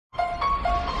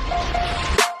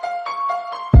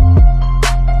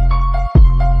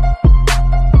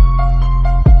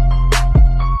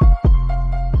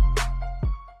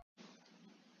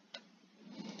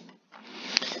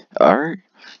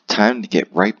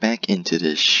get right back into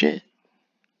this shit.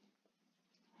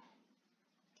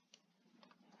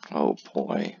 Oh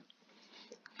boy.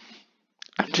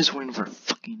 I'm just waiting for a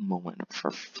fucking moment for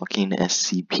fucking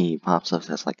SCP pops up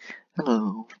that's like,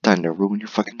 hello, time to ruin your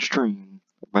fucking stream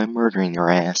by murdering your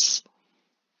ass.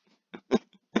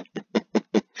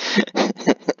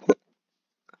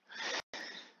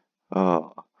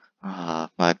 Oh,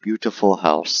 my beautiful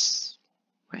house.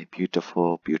 My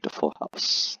beautiful, beautiful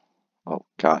house. Oh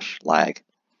gosh, lag.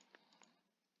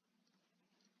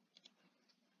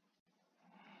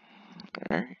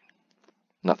 Alright.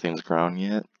 Nothing's grown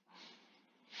yet.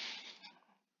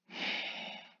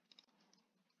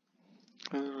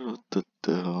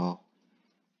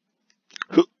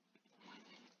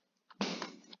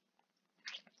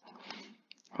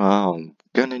 I'm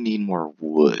gonna need more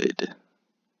wood to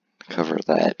cover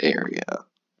that area.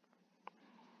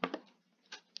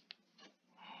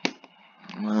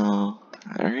 Well,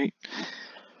 alright.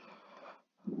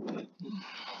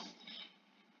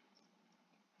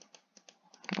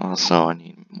 Also, I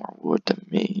need more wood to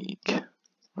make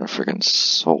a friggin'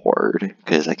 sword,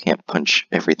 because I can't punch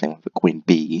everything with a queen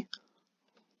bee,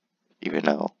 even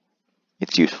though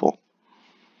it's useful.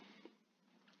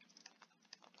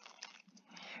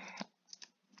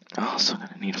 Also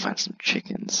gonna need to find some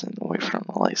chickens and wait for them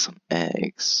to lay some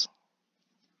eggs.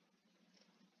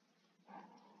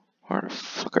 Where the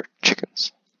fuck are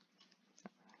chickens?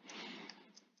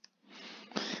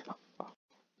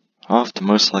 I'll have to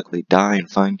most likely die and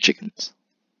find chickens.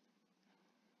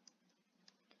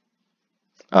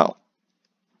 Oh.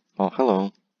 Oh,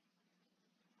 hello.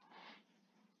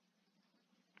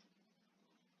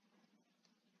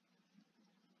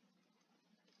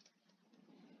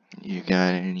 You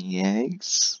got any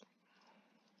eggs?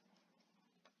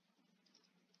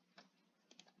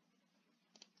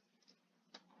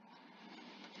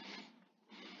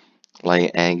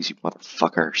 Lay eggs, you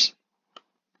motherfuckers.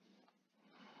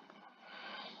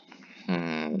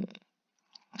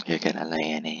 You're gonna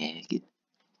lay an egg.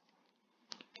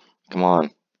 Come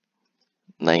on.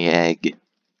 Lay egg.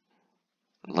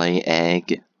 Lay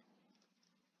egg.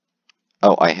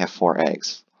 Oh, I have 4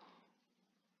 eggs.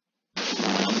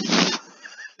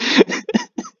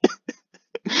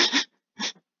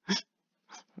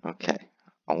 Okay.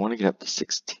 I want to get up to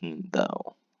 16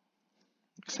 though.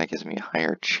 Because that gives me a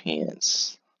higher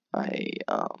chance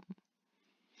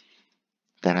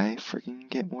that I freaking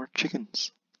get more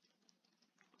chickens.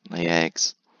 Lay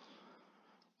eggs.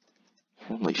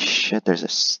 Holy shit, there's a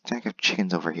stack of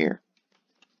chickens over here.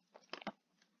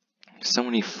 So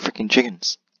many freaking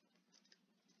chickens.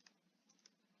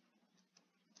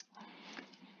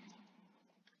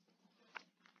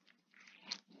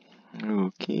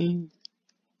 Okay.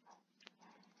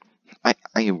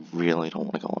 I really don't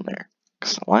want to go in there.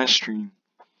 Because the last stream,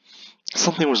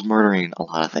 something was murdering a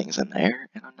lot of things in there,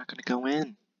 and I'm not going to go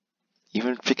in.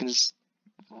 Even if chickens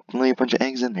lay a bunch of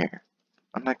eggs in there,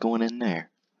 I'm not going in there.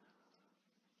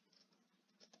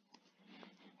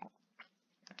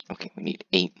 Okay, we need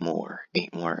 8 more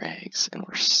eggs, and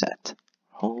we're set.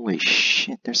 Holy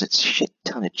shit, there's a shit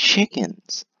ton of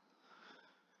chickens.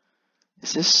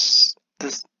 Is this...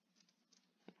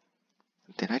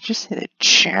 Did I just hit a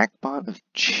jackpot of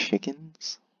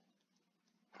chickens?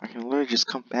 I can literally just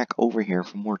come back over here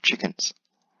for more chickens.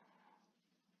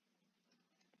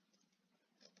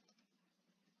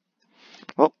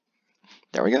 Well,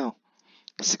 there we go.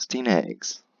 16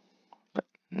 eggs. But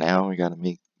now we gotta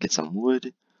get some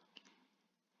wood.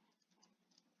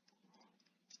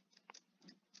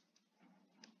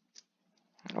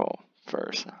 Oh,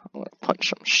 first, I'm gonna punch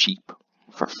some sheep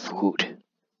for food.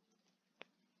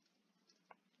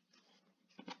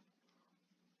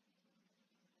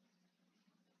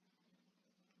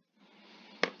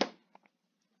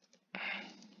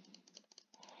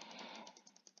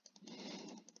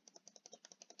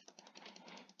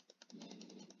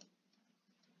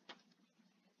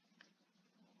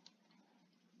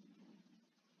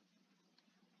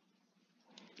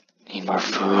 Need more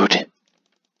food.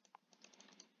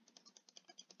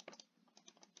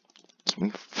 Give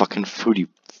me fucking food, you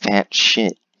fat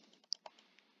shit.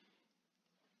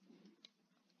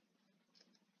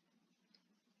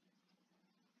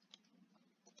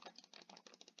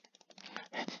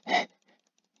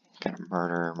 Gotta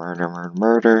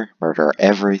murder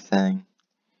everything.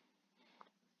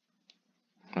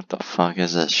 What the fuck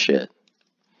is this shit?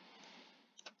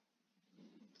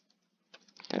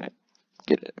 Can I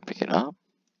get it, pick it up?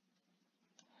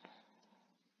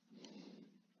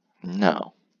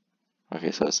 No.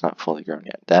 Okay, so it's not fully grown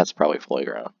yet. That's probably fully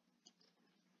grown.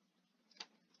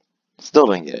 Still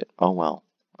didn't get it. Oh well.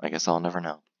 I guess I'll never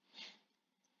know.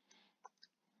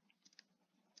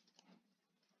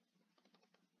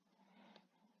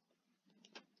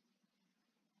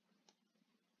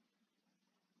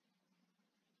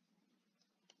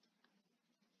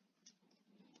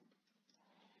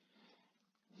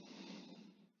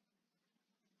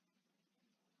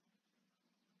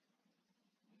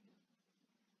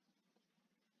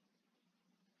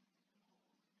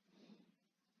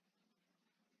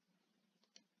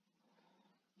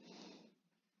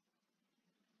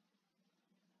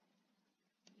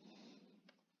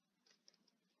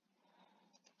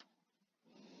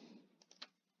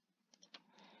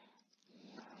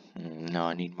 No,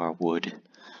 I need more wood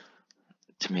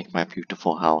to make my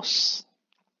beautiful house.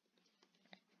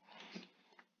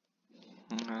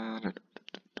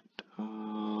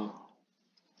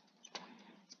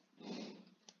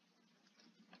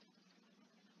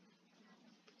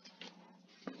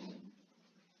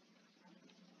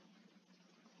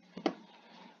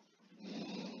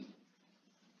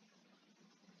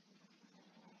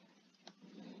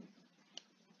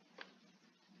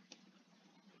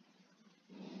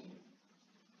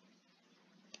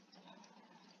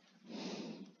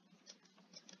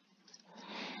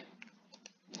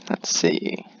 Let's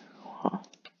see. Huh.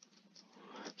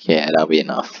 Yeah, that'll be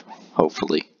enough.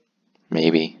 Hopefully.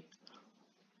 Maybe.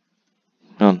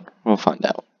 We'll find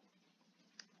out.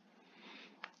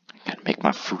 Gotta make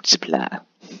my food supply.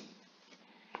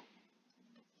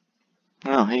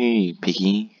 Oh, hey,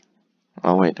 piggy.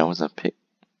 Oh, wait, that was a pig.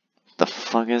 The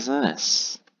fuck is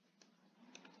this?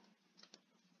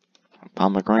 A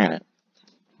pomegranate.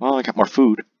 Well, I got more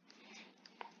food.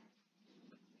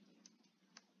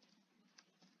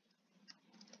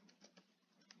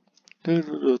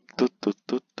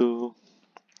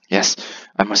 Yes,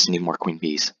 I must need more queen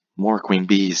bees. More queen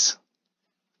bees.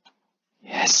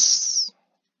 Yes.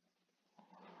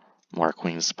 More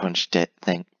queens punch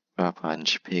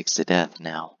punch pigs to death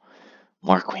now.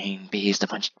 More queen bees to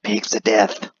punch pigs to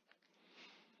death.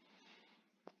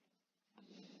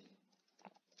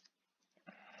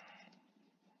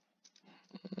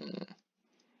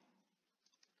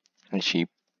 And sheep.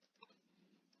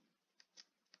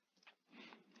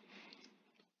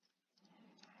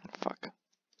 Fuck.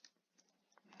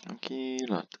 Okay,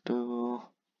 let's do.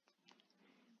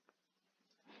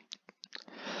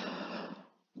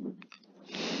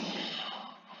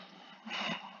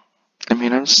 I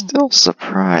mean, I'm still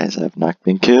surprised I've not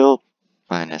been killed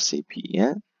by an SCP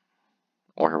yet,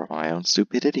 or by my own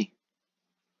stupidity.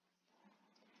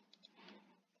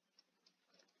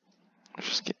 Let's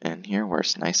just get in here where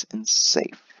it's nice and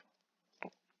safe.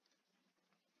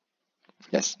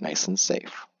 Yes, nice and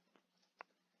safe.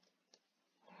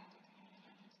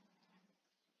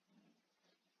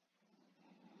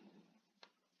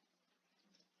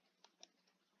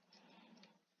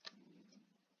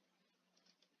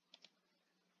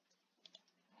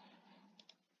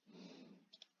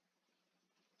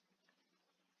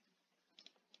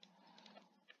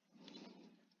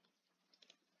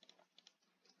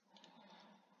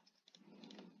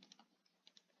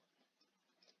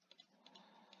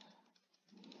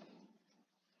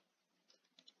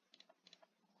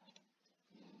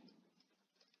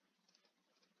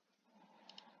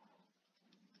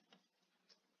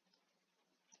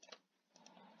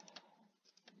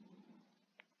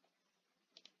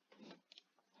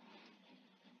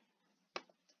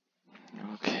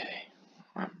 Okay,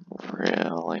 I'm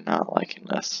really not liking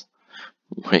this.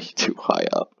 Way too high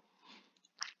up.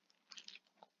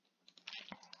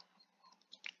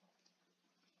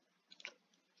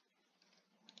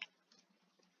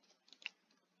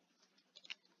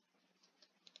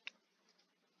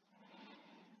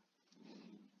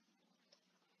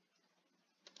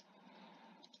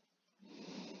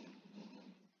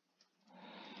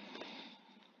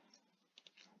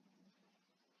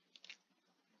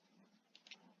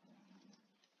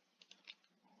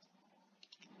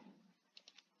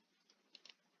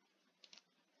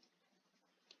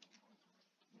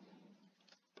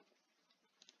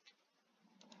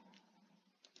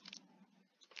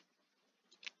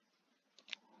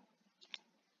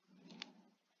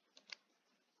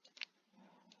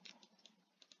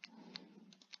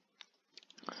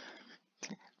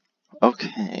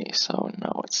 Okay, so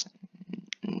no, it's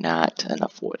not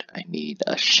enough wood. I need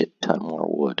a shit ton more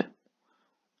wood.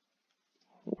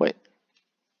 Wait.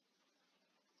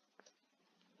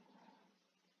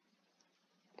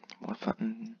 What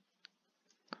button?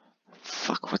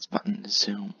 Fuck, what button is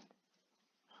zoom?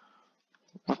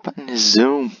 What button is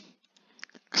zoom?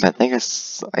 Because I think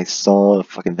I saw a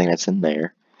fucking thing that's in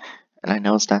there. And I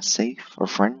know it's not safe or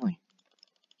friendly.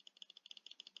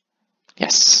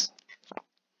 Yes.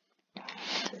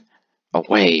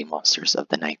 Away, monsters of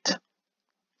the night.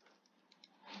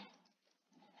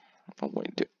 Oh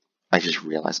wait, dude. I just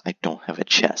realized I don't have a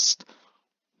chest.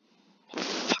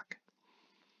 Fuck.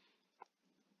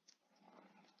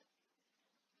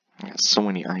 I got so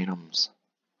many items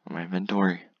in my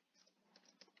inventory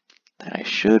that I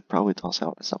should probably toss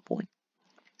out at some point.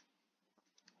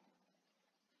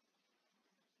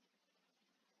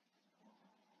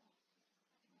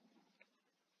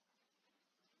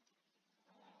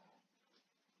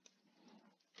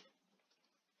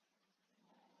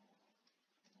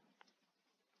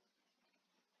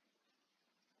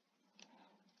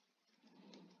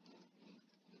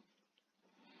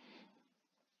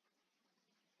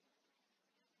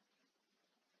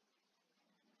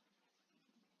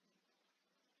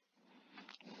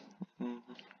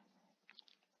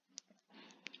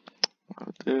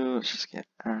 Let's just get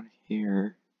out of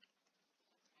here.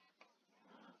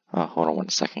 Oh, hold on 1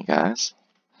 second, guys.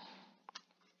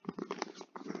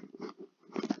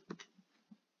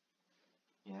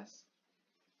 Yes.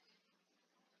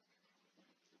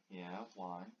 Yeah,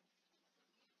 why?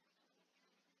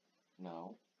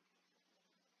 No.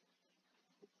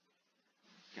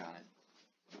 Got it.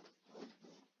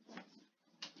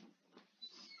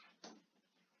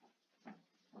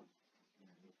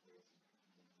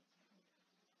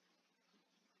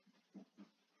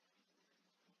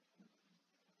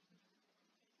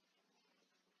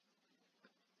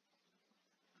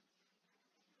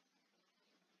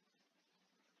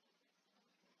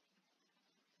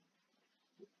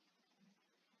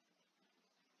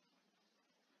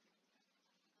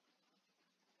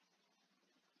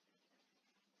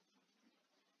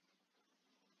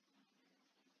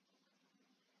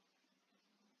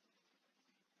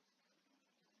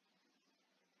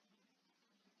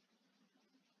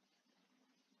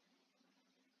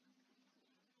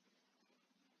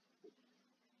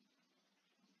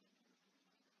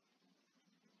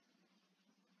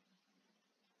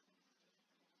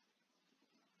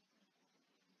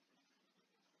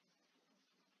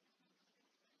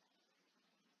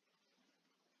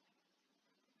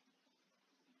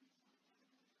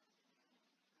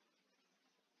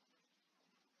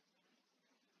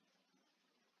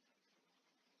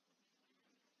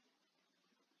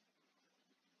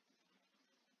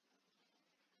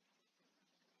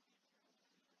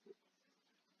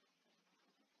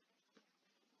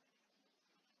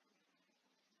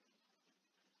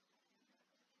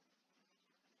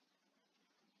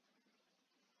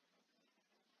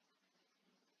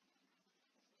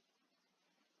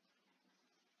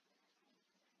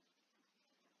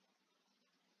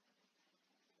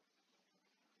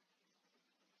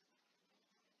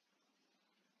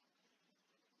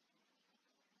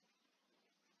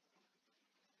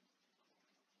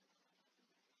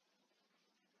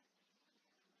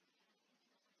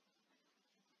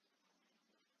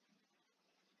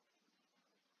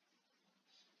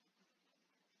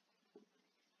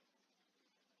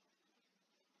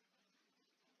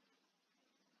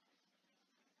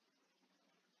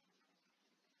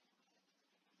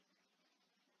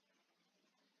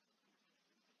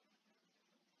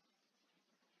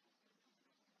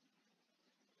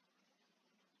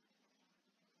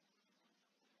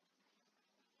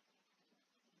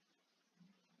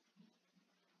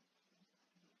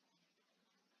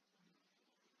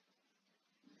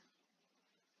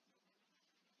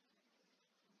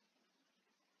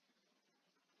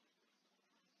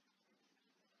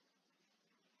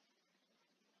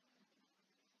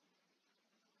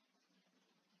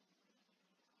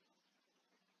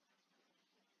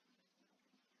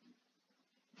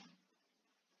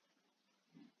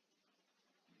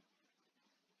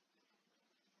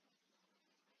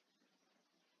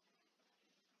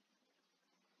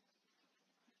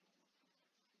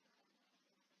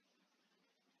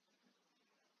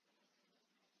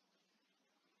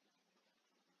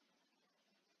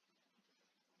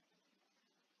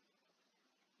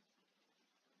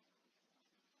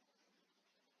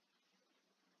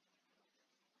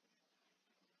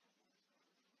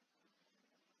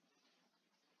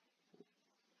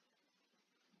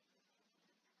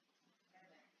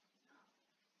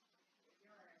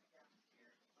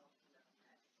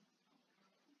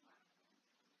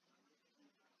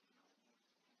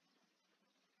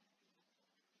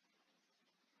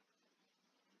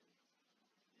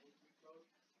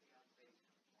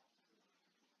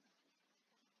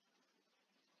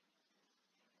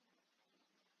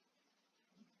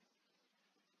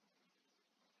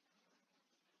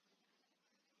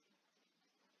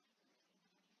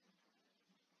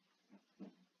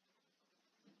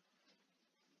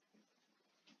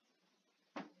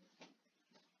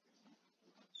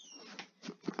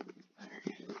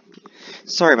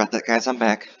 Sorry about that, guys. I'm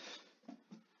back.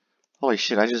 Holy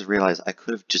shit, I just realized I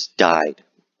could have just died.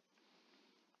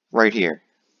 Right here.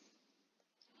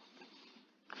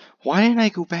 Why didn't I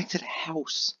go back to the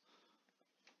house?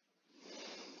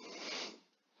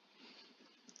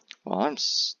 Well, I'm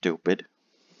stupid.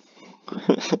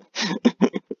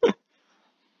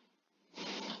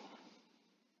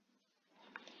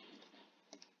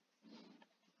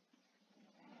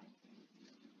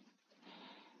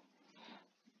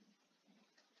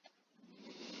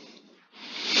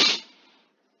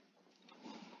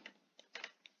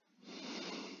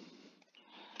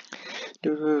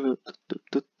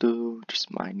 Just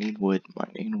mining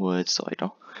wood,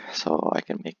 so I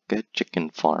can make a chicken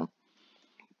farm.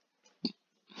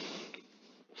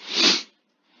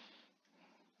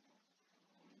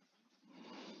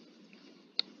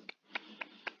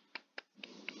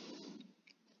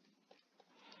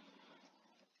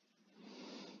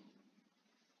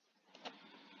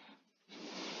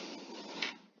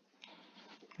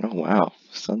 Oh wow,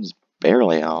 sun's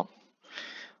barely out.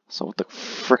 So what the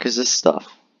frick is this stuff?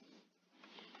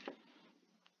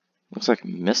 Looks like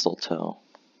mistletoe.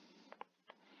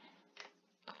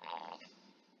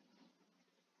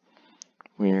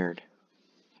 Weird.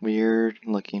 Weird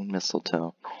looking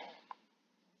mistletoe.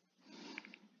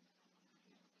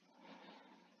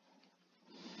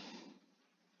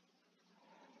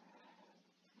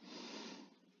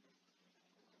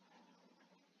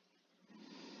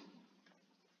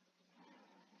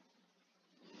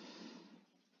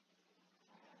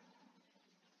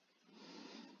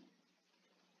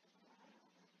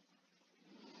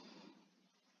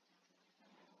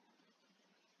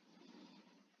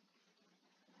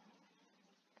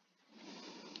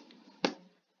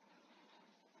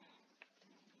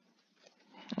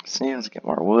 Let's see, let's get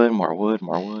more wood, more wood,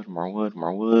 more wood, more wood,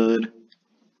 more wood.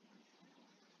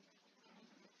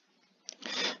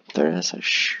 There's I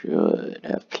should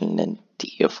have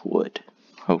plenty of wood,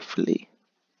 hopefully.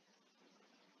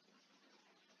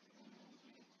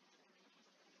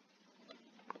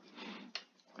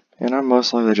 And I'm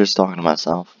most likely just talking to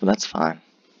myself, but that's fine.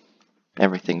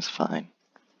 Everything's fine.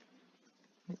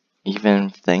 Even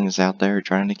if things out there are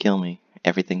trying to kill me,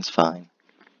 everything's fine.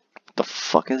 What the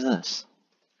fuck is this?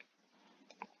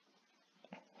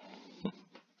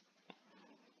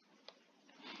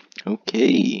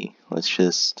 Okay, let's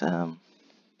just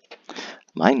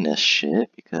mine this shit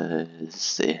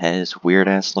because it has weird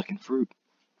ass looking fruit.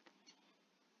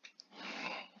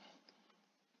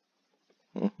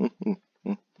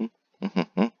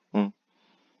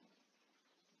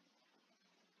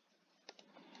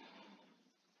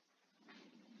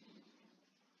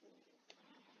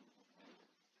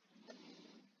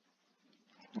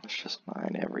 Let's just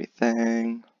mine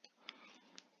everything.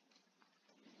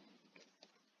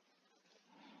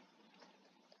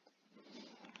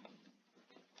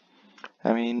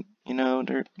 I mean, you know,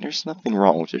 there's nothing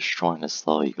wrong with destroying this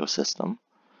little ecosystem.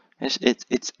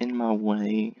 It's in my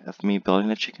way of me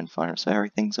building a chicken farm, so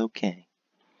everything's okay.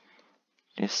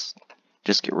 Just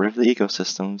get rid of the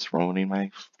ecosystems ruining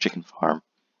my chicken farm.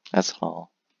 That's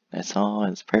all. That's all.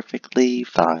 It's perfectly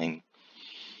fine.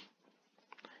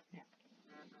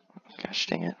 Gosh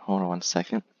dang it. Hold on 1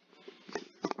 second.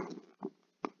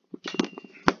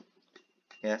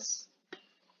 Yes.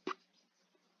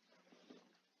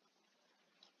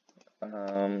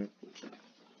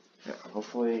 Yeah,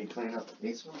 hopefully clean up the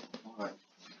basement. Alright.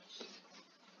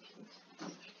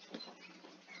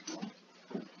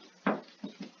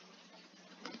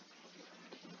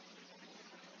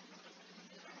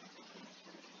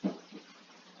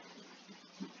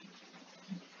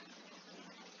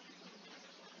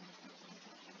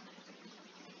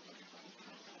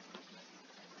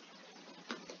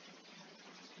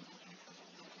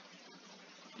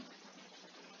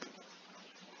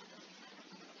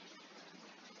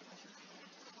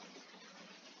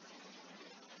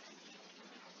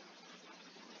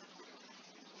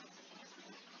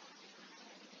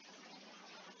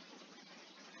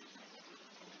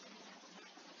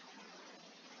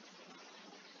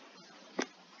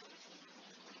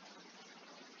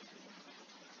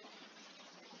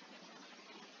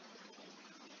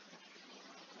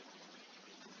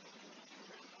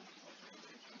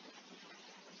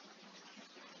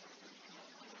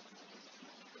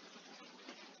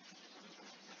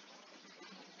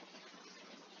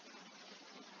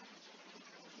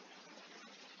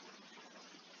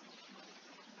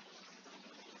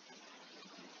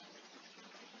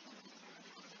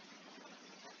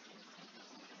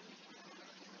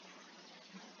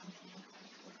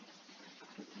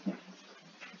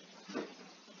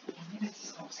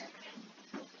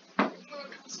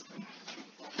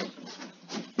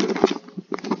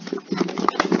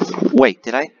 Wait,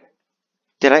 did I,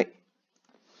 did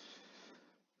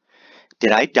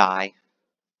I die?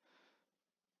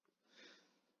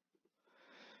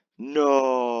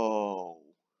 No.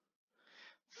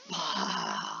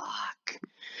 Fuck.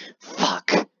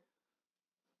 Fuck.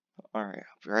 Alright,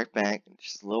 I'll be right back.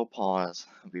 Just a little pause.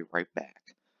 I'll be right back.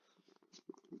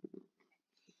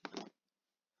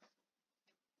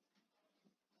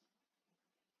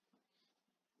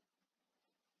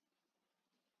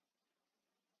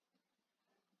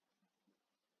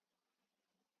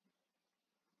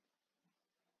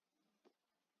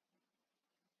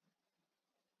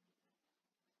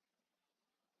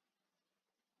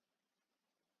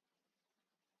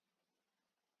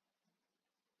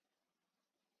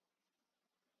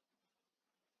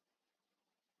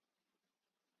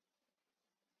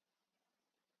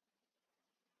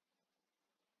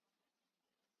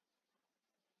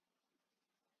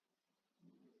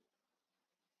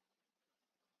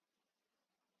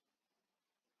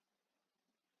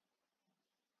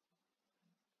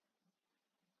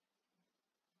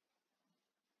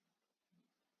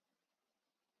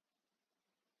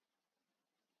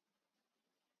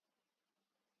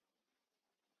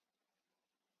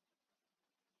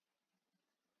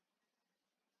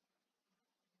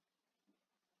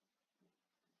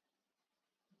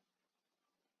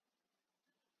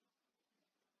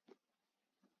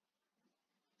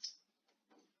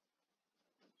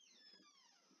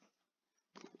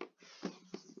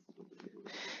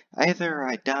 Either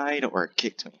I died or it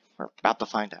kicked me. We're about to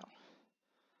find out.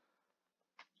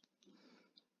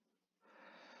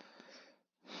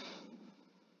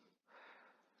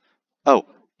 Oh,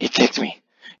 it kicked me.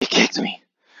 It kicked me.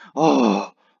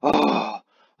 Oh, oh,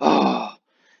 oh.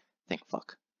 Thank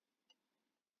fuck.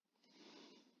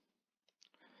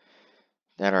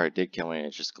 That already did kill me and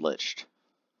it just glitched.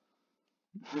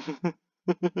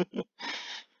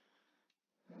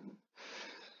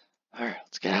 Alright,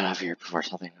 let's get out of here before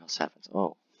something else happens.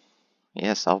 Oh.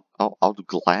 Yes, I'll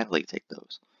gladly take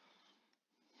those.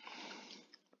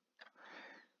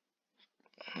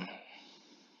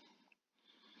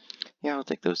 Yeah, I'll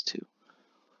take those too.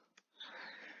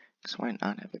 Because why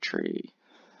not have a tree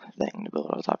thing to build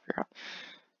on top of your house?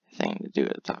 Thing to do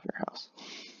at the top of your house.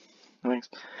 That makes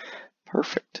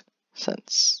perfect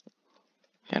sense.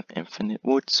 Got an infinite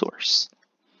wood source.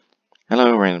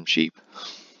 Hello, random sheep.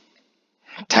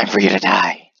 Time for you to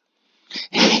die.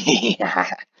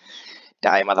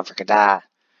 Die, motherfucker, die.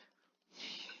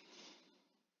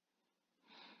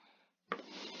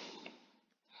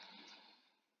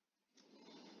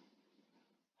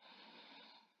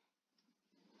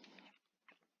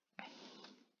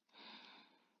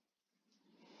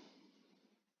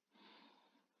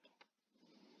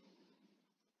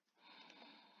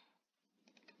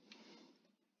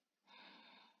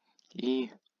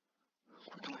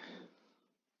 Quickly.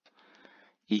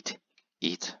 Eat,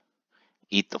 eat,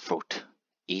 eat the fruit.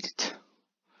 Eat it.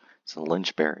 It's a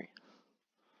lynchberry.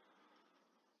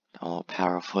 Oh,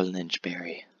 powerful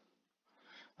lynchberry.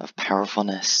 Of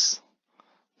powerfulness.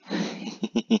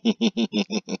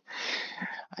 I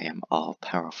am all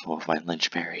powerful with my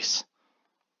lynchberries.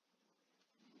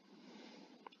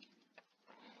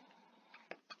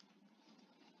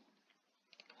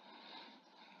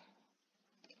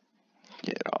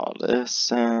 Get all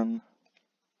this in.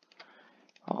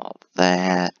 All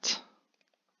that.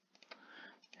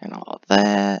 And all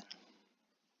that.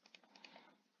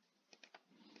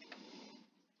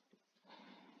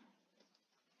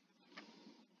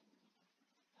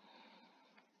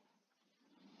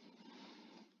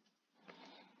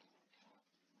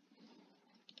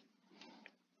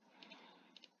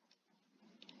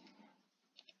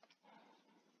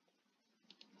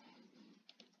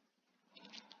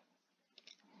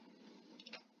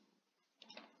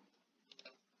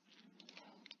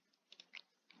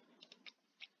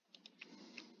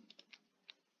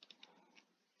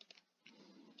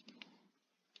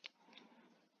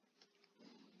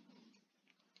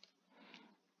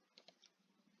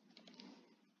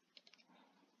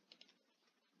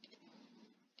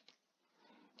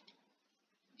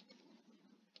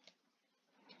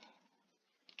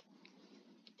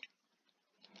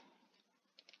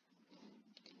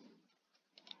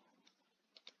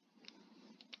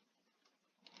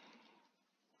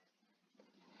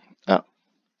 Oh.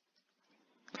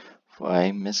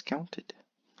 I miscounted.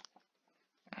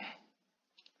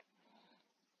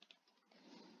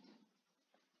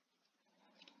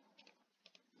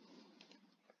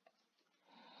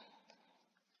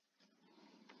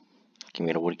 Give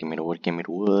me the wood, give me the wood, give me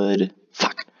the wood.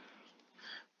 Fuck.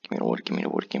 Give me the wood, give me the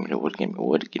wood, give me the wood, give me the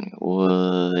wood, give me the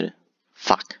wood.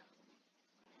 Fuck.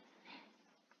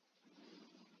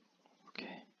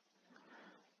 Okay.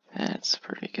 That's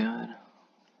pretty good.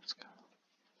 Let's go.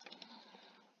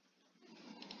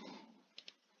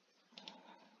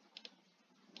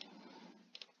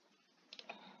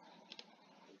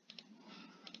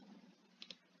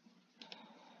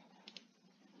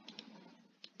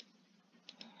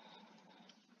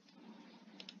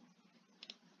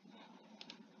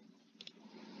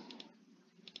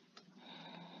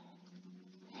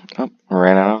 Oh,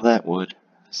 ran out of that wood.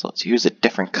 So let's use a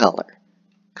different color.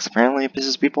 Because apparently it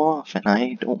pisses people off, and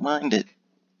I don't mind it.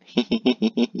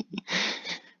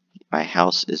 My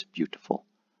house is beautiful.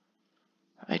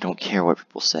 I don't care what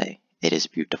people say. It is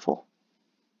beautiful.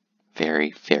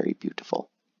 Very, very beautiful.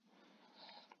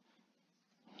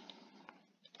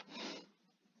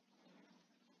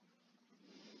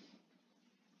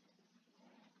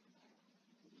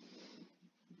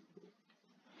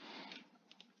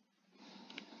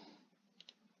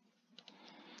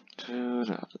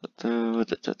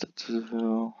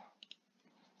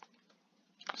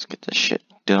 Let's get this shit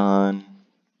done.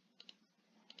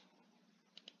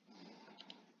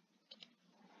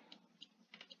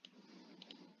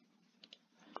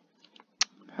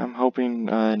 I'm hoping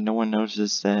no one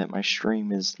notices that my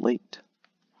stream is late.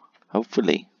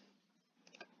 Hopefully.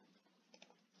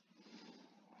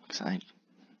 Because I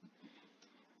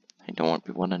don't want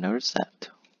people to notice that.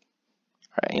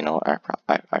 Alright, you know, I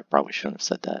probably shouldn't have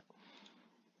said that.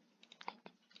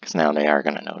 Because now they are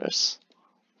going to notice.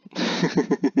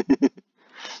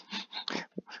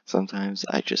 Sometimes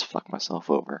I just fuck myself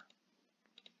over.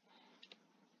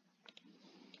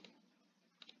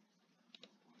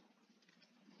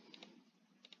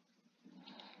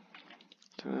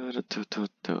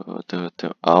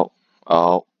 Oh,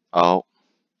 oh, oh.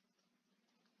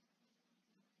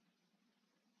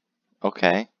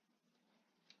 Okay.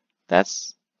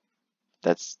 That's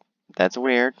that's that's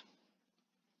weird.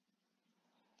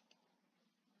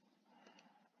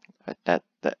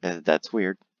 That's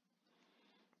weird.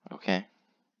 Okay.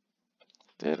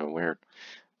 Did a weird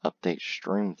update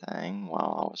stream thing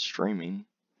while I was streaming.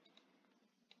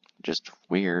 Just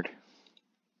weird.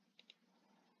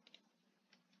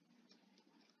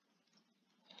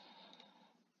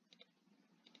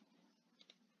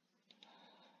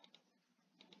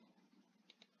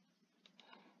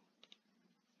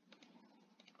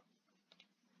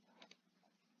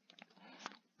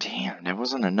 Damn, there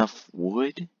wasn't enough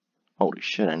wood? Holy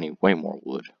shit, I need way more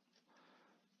wood.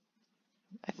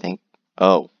 I think.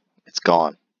 Oh, it's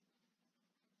gone.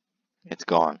 It's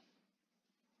gone.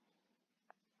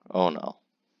 Oh no.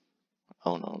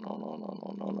 Oh no, no, no, no,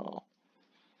 no, no, no.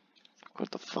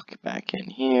 Put the fuck back in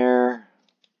here.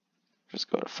 Just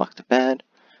go to fuck the bed.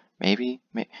 Maybe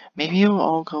it'll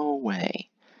all go away.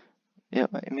 Yeah,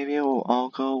 maybe it'll all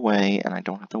go away and I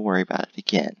don't have to worry about it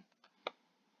again.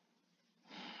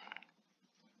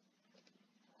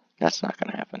 That's not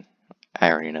gonna happen.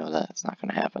 I already know that. It's not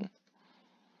gonna happen.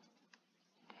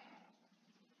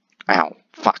 Ow,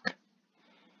 fuck.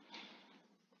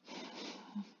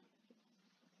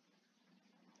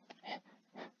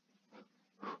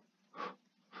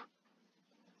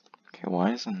 Okay,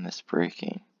 why isn't this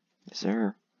breaking? Is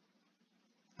there...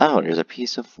 Oh, there's a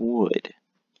piece of wood.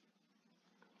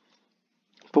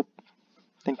 Boop.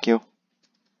 Thank you.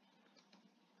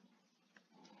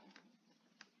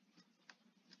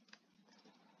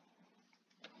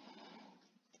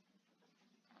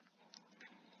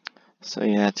 So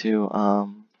yeah,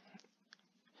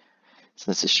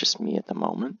 since it's just me at the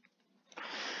moment,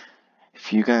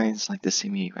 if you guys like to see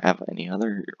me have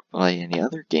play any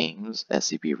other games,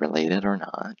 SCP related or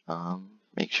not,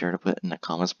 make sure to put in the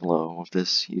comments below of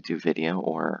this YouTube video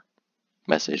or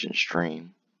message and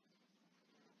stream.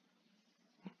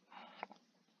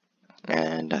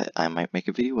 And I might make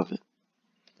a video of it.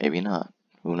 Maybe not.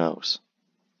 Who knows?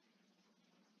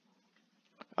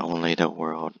 Only the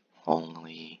world,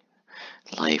 only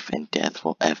life and death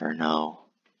will ever know.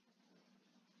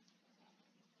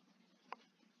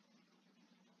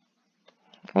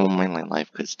 Well, mainly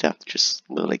life, because death just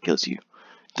literally kills you.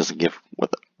 It doesn't give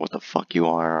what the fuck you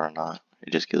are or not.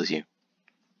 It just kills you.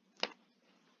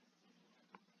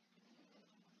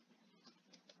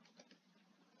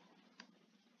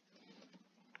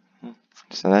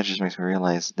 So that just makes me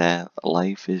realize that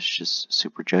life is just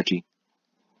super judgy.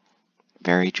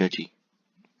 Very judgy.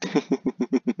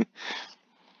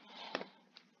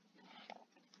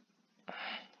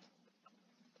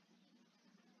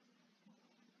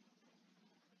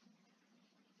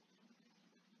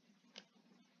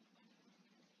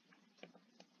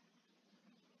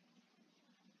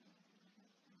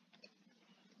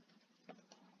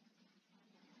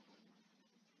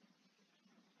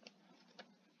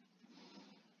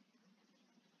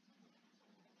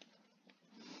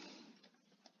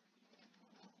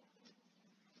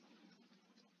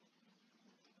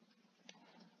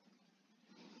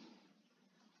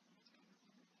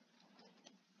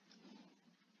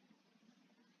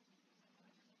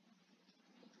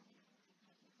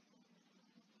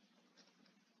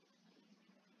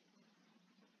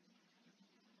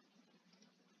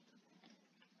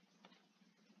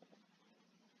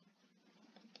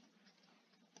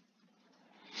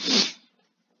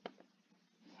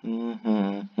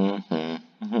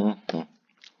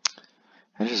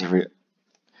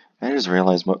 I just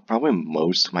realized probably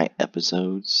most of my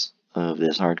episodes of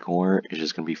this hardcore is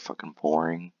just gonna be fucking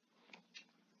boring.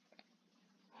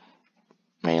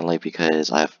 Mainly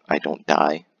because I don't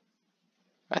die.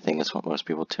 I think that's what most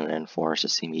people tune in for, is to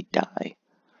see me die.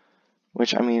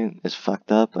 Which, I mean, is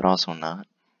fucked up, but also not.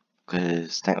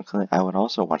 Because technically, I would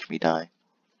also watch me die.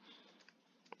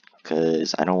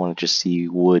 Because I don't want to just see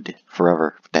wood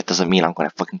forever. That doesn't mean I'm going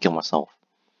to fucking kill myself.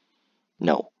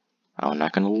 No. I'm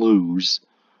not going to lose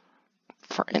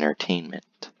for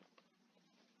entertainment.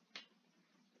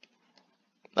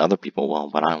 Other people will,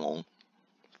 but I won't.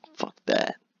 Fuck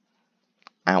that.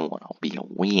 I want to be a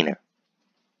wiener.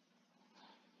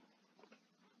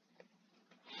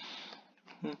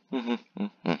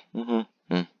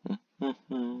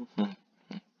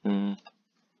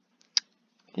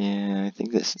 Yeah, I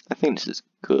think this is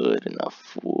good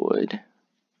enough wood.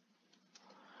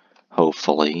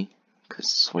 Hopefully. Because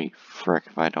sweet frick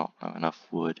if I don't have enough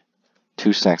wood.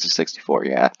 2 stacks of 64,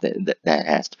 yeah, that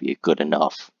has to be good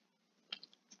enough.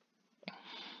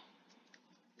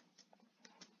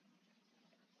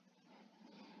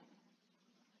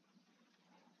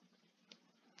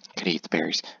 Gotta eat the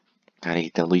berries. Gotta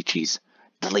eat the lychees.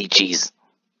 The lychees!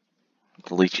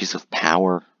 The lychees of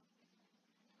power.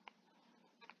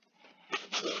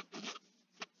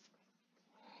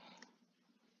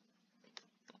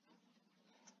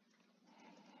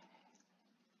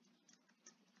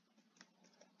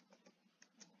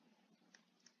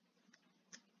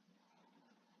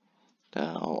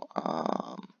 So,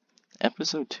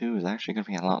 episode 2 is actually gonna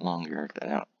be a lot longer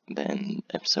than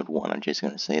episode 1, I'm just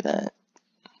gonna say that.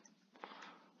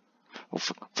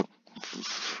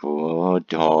 Oh,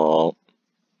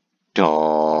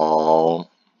 don't.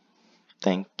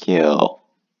 Thank you.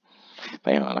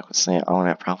 But anyway, like I was saying, I'm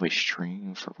gonna probably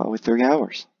stream for probably 3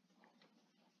 hours.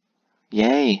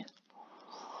 Yay!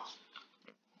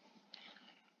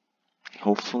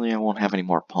 Hopefully I won't have any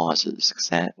more pauses, because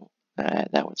that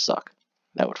would suck.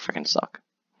 That would freaking suck.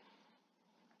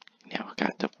 Now I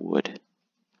got the wood.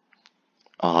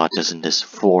 Oh, doesn't this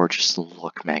floor just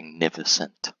look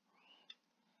magnificent?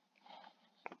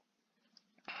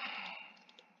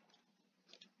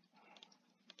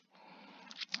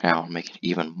 I'll make it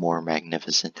even more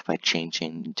magnificent by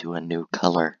changing into a new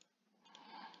color.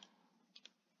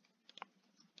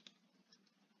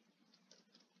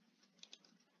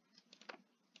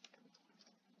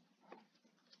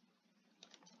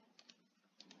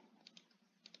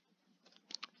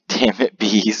 Damn it,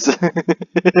 bees.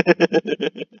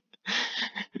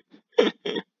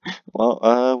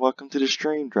 Well, welcome to the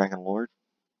stream, Dragon Lord.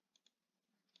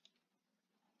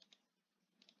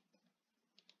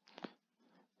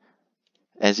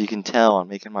 As you can tell, I'm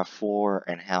making my floor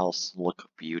and house look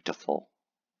beautiful.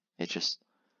 It just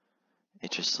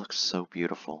looks so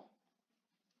beautiful.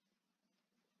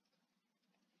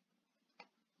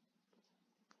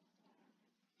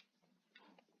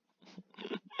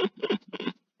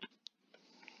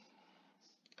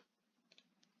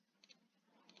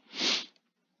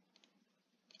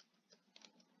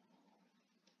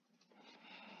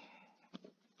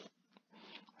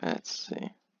 Let's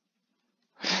see.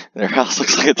 Their house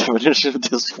looks like a definition of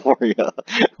dysphoria.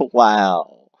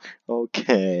 Wow.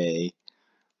 Okay.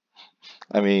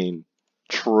 I mean,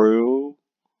 true,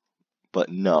 but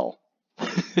no.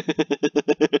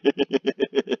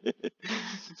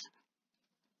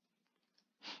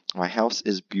 My house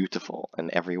is beautiful in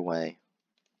every way.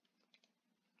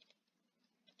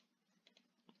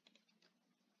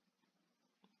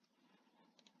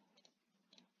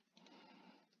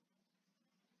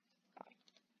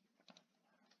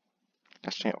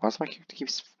 Actually,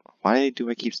 why do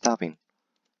I keep stopping?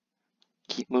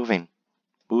 Keep moving.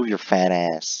 Move your fat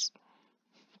ass.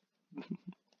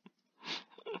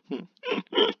 I'm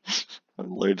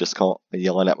literally just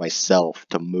yelling at myself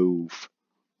to move.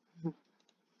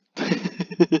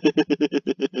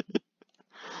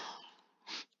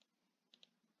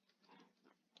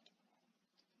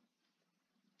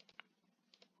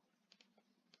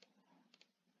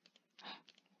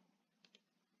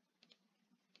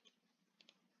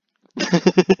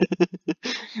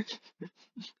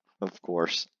 Of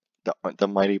course, the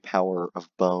mighty power of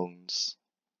bones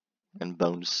and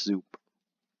bone soup.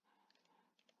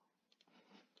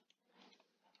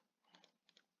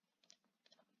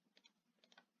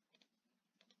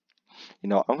 You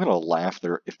know, I'm gonna laugh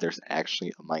there if there's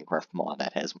actually a Minecraft mod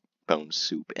that has bone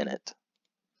soup in it.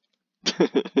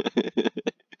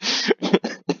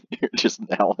 You're just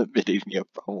now admitting you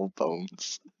have problem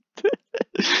bones.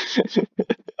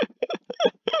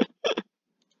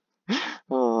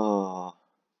 Oh.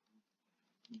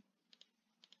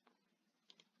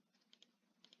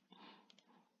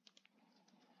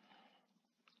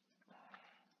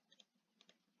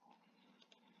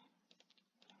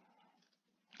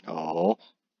 Oh,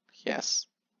 yes.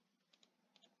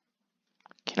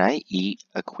 Can I eat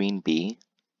a queen bee?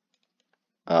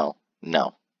 Oh,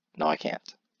 no. No, I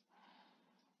can't.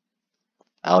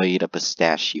 I'll eat a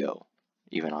pistachio,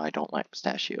 even though I don't like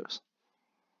pistachios.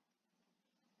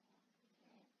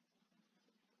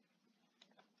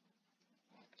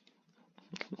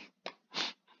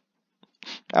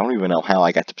 I don't even know how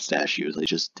I got to pistachios, I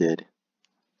just did.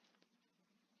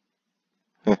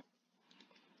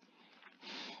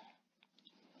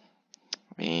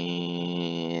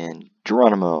 And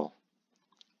Geronimo.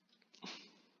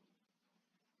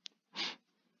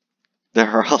 There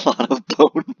are a lot of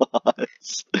bone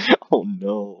mods. Oh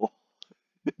no.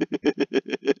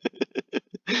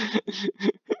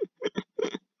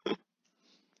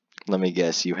 Let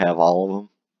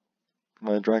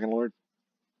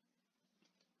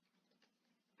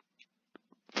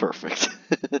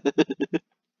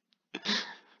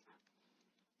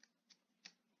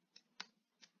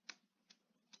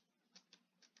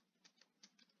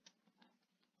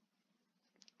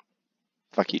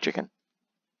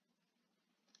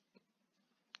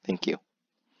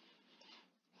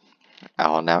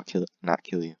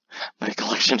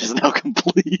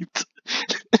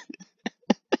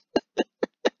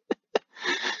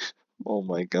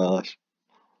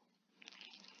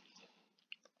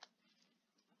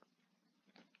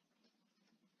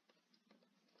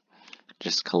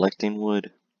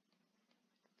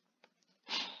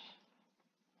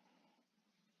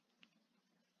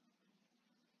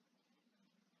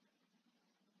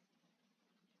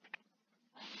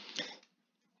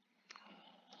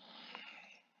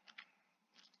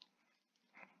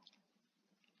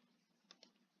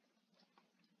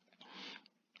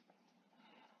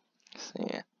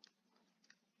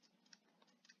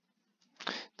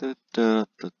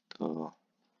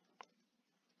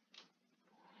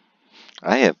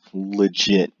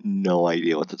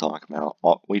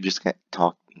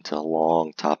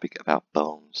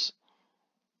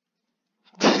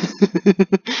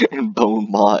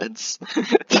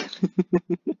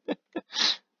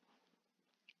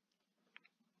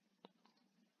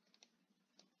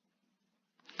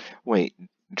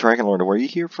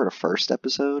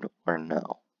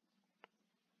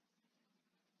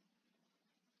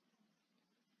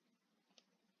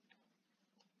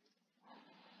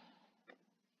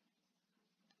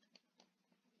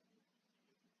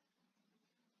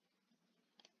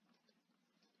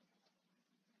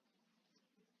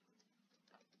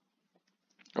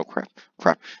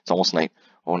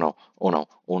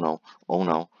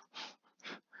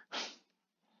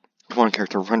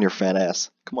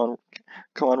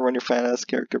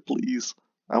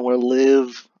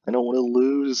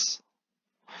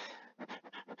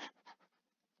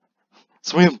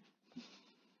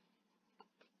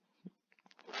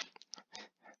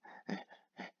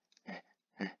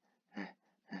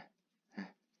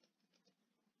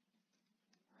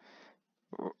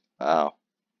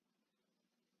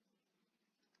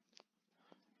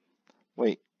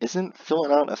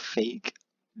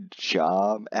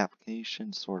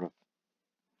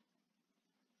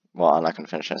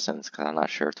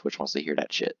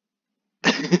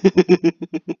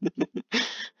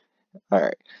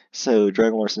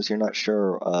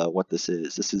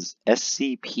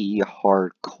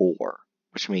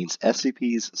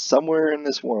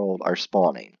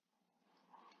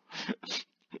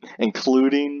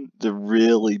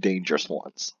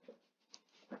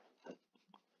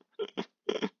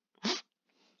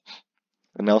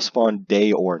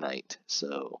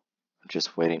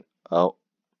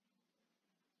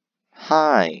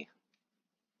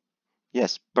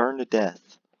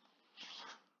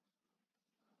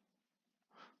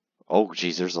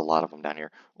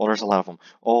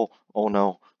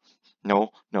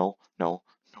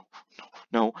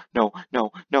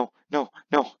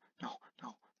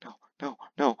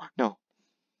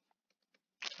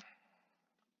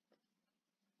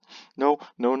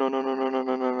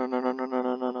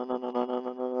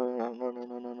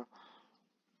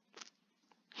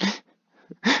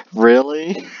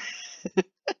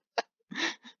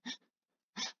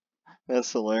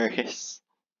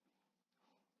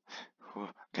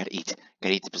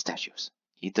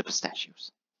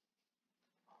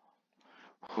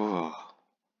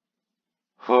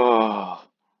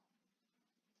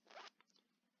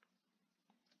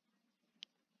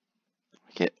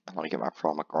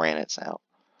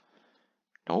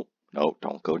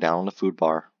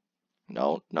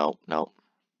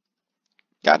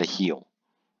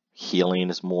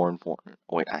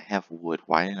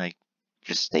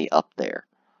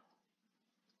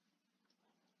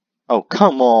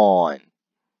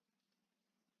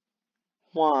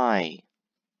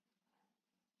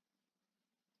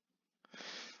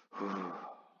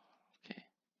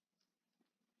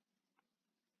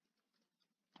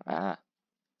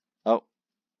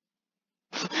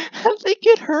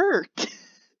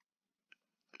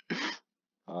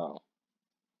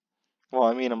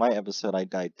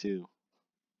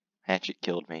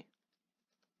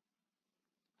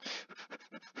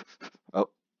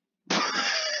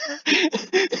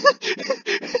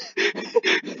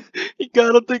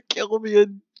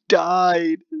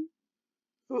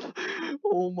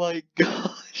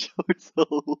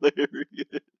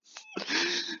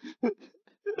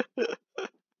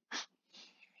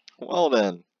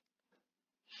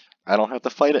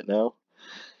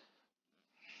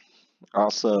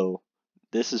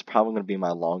this is probably going to be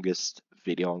my longest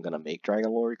video I'm going to make,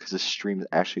 Dragon Lord, because this stream is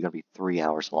actually going to be 3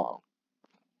 hours long.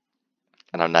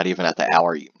 And I'm not even at the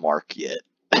hour mark yet.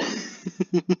 It's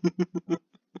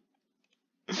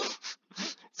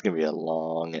going to be a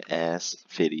long-ass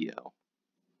video.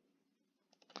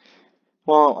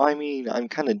 Well, I mean, I'm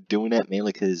kind of doing that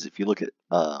mainly because if you look at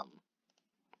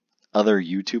other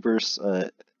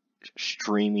YouTubers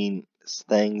streaming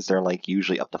things, they're like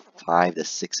usually up to 5 to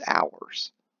 6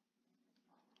 hours.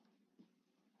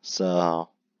 So,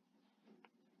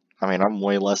 I mean, I'm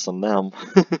way less than them.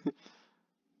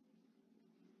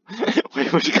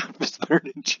 Wait, what you got this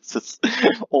burning Jesus?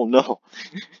 Oh no.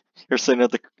 You're saying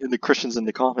that in the Christians in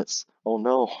the comments. Oh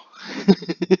no.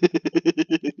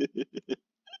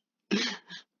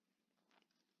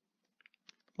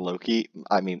 Loki,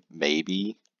 I mean,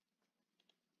 maybe.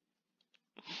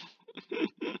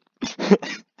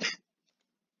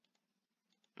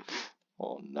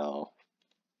 Oh no.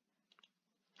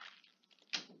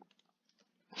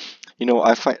 You know,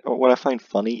 what I find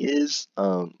funny is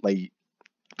my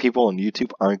people on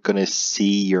YouTube aren't gonna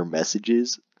see your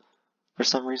messages for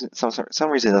some reason. Some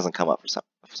reason it doesn't come up for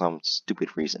some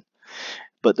stupid reason.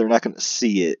 But they're not gonna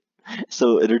see it.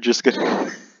 So they're just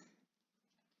gonna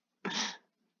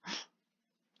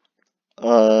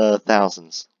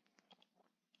thousands.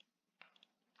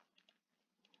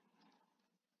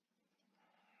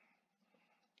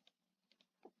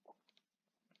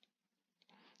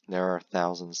 There are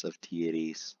thousands of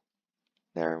deities.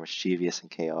 They are mischievous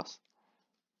and chaos.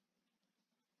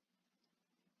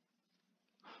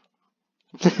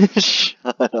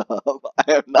 Shut up.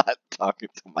 I am not talking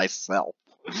to myself.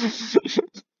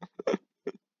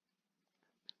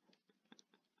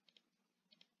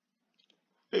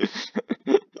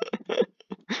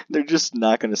 They're just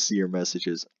not gonna see your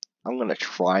messages. I'm gonna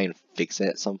try and fix it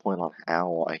at some point on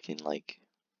how I can like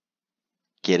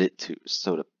get it to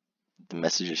so the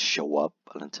messages show up,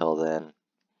 but until then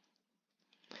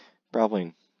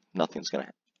probably nothing's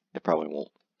gonna it probably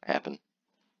won't happen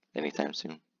anytime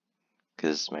soon.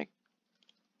 Because my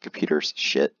computer's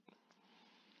shit.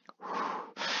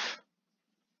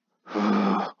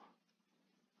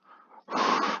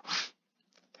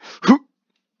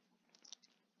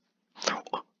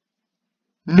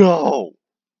 No!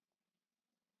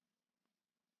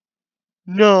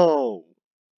 No!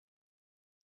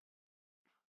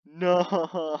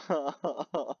 No!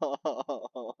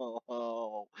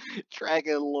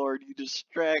 Dragon Lord, you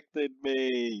distracted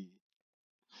me!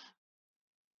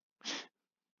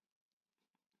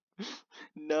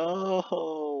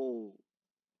 No!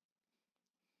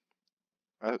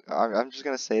 I'm just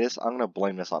gonna say this, I'm gonna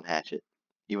blame this on Hatchet.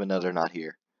 Even though they're not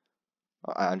here.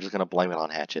 I'm just gonna blame it on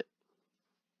Hatchet.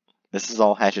 This is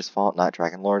all Hatchet's fault, not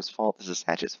Dragon Lord's fault. This is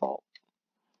Hatchet's fault.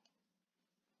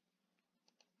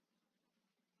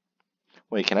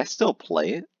 Wait, can I still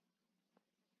play it?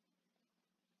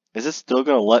 Is it still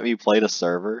gonna let me play the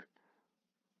server?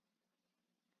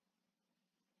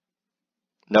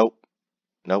 Nope.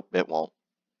 Nope, it won't.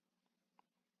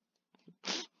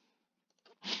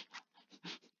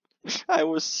 I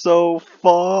was so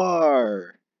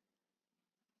far!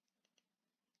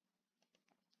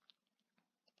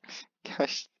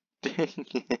 Gosh dang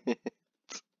it.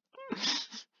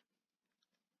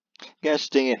 Gosh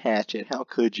dang it, Hatchet, how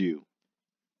could you?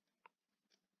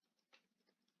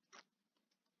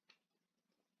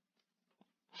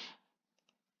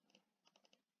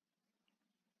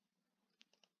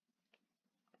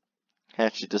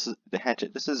 Hatchet,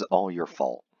 this is all your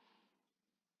fault.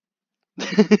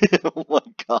 Oh my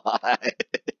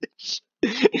gosh.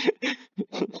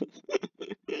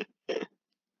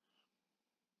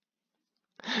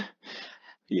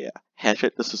 Yeah,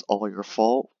 Hatchet, this is all your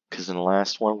fault, because in the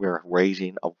last one we were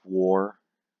raging a war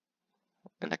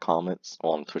in the comments,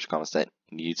 well, on Twitch comments that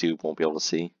YouTube won't be able to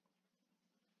see.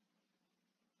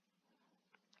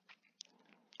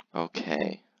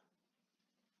 Okay.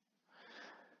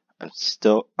 I'm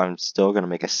still gonna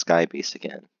make a sky base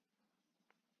again.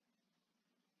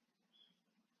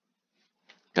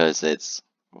 Because it's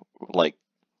like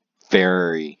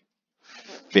very,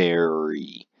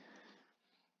 very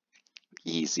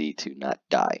easy to not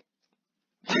die.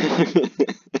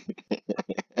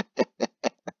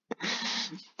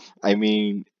 I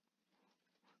mean,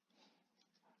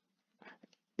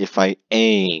 if I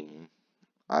aim,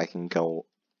 I can go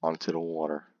onto the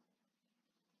water.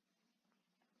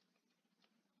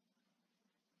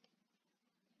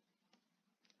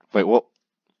 Wait, what?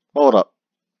 Hold up.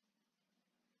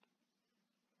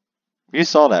 You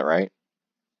saw that, right?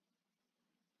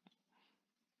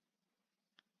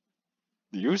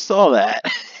 You saw that.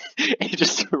 And he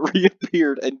just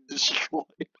reappeared and destroyed.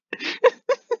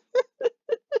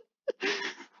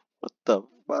 What the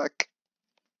fuck?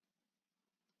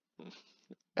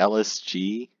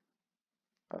 LSG?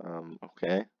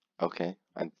 Okay. Okay.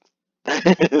 I'm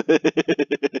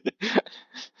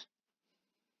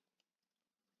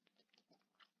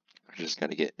just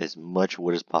gotta get as much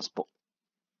wood as possible.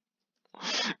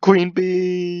 Queen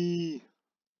bee!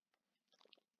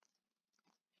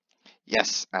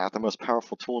 Yes, I have the most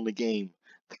powerful tool in the game.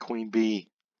 The queen bee.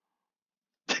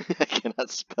 I cannot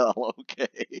spell,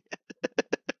 okay.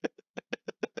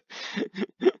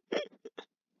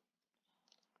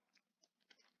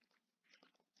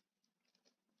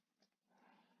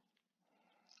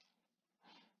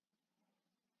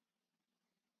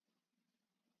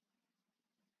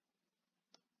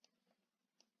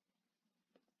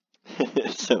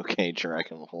 It's okay,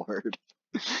 Dragon Lord.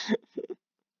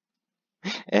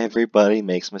 Everybody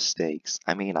makes mistakes.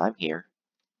 I mean, I'm here.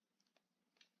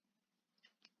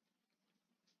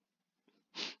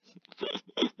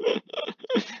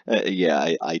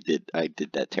 Yeah, I did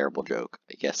that terrible joke.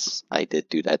 Yes, I did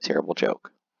do that terrible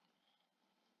joke.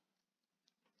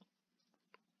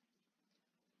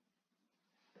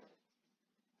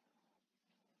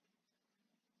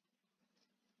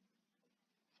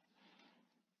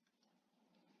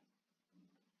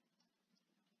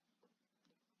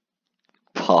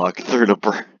 Pog through the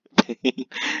brain.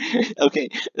 Okay,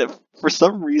 for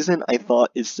some reason I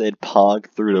thought it said pog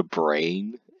through the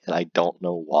brain, and I don't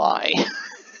know why.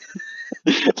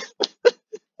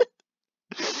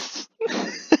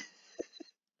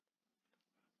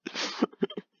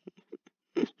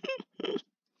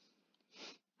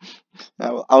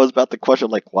 I was about to question,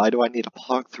 like, why do I need a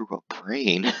pog through a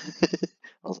brain?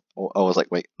 I was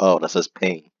like, wait, oh, that says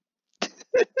pain.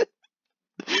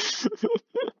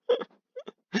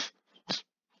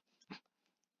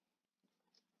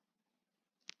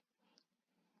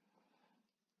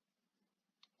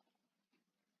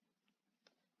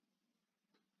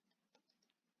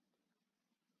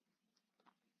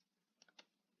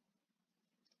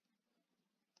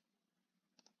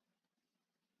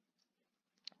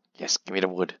 Yes, give me the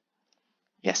wood.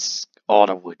 Yes, all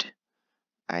the wood.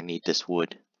 I need this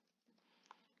wood.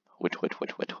 Wood, wood,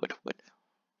 wood, wood, wood, wood.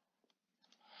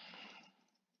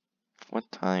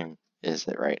 What time is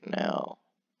it right now?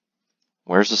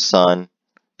 Where's the sun?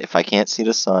 If I can't see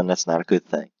the sun, that's not a good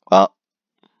thing. Well,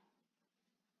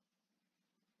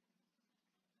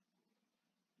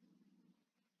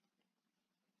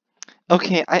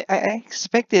 okay, I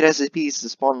expected SCPs to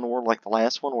spawn in the world like the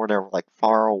last one, where they're like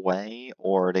far away,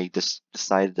 or they just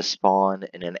decided to spawn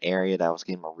in an area that was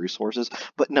getting more resources.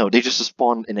 But no, they just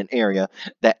spawned in an area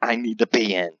that I need to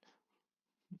be in.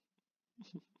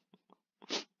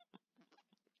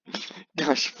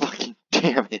 Gosh fucking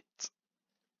damn it.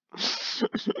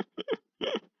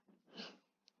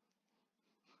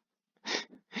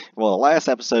 Well, the last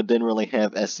episode didn't really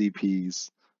have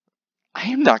SCPs. I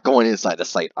am not going inside the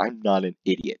site. I'm not an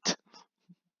idiot.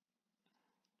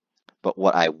 But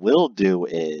what I will do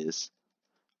is...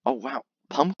 Oh, wow.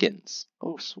 Pumpkins.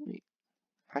 Oh, sweet.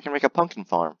 I can make a pumpkin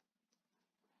farm.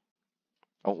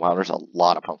 Oh, wow. There's a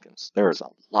lot of pumpkins. There is a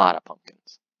lot of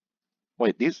pumpkins.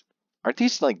 Wait, these... Aren't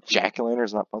these like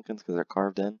jack-o'-lanterns, not pumpkins, because they're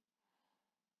carved in?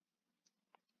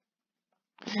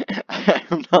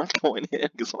 I'm not going in,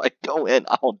 because if I go in,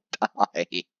 I'll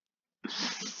die.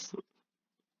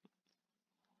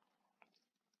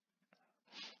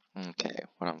 Okay,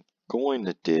 what I'm going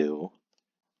to do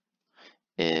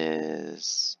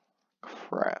is...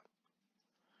 Crap.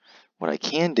 What I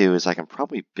can do is I can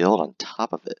probably build on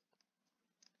top of it.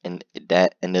 And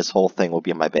this whole thing will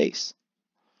be my base.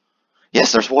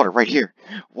 Yes, there's water right here.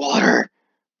 Water!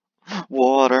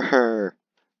 Water!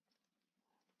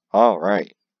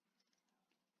 Alright.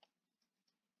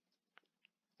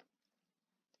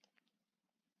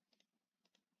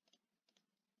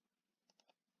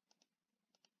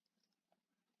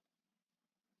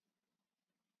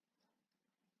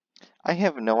 I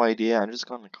have no idea. I'm just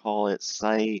going to call it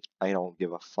site. I don't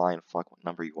give a flying fuck what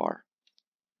number you are.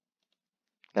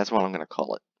 That's what I'm going to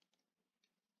call it.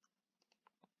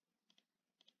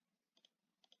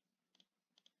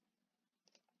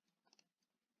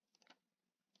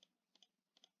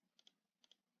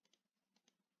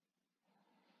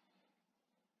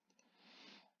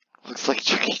 Looks like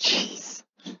Chuck E. Cheese.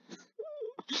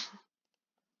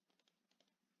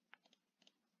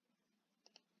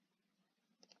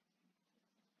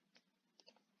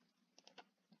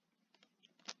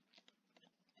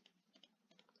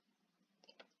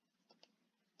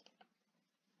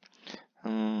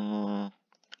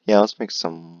 Yeah, let's make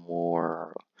some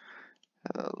more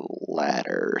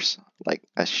ladders. Like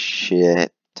a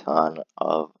shit ton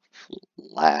of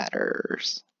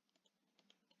ladders.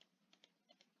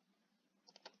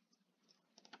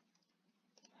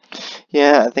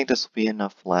 Yeah, I think this will be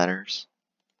enough ladders.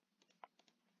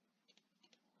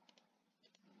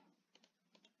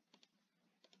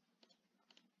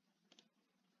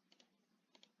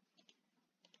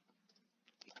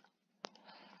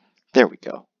 There we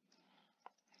go.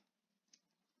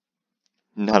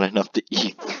 Not enough to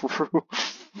eat through.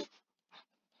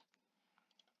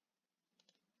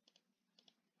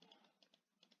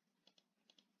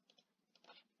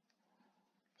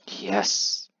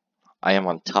 Yes. I am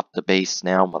on top of the base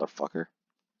now, motherfucker.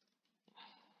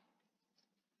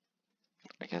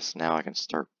 I guess now I can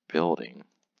start building.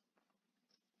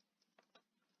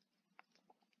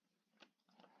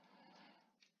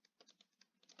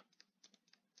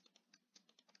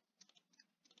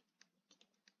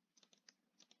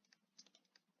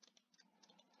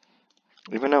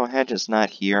 Even though Hatchet's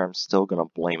not here, I'm still gonna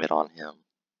blame it on him.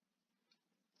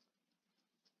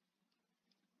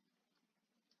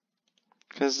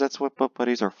 Because that's what butt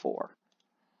buddies are for.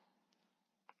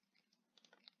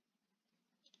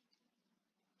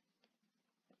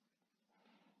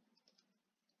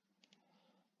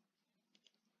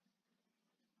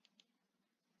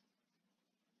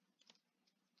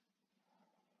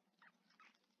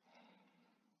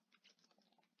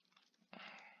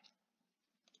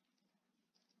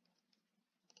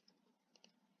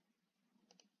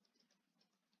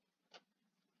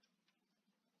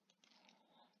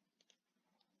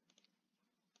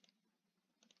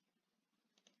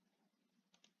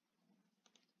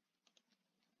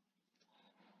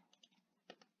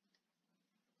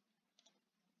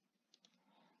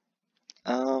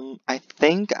 I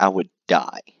think I would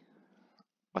die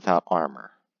without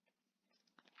armor.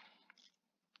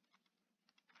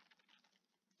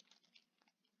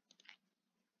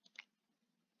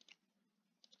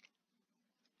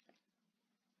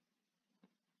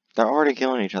 They're already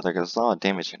killing each other because it's not a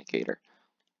damage indicator.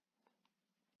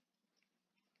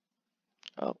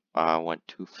 Oh, I went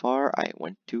too far. I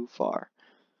went too far.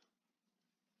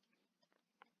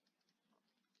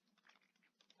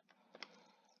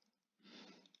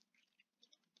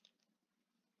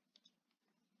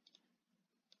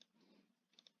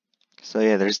 So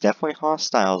yeah, there's definitely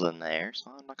hostiles in there,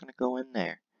 so I'm not gonna go in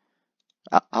there.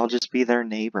 I'll just be their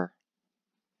neighbor.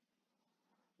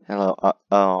 Hello,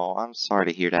 oh, I'm sorry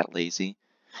to hear that, Lazy.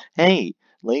 Hey,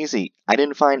 Lazy, I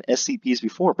didn't find SCPs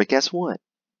before, but guess what?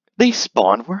 They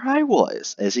spawned where I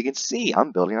was. As you can see,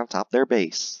 I'm building on top of their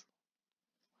base.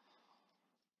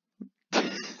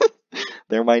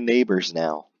 They're my neighbors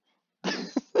now.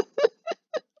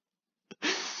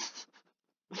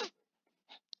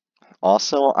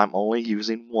 Also, I'm only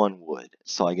using one wood,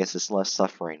 so I guess it's less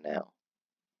suffering now.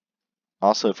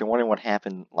 Also, if you're wondering what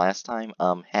happened last time,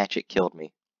 Hatchet killed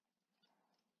me.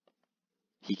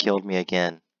 He killed me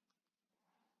again.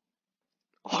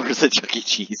 Or is it Chuck E.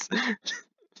 Cheese?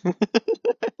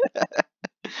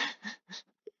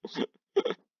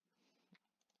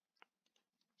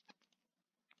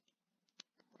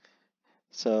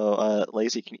 So,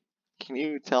 Lazy, can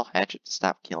you tell Hatchet to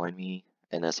stop killing me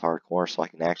in this hardcore so I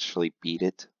can actually beat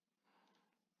it?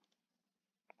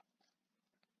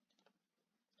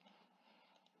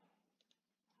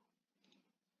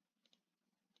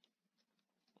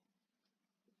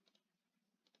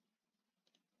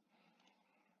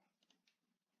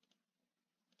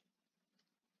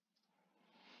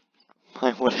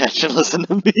 Why would Hatchet listen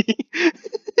to me?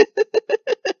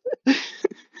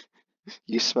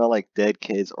 You smell like dead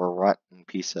kids or rotten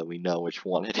pizza, we know which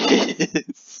one it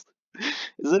is.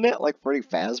 Isn't it like Freddy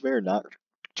Fazbear, not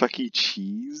Chuck E.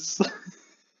 Cheese?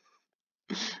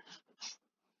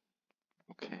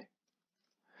 Okay.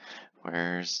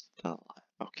 Where's the...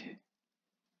 Okay.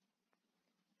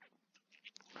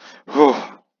 Whew.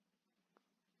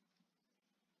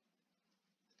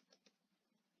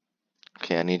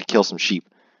 Okay, I need to kill some sheep.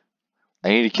 I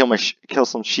need to kill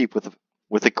some sheep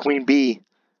with a queen bee.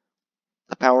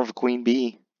 The power of a queen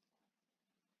bee.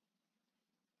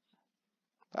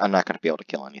 I'm not gonna be able to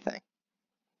kill anything.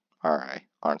 Alright,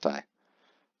 aren't I?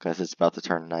 Because it's about to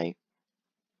turn night.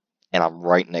 And I'm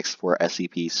right next to where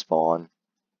SCP spawn.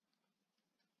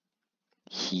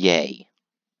 Yay.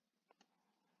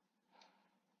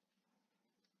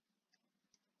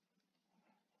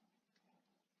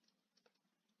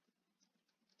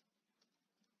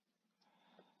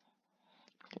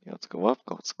 Okay, let's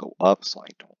go up so I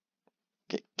don't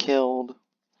get killed.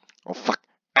 Oh fuck.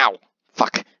 Ow.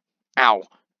 Fuck. Ow.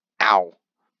 Ow.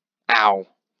 Ow.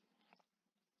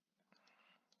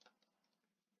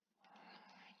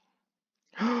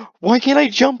 Why can't I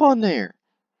jump on there?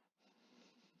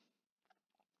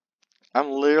 I'm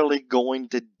literally going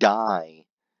to die.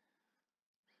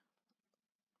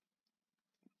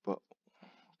 But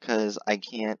because I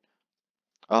can't.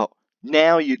 Oh,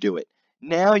 now you do it.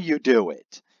 Now you do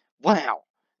it. Wow.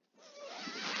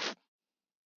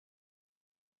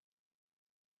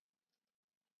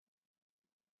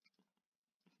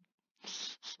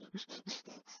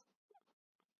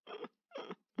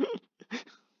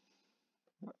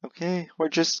 Okay, we're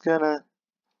just gonna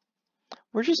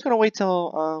wait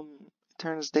till it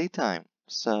turns daytime.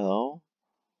 So,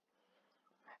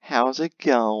 how's it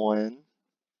going?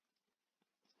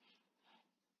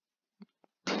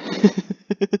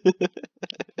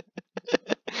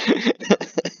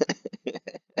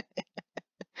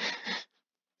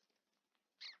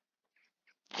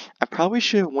 I probably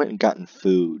should have went and gotten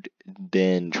food,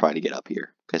 then try to get up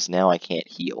here, because now I can't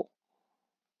heal.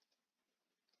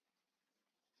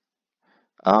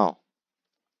 Oh,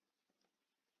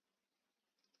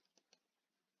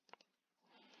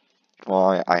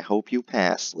 well, I hope you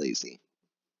pass, lazy.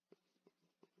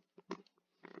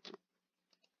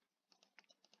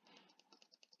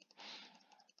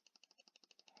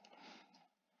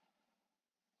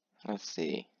 Let's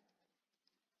see.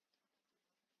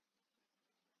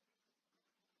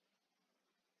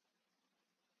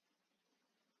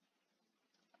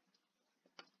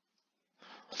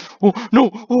 Oh, no!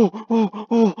 Oh.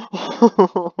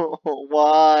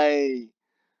 Why?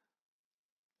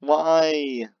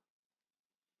 Why?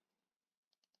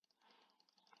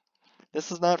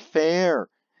 This is not fair.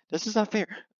 This is not fair.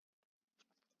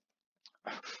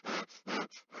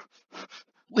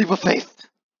 Leap of faith.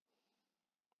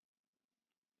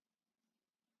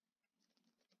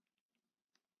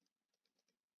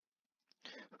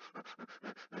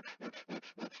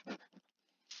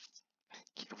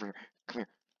 Get over here. Come here.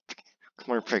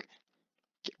 Come here, pig.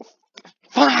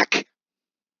 Fuck!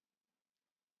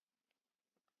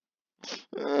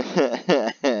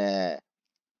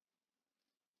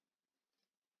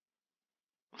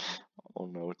 Oh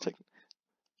no, it's like,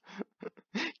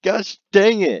 gosh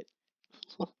dang it!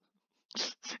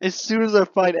 As soon as I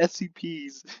find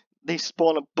SCPs, they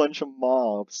spawn a bunch of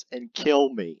mobs and kill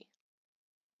me.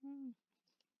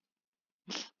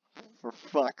 For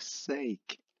fuck's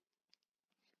sake.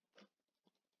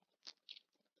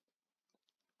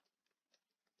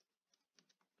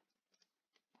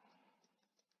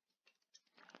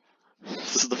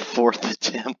 This is the fourth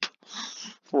attempt.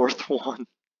 Fourth one.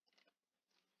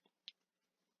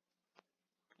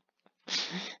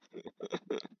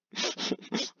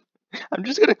 I'm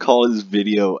just gonna call this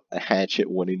video Hatchet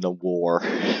winning the war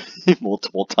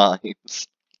multiple times.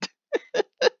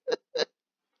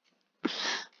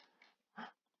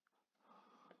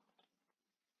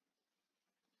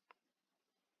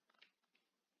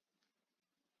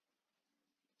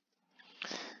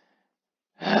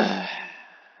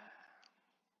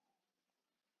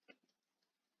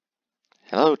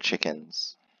 Hello,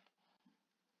 chickens.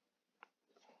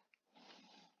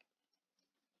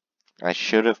 I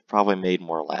should have probably made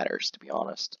more ladders, to be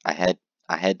honest. I had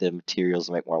the materials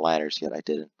to make more ladders, yet I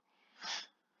didn't.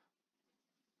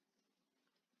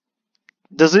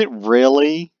 Does it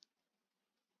really?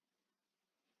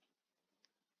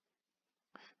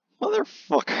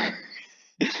 Motherfucker.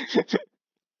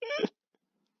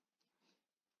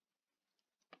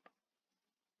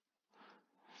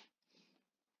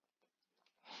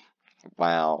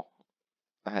 Wow.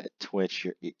 Twitch,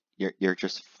 you're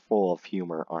just full of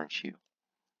humor, aren't you?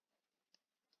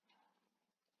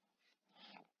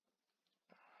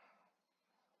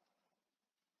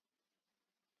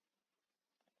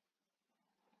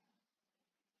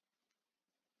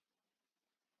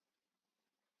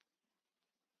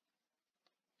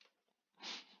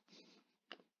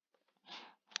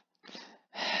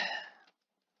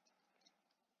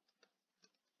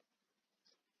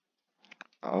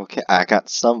 Okay, I got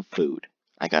some food.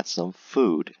 I got some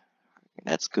food.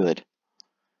 That's good.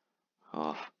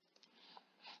 Oh,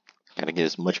 gotta get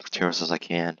as much materials as I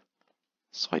can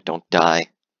so I don't die.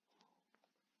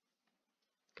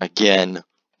 Again.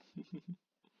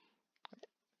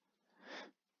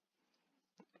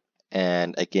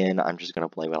 And again, I'm just gonna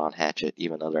blame it on Hatchet,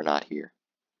 even though they're not here.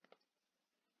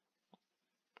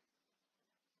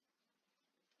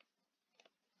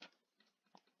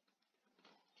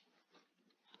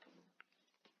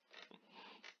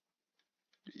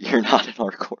 You're not in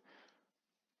hardcore.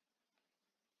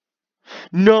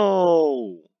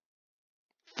 No!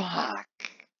 Fuck!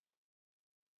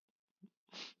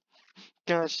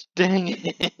 Gosh dang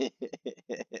it!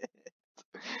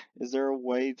 Is there a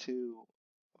way to...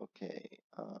 Okay,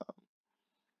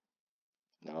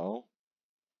 No.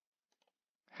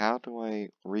 How do I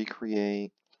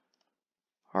recreate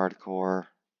hardcore?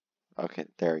 Okay,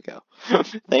 there we go.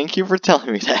 Thank you for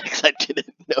telling me that, 'cause I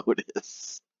didn't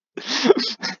notice.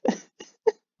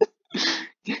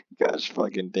 Gosh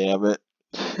fucking damn it.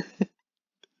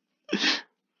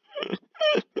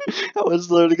 I was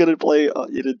literally gonna play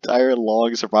an entire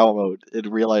long survival mode and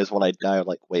realize when I die, I'm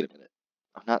like, wait a minute.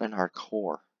 I'm not in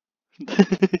hardcore.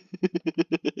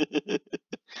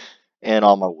 And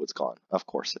all my wood's gone. Of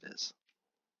course it is.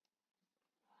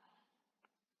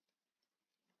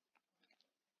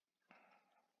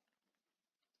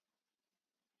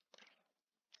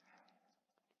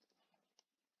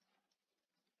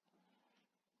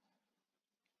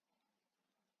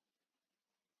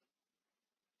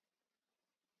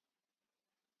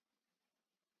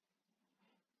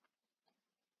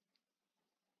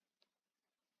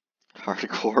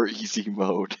 Hardcore easy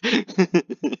mode.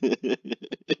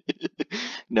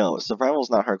 No, survival is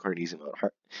not hardcore easy mode.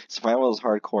 Survival is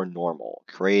hardcore normal.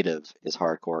 Creative is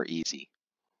hardcore easy.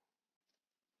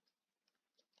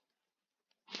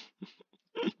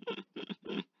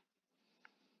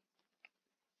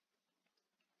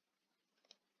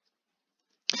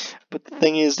 But the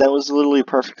thing is, that was literally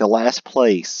perfect. The last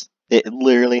place, it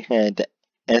literally had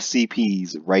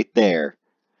SCPs right there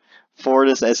for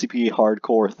this SCP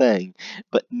hardcore thing.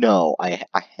 But no, I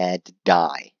had to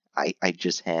die. I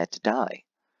just had to die.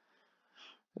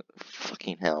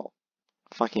 Fucking hell.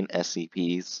 Fucking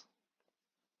SCPs.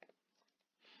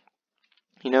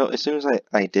 You know, as soon as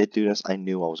I did do this, I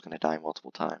knew I was going to die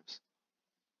multiple times.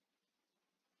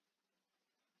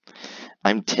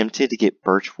 I'm tempted to get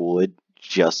birch wood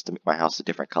just to make my house a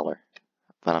different color,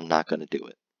 but I'm not going to do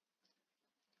it.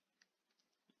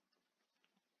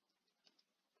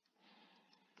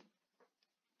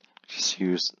 Just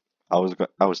use.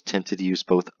 I was tempted to use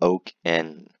both oak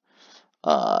and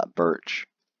birch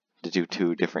to do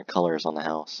two different colors on the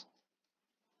house,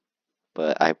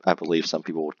 but I believe some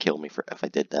people would kill me for if I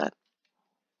did that.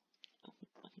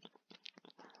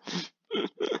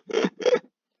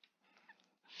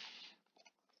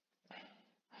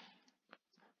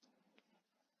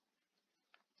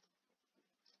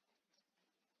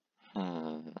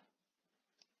 Hmm.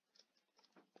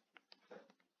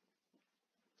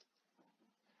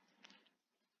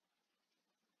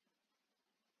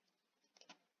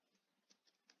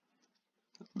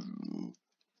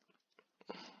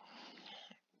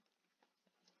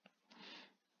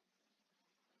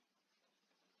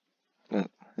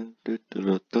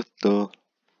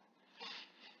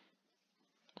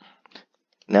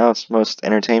 Now it's the most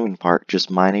entertaining part, just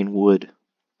mining wood.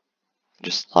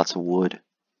 Just lots of wood.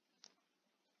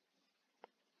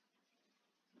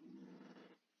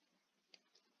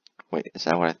 Wait, is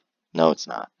that what I... No, it's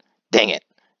not. Dang it!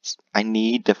 I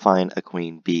need to find a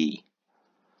queen bee.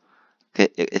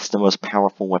 It's the most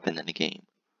powerful weapon in the game.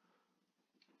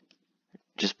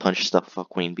 Just punch stuff with a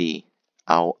queen bee.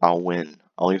 I'll win.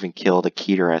 I'll even kill the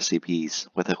Keter SCPs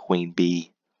with a queen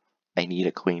bee. I need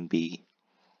a queen bee.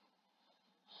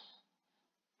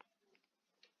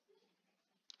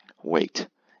 Wait.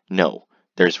 No.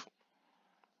 There's...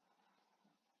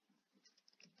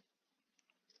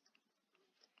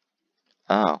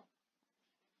 Oh.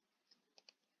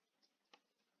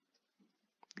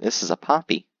 This is a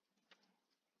poppy.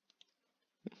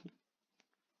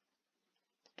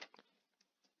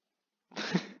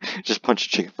 Just punch a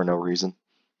chicken for no reason.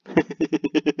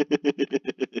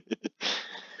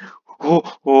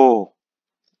 Oh, oh.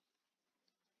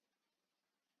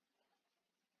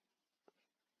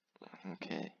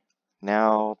 Okay.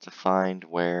 Now to find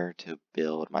where to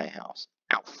build my house.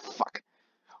 Ow, fuck.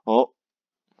 Oh,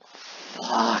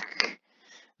 fuck.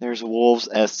 There's wolves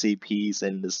SCPs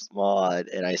in this mod,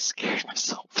 and I scared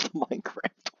myself with the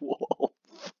Minecraft wolf.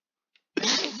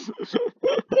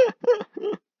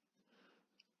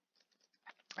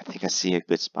 I think I see a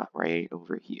good spot right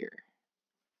over here.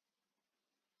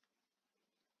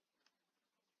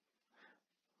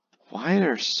 Why are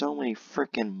there so many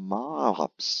freaking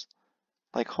mobs?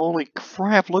 Like, holy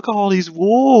crap, look at all these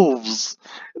wolves!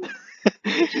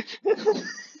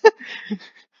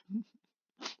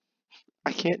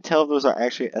 I can't tell if those are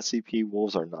actually SCP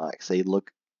wolves or not, because they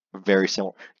look very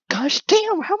similar. Gosh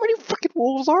damn, how many freaking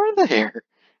wolves are there?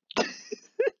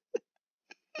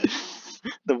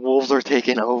 The wolves are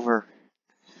taking over.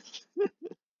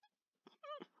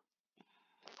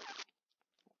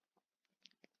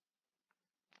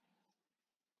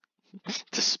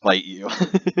 To spite you.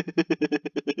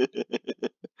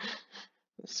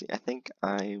 Let's see, I think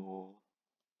I will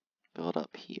build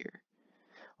up here.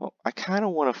 Well, I kind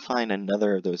of want to find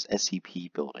another of those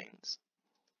SCP buildings.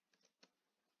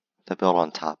 to build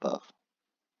on top of.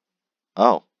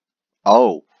 Oh.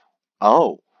 Oh.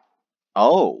 Oh.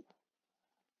 Oh.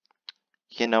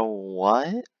 You know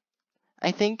what?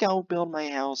 I think I'll build my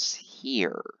house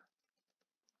here.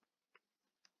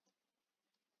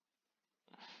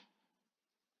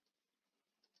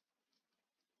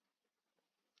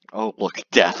 Oh, look,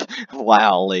 death.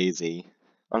 Wow, lazy.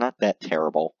 Well, not that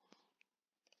terrible.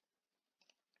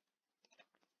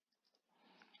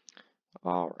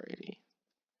 Alrighty.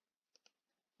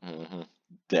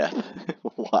 Death.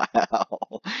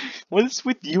 Wow. What is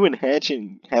with you and Hatchet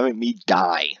having me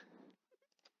die?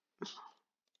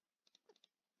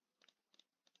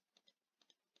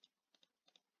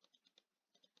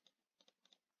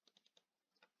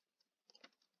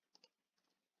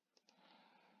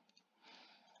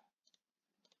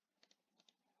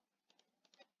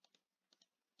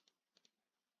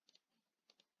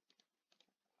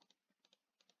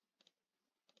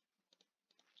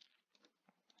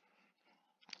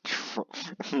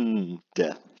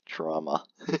 Death. Trauma.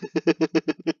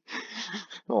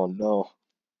 Oh no.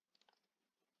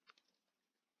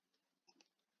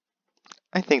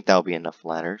 I think that'll be enough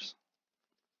ladders.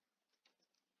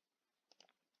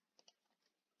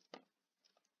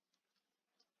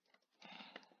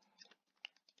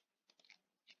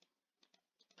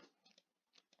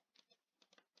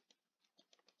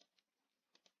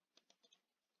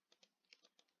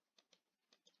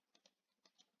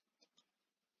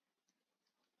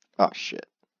 Oh shit.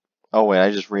 Oh wait,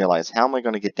 I just realized. How am I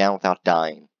going to get down without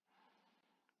dying?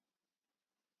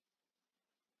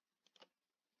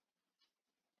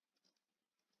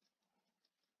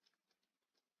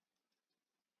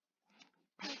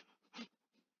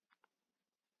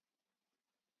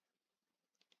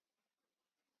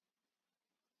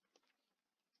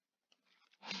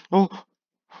 Oh!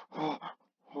 Oh!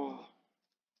 Oh!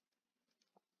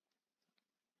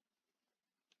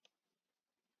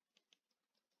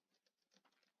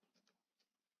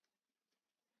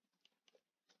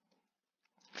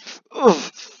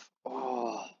 Ugh.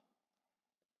 Oh!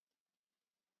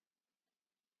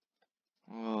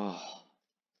 Oh!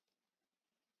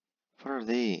 What are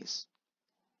these?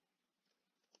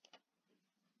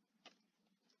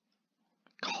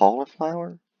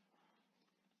 Cauliflower?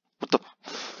 What the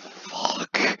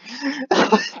fuck?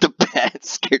 The bat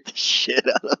scared the shit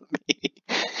out of me.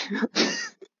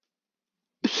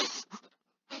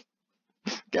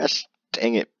 Gosh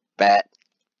dang it, bat.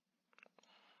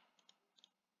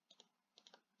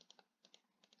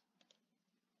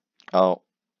 Oh,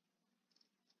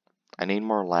 I need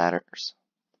more ladders.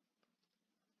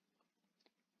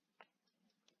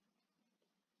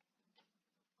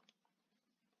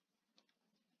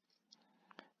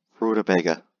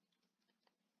 Rutabaga.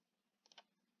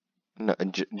 No,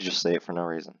 just say it for no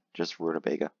reason. Just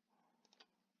rutabaga.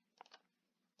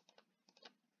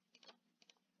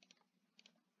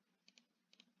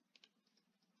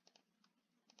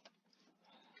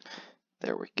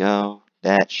 There we go.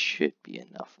 That should be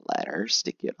enough ladders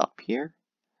to get up here.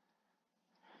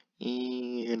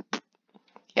 And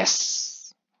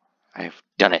yes, I've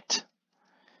done it.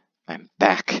 I'm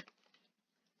back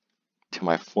to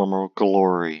my former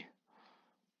glory.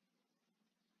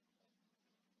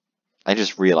 I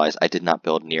just realized I did not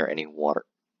build near any water.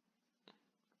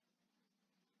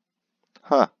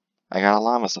 Huh, I got a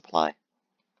llama supply.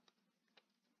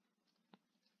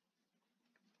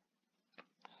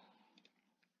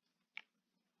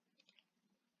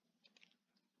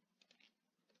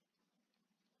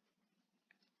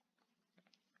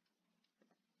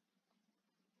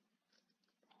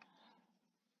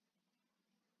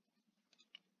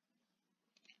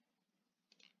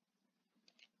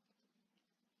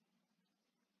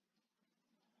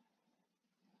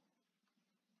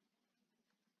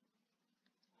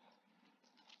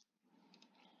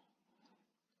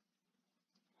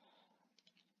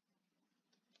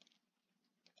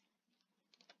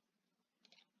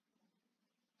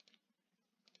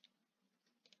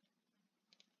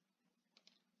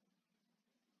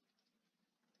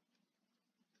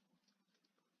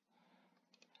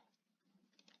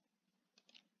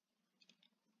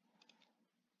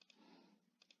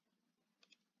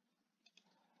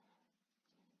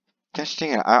 Gosh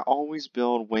dang it, I always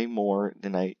build way more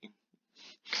than I...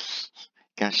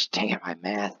 Gosh dang it, my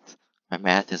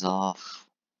math is off.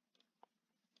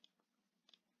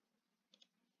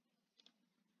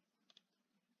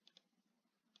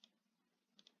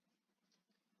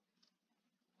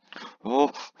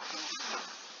 Oh.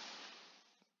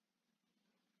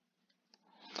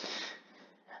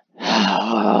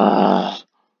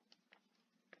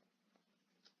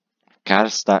 Gotta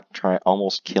stop trying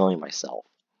almost killing myself.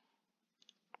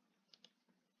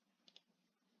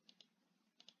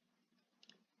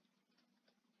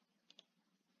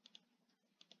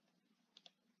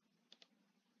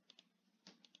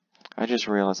 I just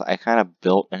realized I kind of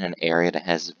built in an area that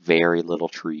has very little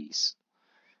trees.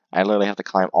 I literally have to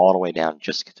climb all the way down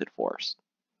just to get to the forest.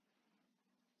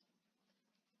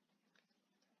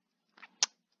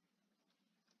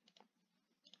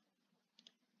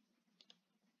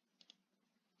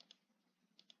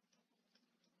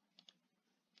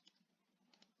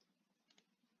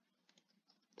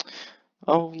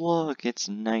 Oh look, it's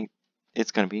night. It's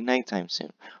gonna be nighttime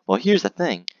soon. Well, here's the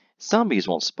thing. Zombies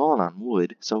won't spawn on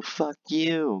wood, so fuck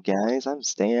you, guys. I'm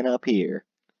staying up here.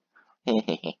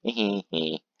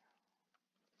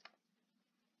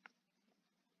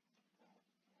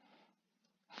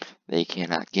 They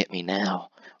cannot get me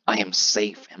now. I am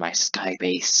safe in my sky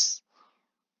base.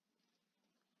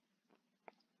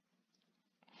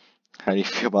 How do you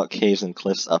feel about Caves and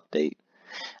Cliffs update?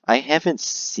 I haven't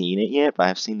seen it yet, but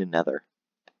I've seen the Nether.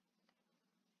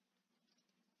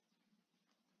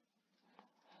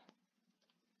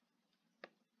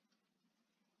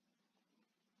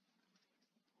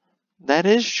 That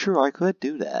is true, I could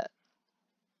do that.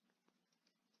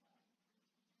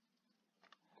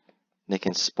 They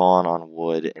can spawn on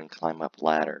wood and climb up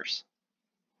ladders.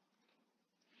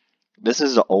 This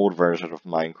is the old version of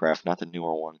Minecraft, not the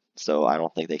newer one, so I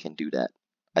don't think they can do that.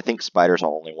 I think spiders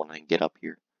are the only one that can get up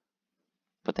here.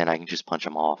 But then I can just punch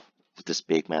them off with this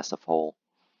big, massive hole.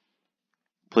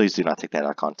 Please do not take that out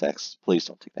of context. Please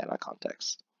don't take that out of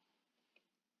context.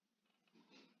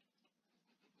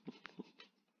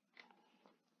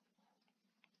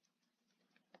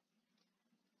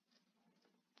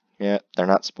 Yeah, they're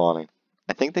not spawning.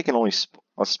 I think they can only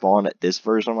spawn at this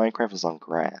version of Minecraft is on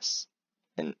grass.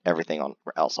 And everything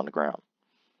else on the ground.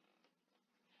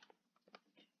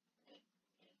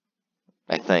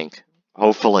 I think.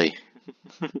 Hopefully.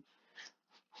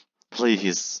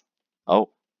 Please. Oh.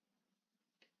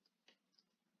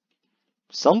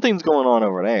 Something's going on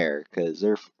over there, because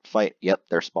they're Yep,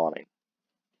 they're spawning.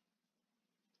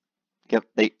 Yep,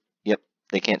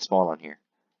 they can't spawn on here.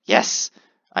 Yes!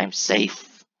 I'm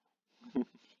safe!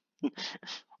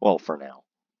 Well, for now.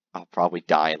 I'll probably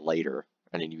die later,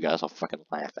 and then you guys will fucking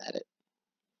laugh at it.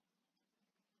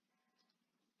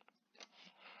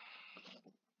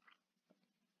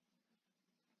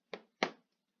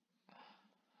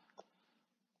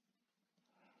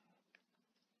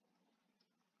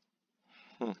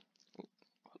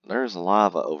 There's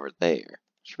lava over there,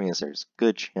 which means there's a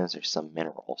good chance there's some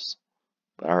minerals.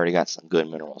 But I already got some good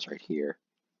minerals right here.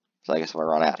 So I guess if I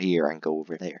run out here, I can go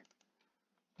over there.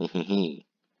 I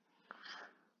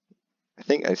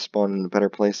think I spawned in a better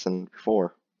place than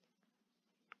before.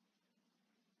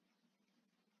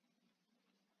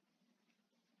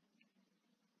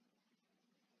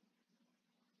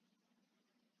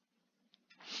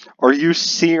 Are you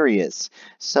serious?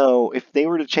 So if they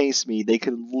were to chase me, they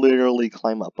could literally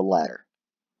climb up a ladder.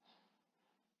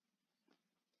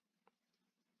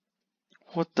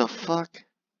 What the fuck?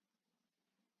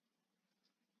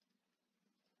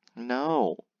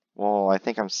 No. Well, I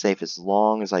think I'm safe as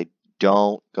long as I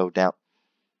don't go down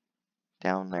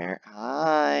there.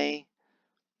 Hi.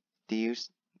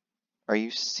 Are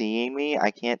you seeing me?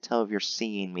 I can't tell if you're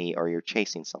seeing me or you're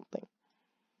chasing something.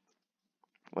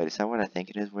 Wait, is that what I think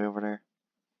it is way over there?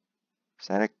 Is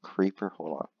that a creeper?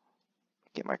 Hold on.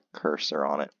 Get my cursor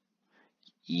on it.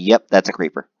 Yep, that's a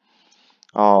creeper.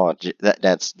 Oh,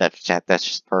 that's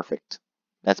just perfect.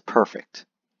 That's perfect.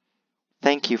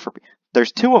 Thank you for.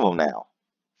 There's two of them now.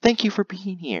 Thank you for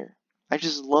being here. I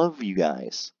just love you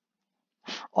guys.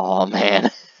 Oh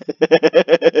man.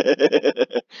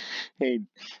 Hey,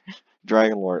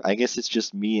 Dragon Lord. I guess it's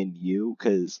just me and you,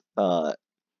 cause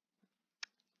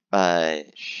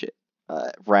shit.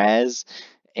 Raz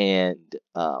and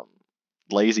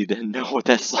Lazy didn't know what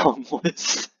that song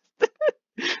was.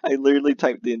 I literally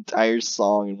typed the entire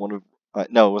song in one of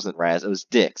no, it wasn't Raz, it was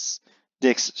Dick's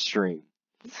stream.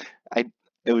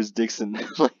 It was Dixon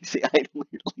Lazy. I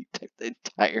literally typed the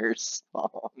entire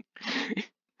song.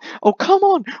 Oh come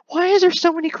on! Why is there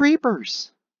so many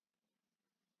creepers?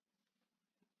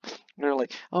 They're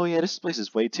like, oh yeah, this place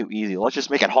is way too easy. Let's just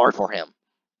make it hard for him.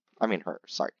 I mean her.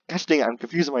 Sorry. Gosh dang it, I'm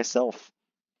confusing myself.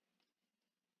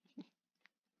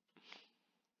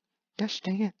 Gosh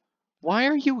dang it. Why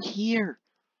are you here?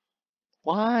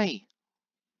 Why?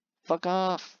 Fuck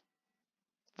off.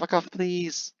 Fuck off,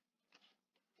 please.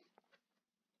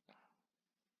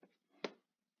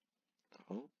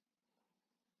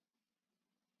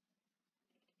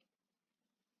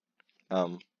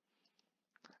 Oh.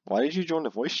 Why did you join the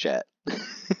voice chat?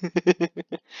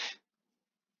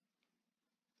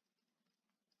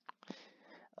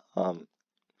 um,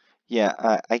 yeah,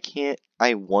 I can't.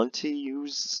 I want to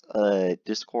use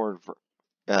Discord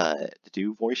to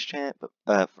do voice chat,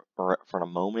 but for a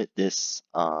moment, this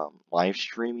live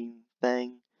streaming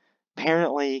thing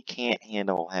apparently can't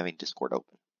handle having Discord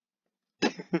open.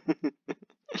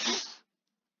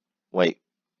 Wait,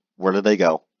 where did they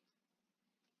go?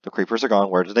 The creepers are gone.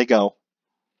 Where did they go?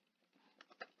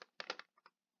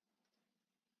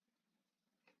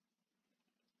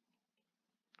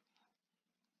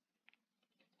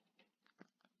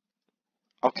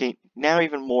 Okay, now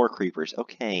even more creepers.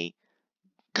 Okay,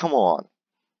 come on.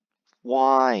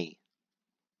 Why?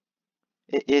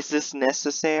 Is this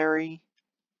necessary?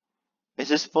 Is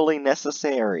this fully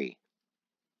necessary?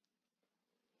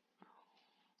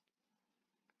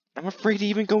 I'm afraid to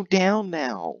even go down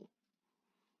now.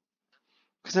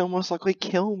 Because they'll most likely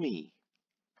kill me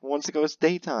once it goes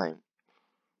daytime.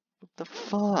 What the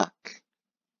fuck?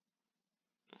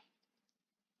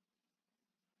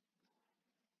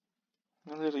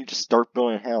 I literally just start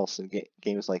building a house and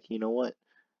game's like, you know what?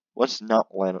 Let's not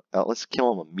let's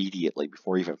kill him immediately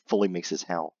before he even fully makes his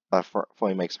house.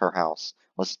 Fully makes her house.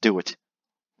 Let's do it.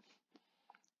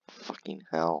 Fucking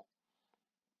hell.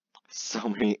 So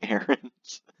many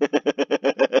errands.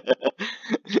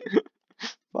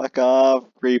 Fuck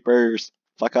off, creepers.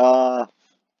 Fuck off.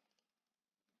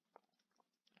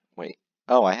 Wait.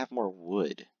 Oh, I have more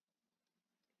wood.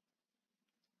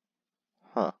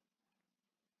 Huh.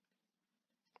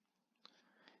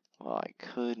 Well, I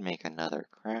could make another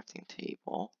crafting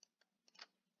table.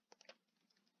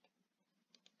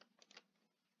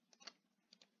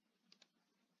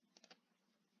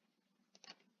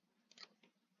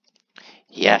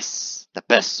 Yes! The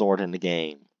best sword in the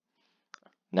game.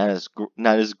 Not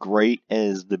as great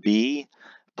as the bee,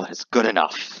 but it's good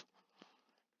enough.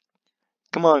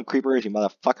 Come on, creepers, you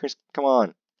motherfuckers. Come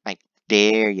on. I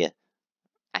dare you.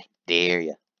 I dare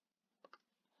you.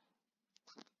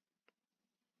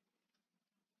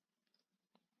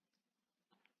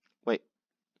 Wait.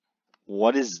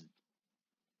 What is...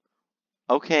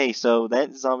 Okay, so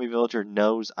that zombie villager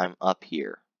knows I'm up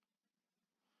here.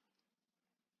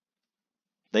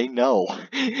 They know.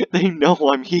 They know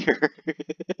I'm here.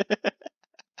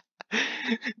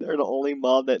 They're the only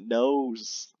mob that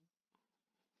knows.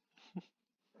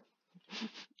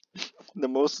 The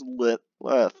most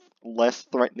less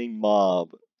threatening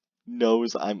mob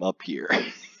knows I'm up here.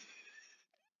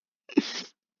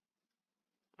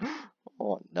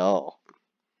 Oh no.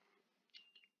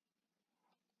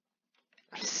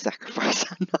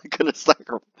 Sacrifice. I'm not gonna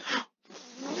sacrifice.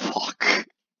 Fuck.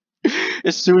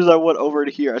 As soon as I went over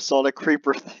to here, I saw the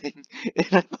creeper thing, and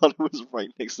I thought it was right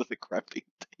next to the crafting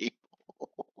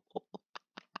table.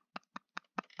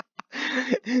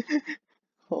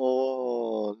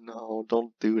 Oh no,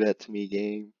 don't do that to me,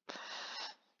 game.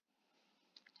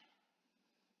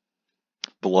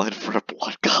 Blood for the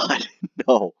blood god.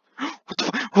 No.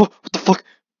 What the fuck?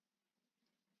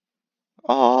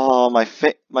 Oh,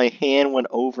 my hand went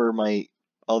over my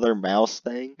other mouse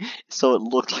thing, so it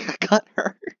looked like I got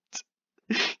hurt.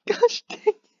 Gosh dang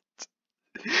it.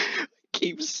 I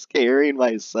keep scaring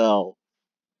myself.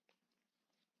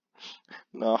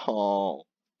 No.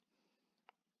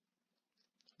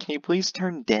 Can you please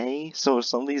turn day so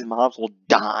some of these mobs will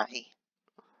die?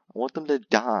 I want them to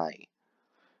die.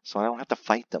 So I don't have to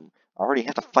fight them. I already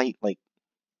have to fight like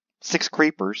 6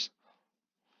 creepers.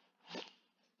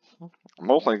 I'm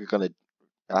most likely gonna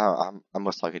I'm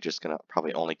most likely just gonna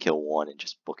probably only kill one and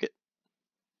just book it.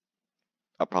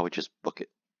 I'll probably just book it.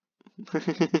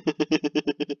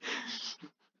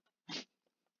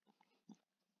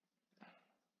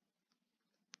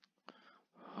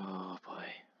 Oh boy.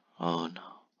 Oh no.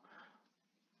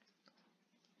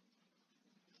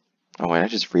 Oh wait, I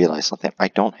just realized something. I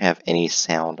don't have any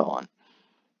sound on.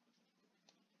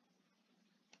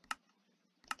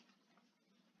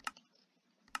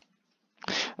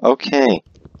 Okay.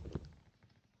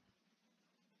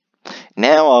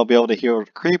 Now I'll be able to hear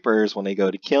the creepers when they go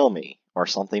to kill me, or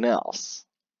something else.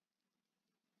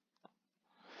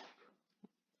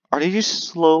 Are they just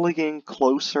slowly getting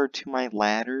closer to my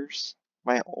ladders?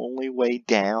 My only way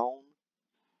down?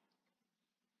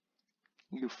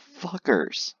 You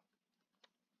fuckers.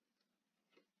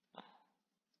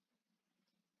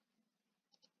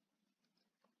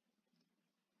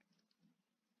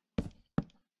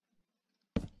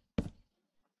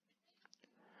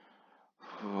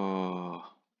 Oh,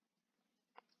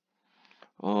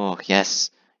 oh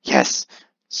yes, yes,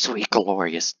 sweet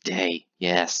glorious day,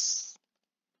 yes.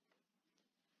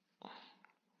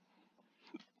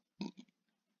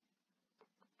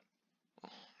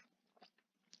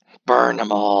 Burn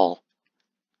them all.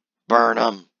 Burn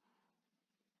them.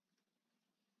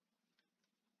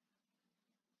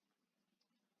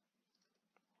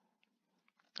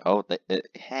 Oh,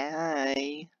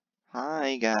 hi.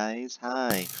 Hi, guys.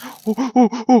 Hi.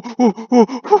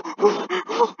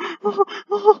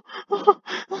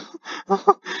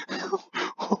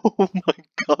 Oh my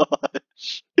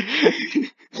gosh.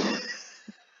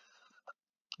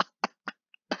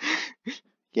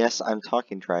 Yes, I'm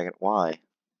talking, Dragon. Why?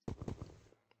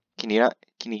 Can you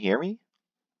hear me?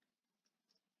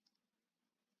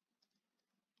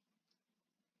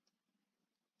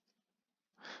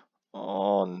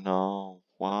 Oh no.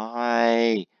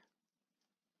 Why?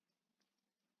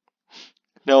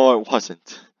 No, it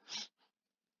wasn't.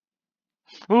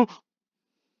 Oh,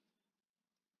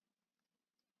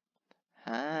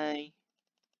 hi.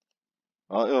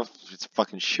 Oh, it's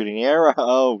fucking shooting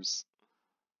arrows.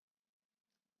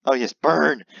 Oh yes,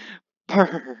 burn!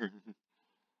 Burn!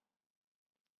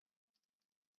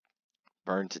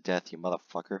 Burn to death, you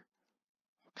motherfucker.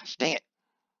 Gosh dang it.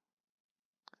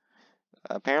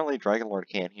 Apparently Dragonlord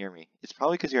can't hear me. It's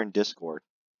probably because you're in Discord.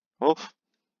 Oh,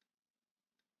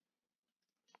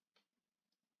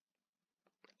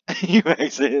 you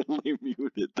accidentally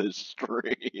muted the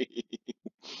stream.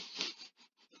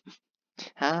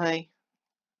 Hi.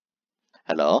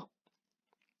 Hello?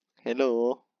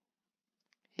 Hello?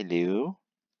 Hello?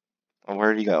 Oh,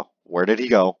 where did he go? Where did he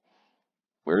go?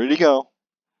 Where did he go?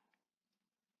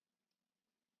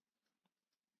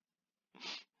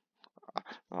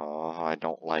 Oh, I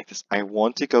don't like this. I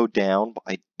want to go down, but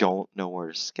I don't know where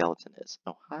the skeleton is.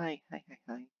 Oh, hi. Hi, hi,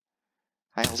 hi.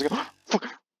 Hi, how's it going? Fuck.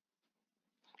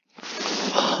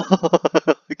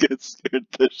 I get scared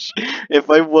the if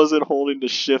I wasn't holding the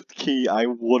shift key, I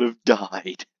would have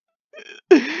died.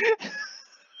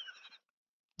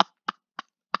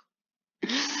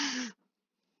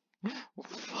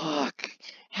 Fuck.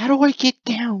 How do I get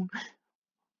down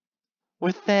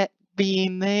with that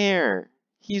being there?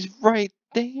 He's right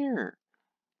there.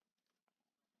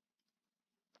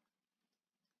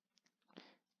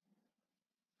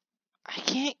 I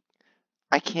can't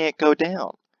I can't go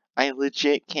down. I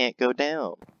legit can't go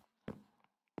down.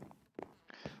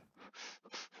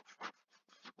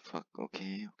 Fuck,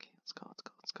 okay, let's go, let's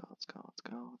go, let's go, let's go, let's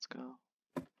go, let's go.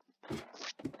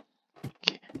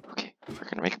 Okay, okay, we're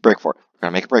gonna make a break for it. We're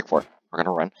gonna make a break for it. We're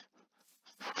gonna run.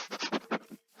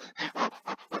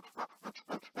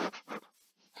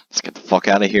 Let's get the fuck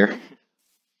out of here.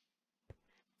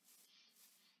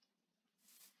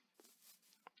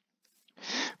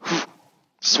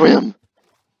 Swim!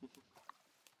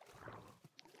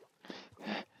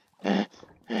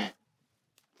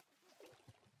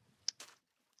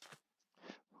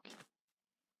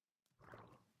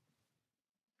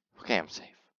 Okay, I'm safe.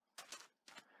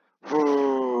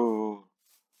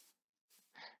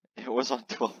 It was on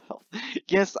 12 health.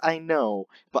 Yes, I know,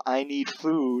 but I need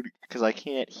food because I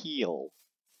can't heal.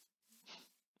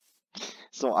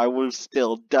 So I would have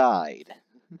still died.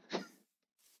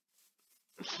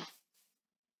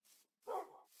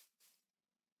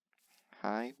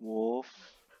 Hi, wolf.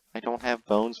 I don't have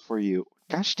bones for you.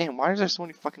 Gosh damn, why is there so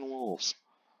many fucking wolves?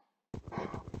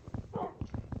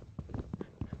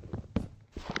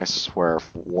 I swear,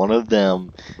 if one of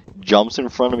them jumps in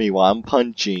front of me while I'm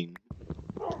punching.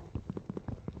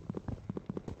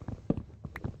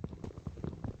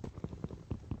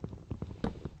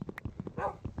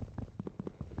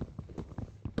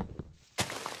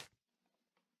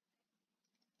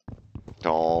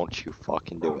 Don't you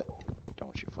fucking do it.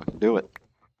 Don't you fucking do it.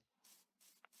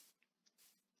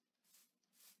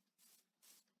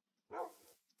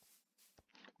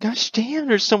 Gosh damn,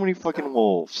 there's so many fucking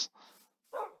wolves.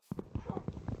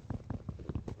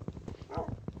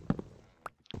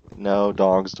 No,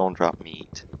 dogs don't drop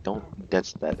meat. Don't,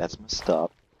 that's messed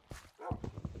up.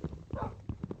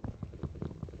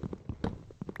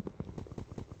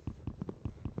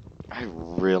 I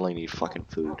really need fucking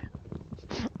food.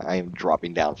 I am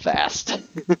dropping down fast.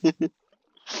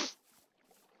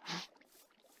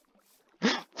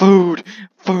 Food!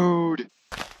 Food!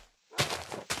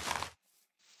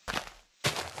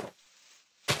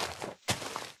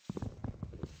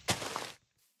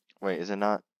 Wait, is it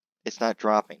not? It's not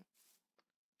dropping.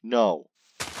 No.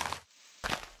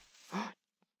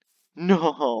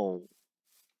 No!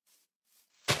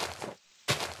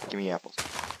 Give me apples.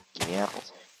 Give me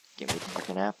apples. Give me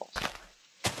fucking apples.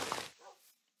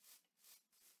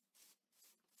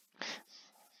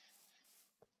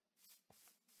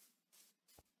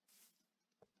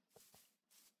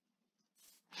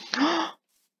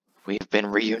 We've been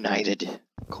reunited,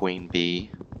 Queen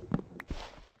Bee.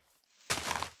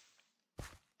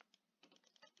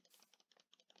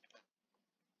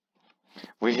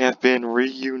 We have been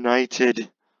reunited.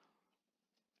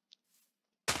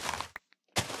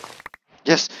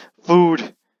 Yes,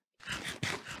 food.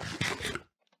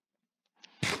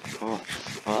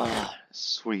 Oh,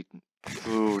 sweet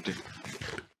food.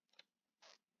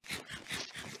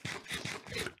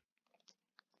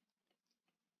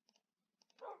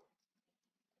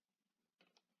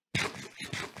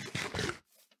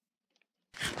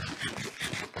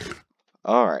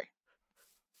 Alright.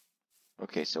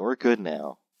 Okay, so we're good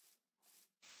now.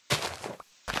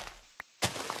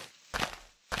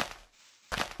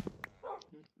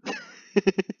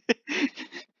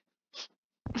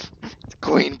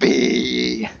 Queen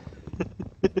bee!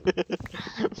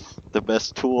 The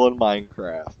best tool in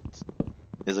Minecraft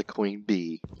is a queen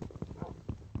bee.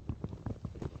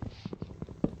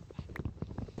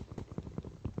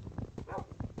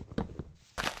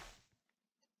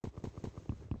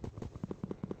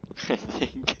 I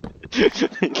think...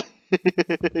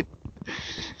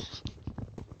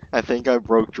 I think I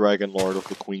broke Dragon Lord of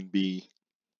the queen bee.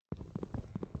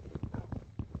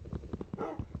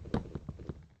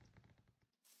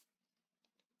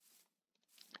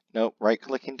 Nope,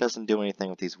 right-clicking doesn't do anything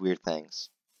with these weird things.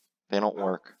 They don't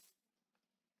work.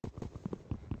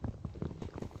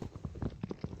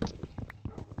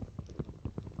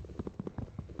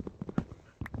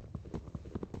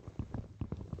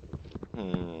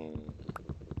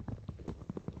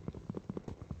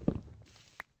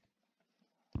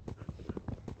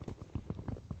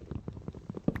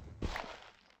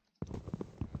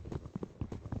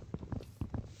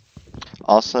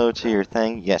 Also, to your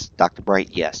thing, yes, Dr. Bright,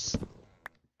 yes.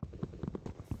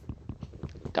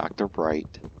 Dr.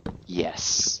 Bright,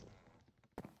 yes.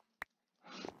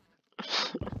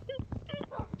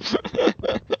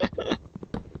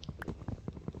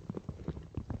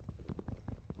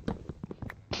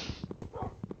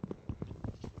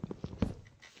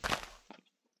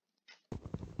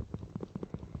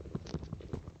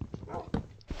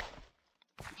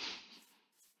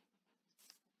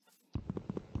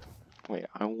 Wait,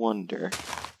 I wonder.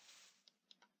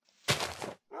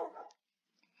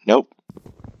 Nope.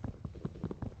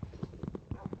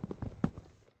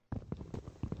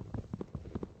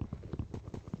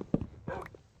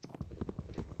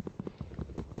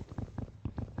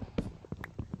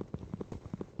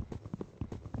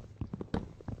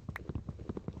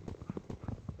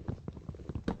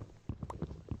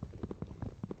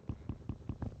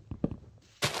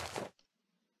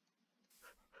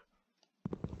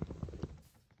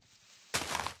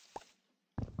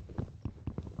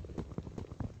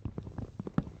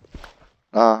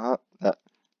 Uh-huh.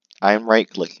 I am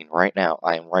right-clicking right now.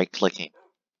 I am right-clicking.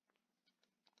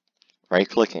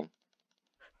 Right-clicking.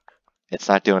 It's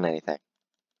not doing anything.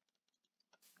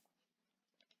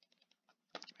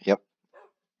 Yep.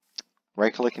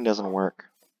 Right-clicking doesn't work.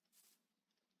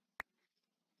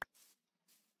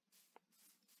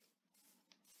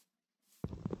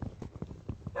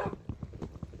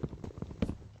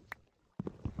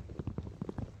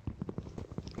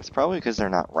 It's probably because they're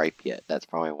not ripe yet. That's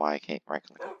probably why I can't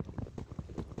right-click.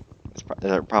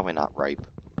 They're probably not ripe.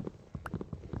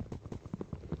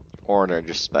 Or they're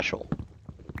just special.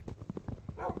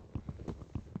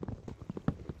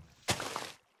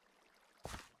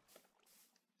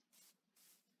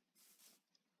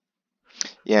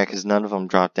 Yeah, because none of them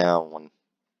dropped down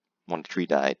when the tree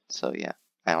died. So yeah,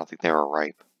 I don't think they were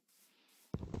ripe.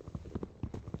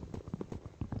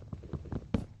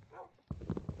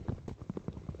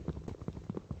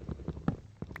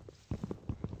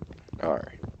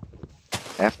 Alright.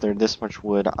 After this much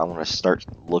wood, I want to start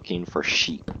looking for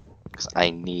sheep. Because I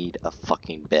need a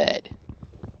fucking bed.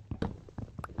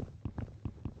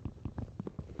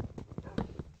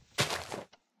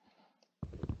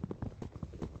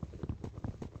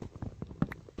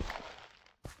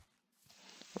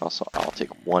 Also, I'll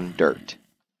take one dirt.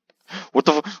 What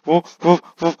the fuck? Whoa, whoa,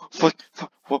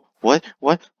 whoa, whoa,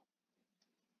 what?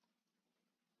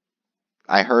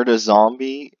 I heard a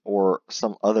zombie or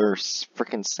some other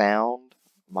freaking sound.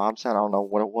 Mob sound, I don't know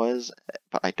what it was,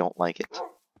 but I don't like it.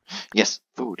 Yes,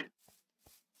 food.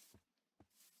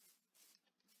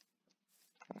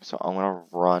 So I'm gonna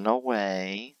run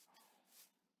away.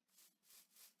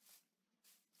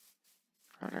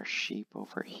 Are there sheep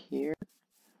over here?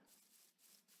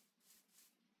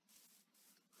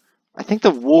 I think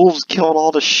the wolves killed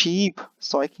all the sheep,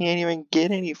 so I can't even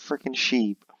get any freaking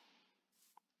sheep.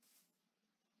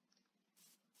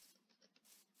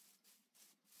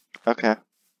 Okay.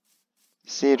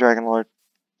 See you, Dragon Lord.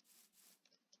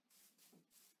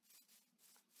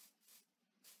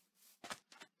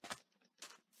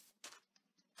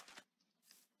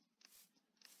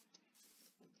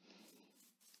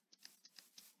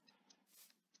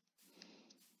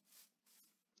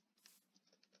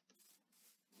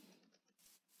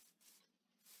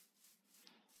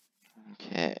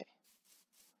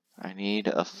 I need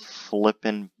a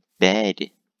flippin'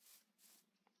 bed.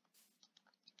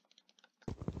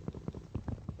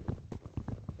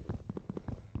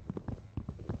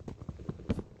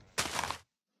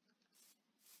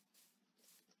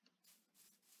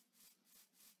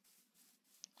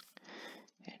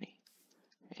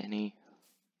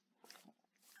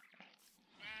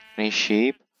 Any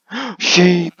sheep?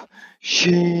 Sheep!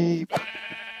 Sheep!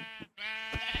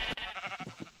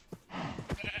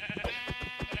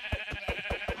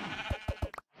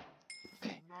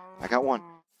 Okay, I got one.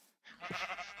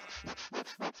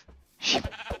 Sheep.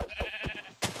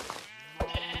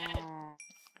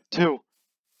 Two.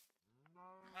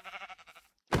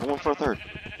 One for a third.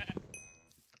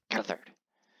 Got a third.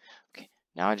 Okay,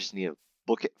 now I just need to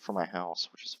book it for my house,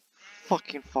 which is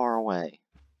fucking far away.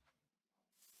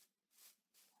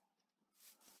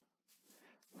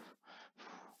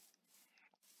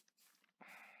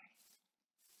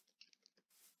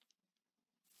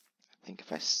 I think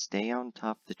if I stay on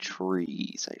top of the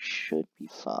trees, I should be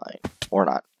fine. Or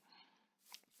not.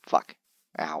 Fuck.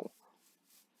 Ow.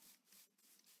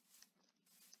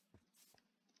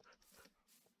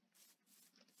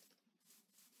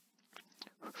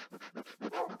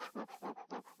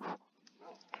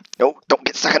 No, don't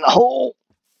get stuck in the hole!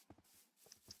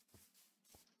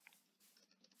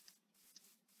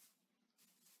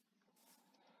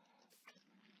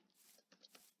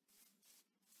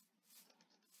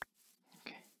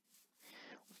 Okay.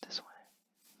 This way.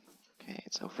 Okay,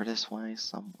 it's over this way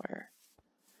somewhere.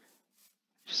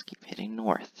 Just keep hitting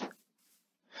north.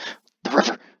 The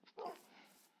river!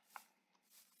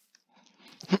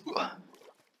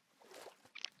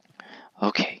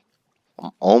 Okay.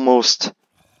 I'm almost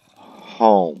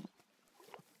home.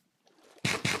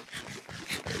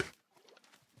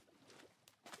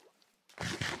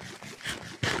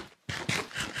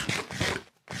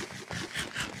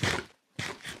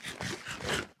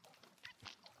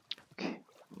 Okay,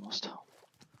 almost home.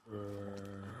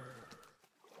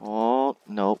 Oh,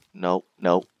 nope, nope,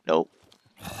 nope, nope.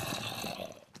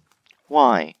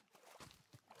 Why?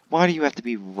 Why do you have to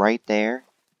be right there?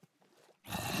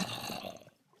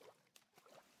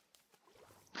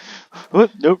 Oh,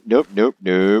 nope, nope, nope,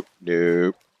 nope,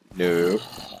 nope, nope.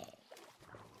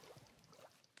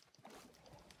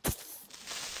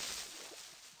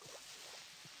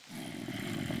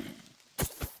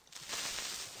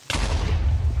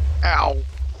 Ow!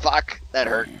 Fuck! That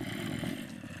hurt.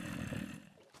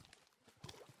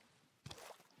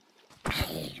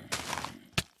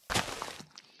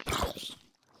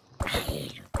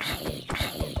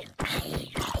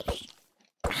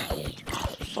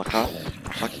 Fuck off.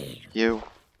 Fuck you.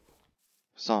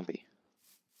 Zombie.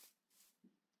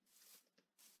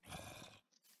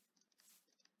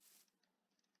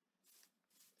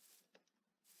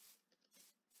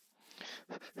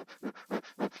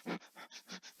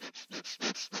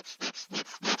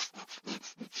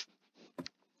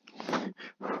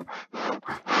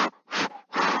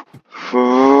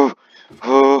 Oh,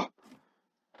 oh,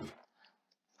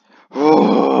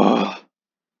 oh.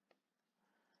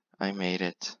 I made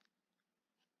it.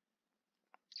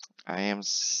 I am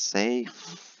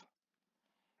safe.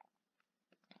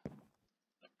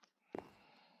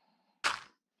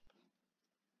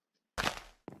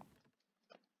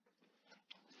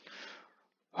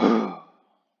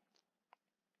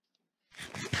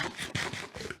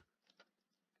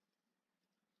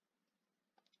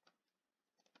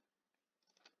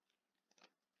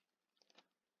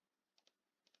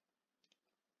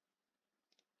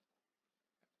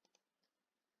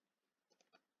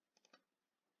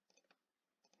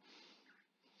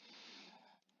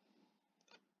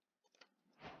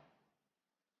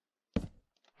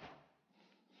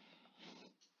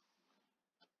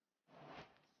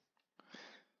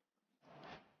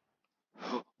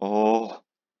 Oh,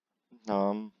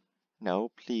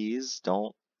 no, please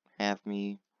don't have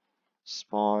me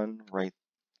spawn right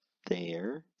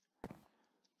there.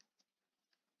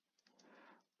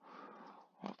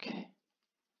 Okay.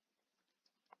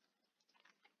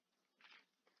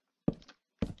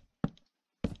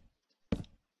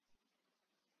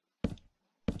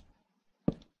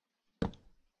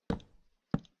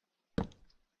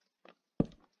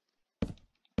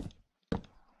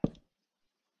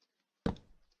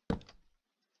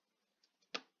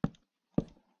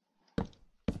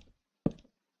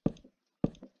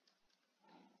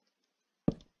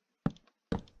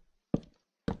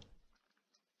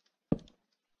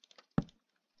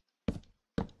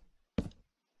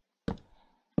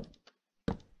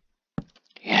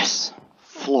 Yes,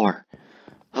 floor.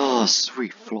 Oh,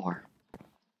 sweet floor.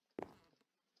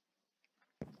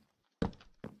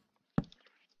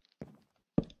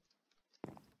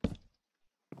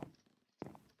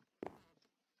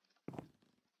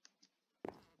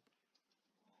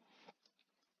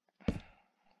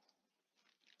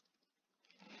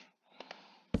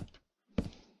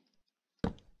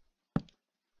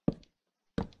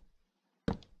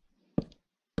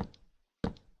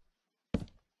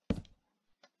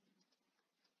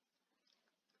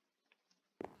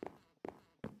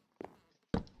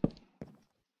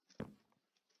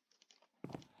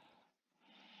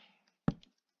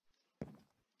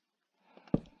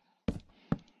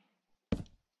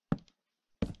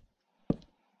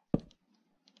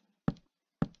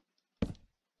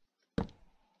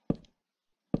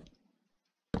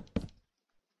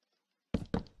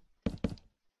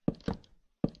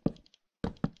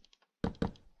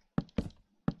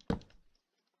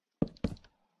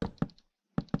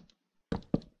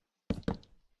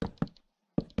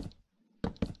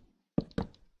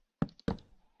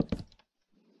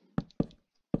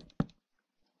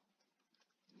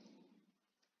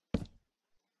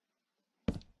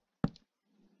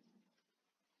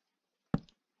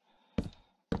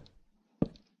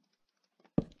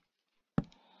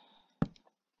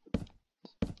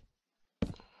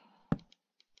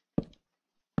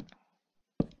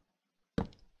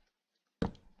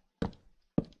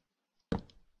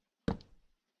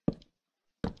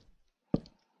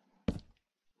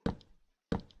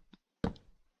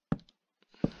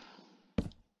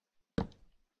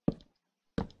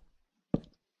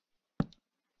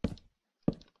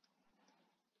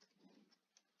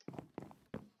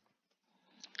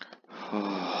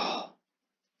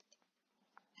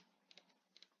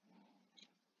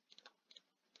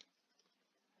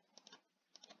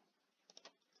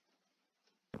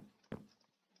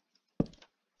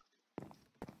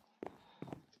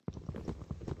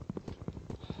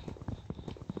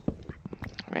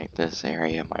 make this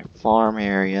area my farm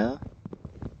area.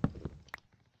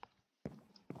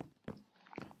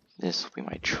 This will be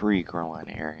my tree growing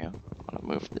area. I'm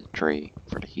gonna move the tree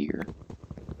over to here.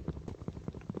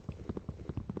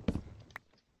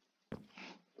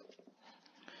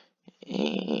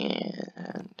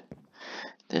 And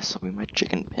this will be my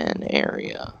chicken pen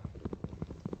area.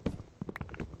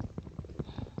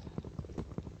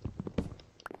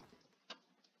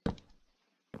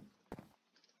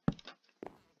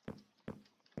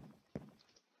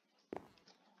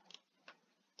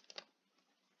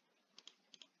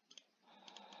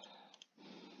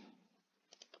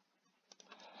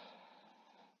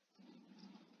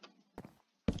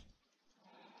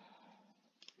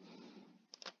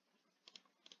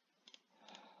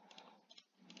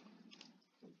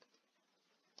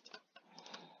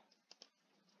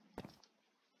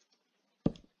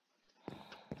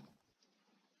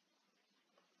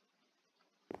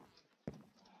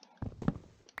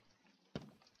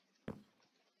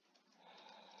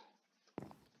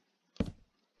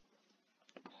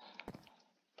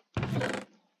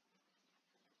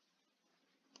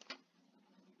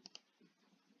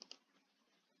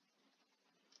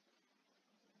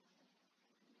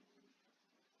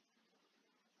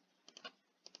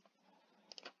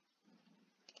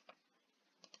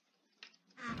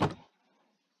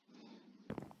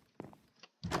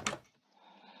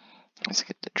 Let's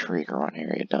get the tree growing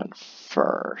area done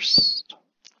first.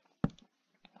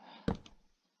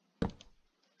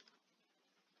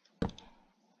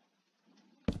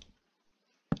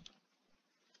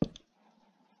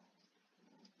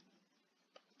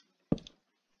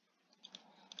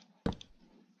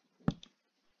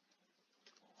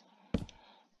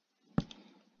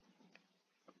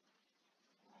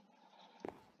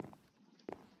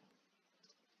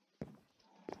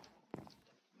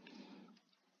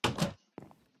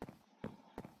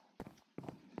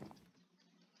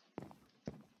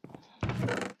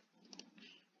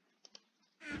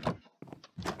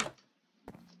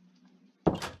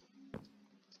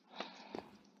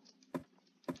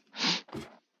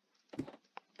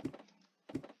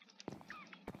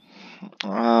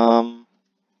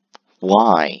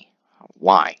 Why?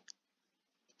 Why?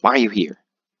 Why are you here?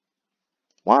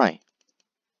 Why?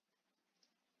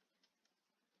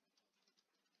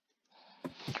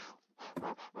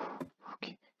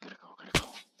 Okay, gotta go.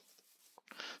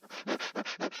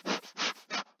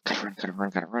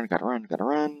 Gotta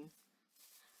run.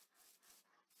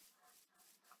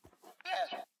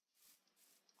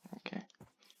 Okay.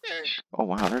 Oh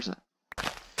wow, there's a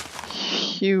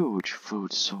huge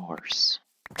food source.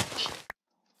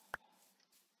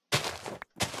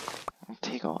 I'll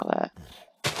take all that.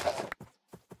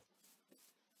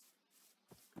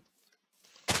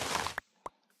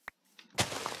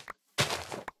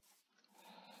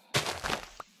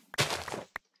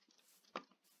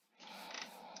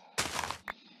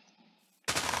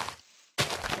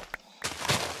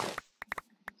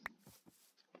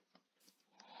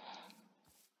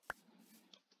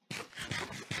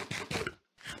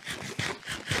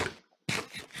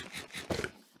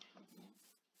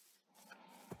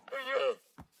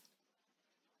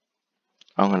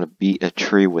 I'm gonna beat a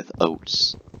tree with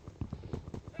oats.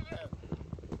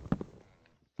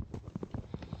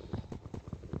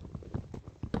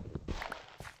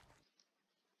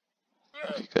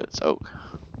 Okay, good, it's oak.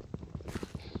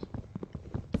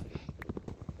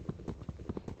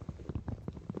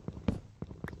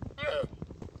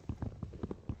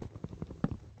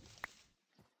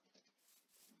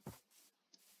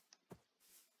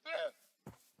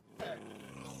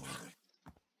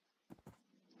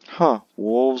 Huh,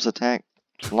 wolves attack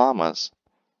llamas.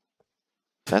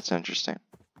 That's interesting.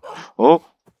 Oh!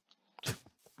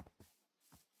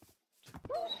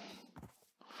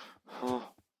 Oh.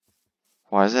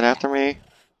 Why is it after me?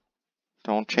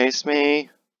 Don't chase me.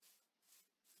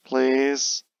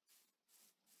 Please.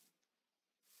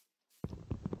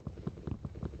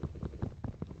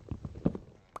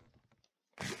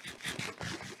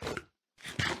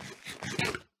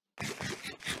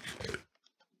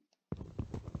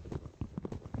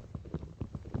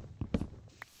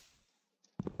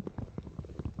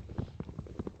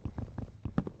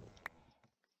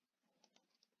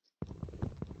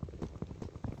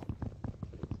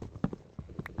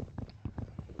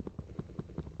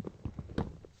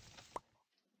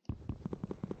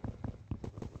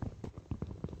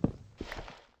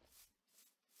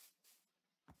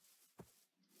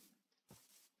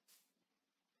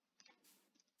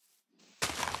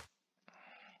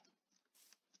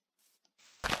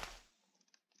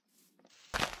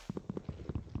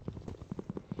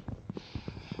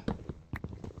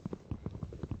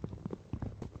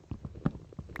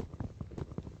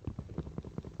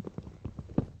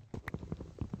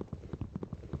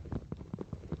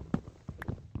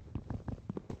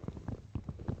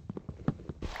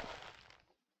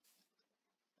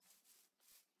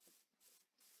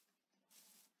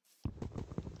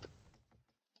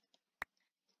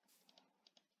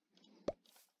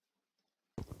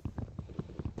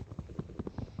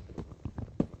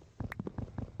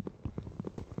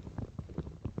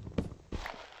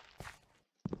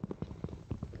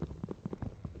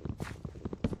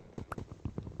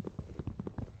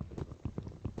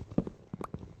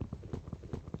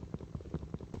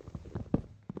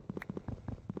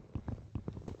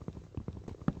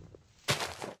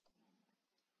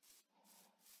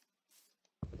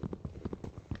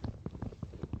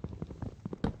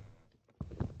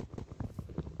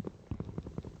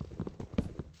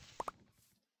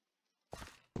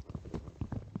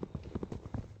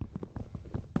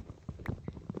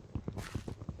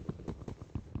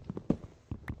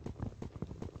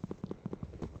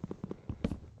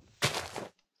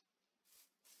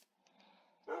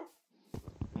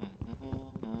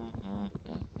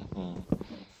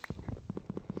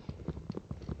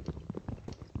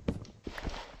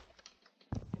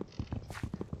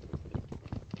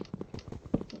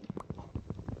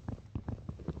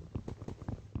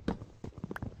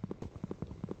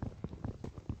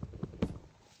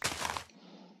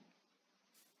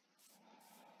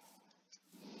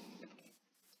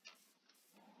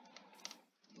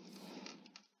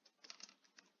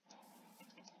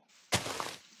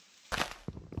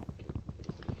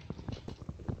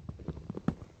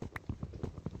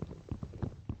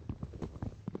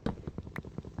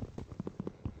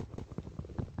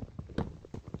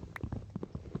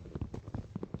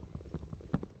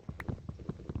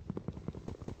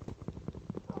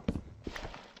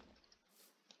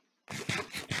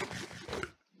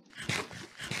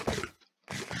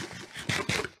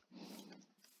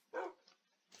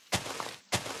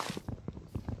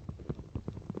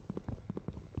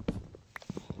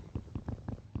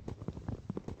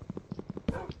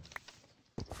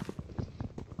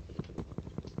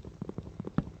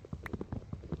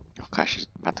 gosh, it's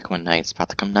about to come night. It's about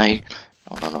to come night.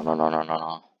 No, no, no, no, no, no, no,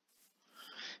 no.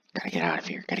 Gotta get out of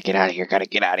here. Gotta get out of here. Gotta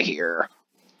get out of here.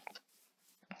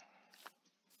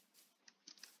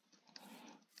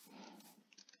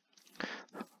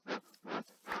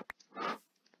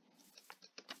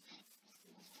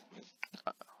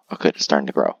 Oh, good. It's starting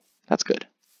to grow. That's good.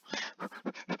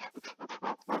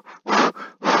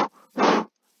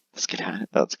 Let's get out of it.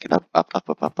 Let's get up, up, up,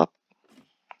 up, up, up.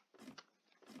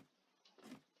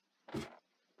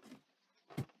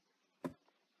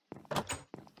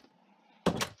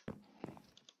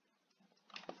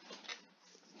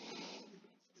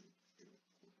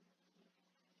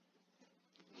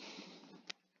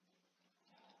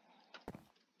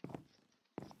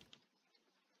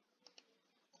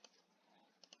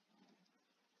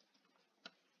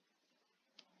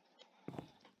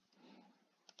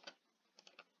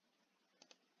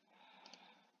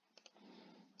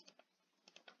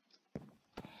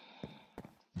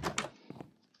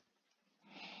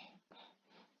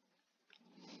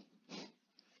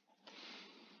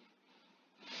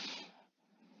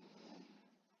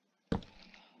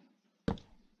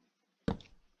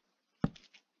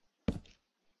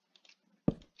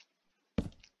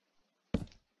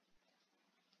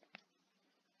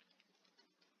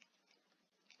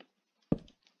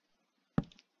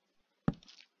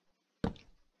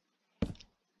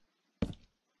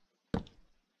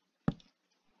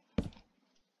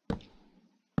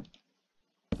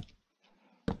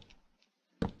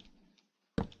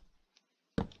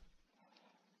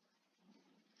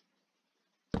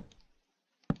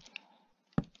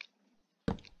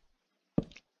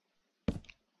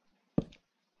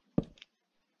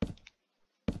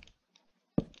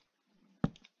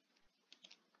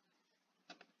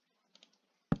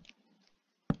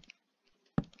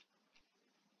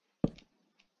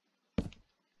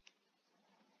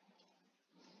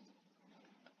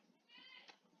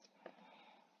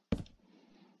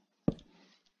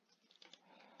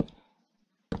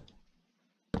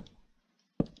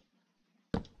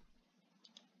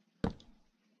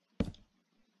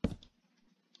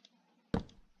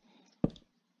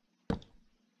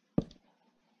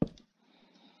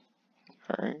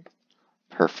 Alright.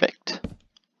 Perfect.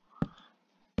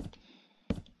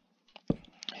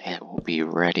 It will be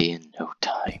ready in no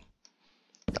time.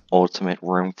 The ultimate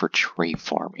room for tree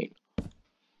farming.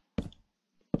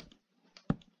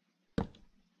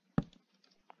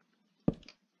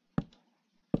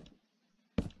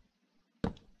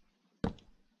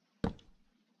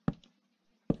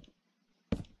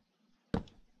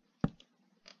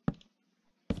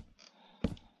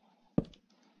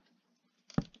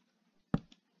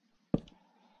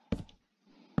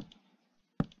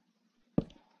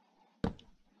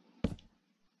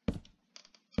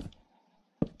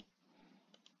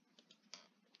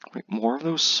 Wait, more of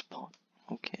those spawn.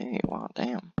 Okay, wow,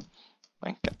 damn.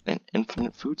 I got an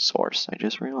infinite food source. I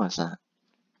just realized that.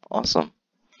 Awesome.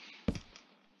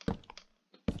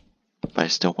 But I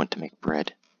still want to make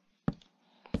bread.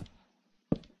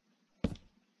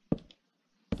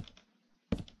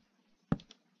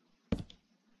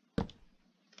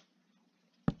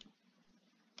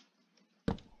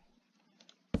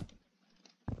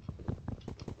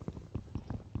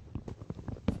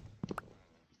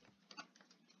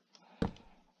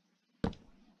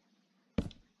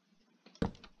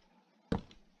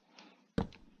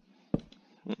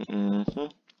 Mm-hmm.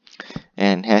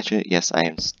 And Hatchet, yes, I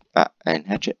am. And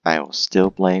Hatchet, I will still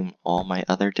blame all my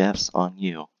other deaths on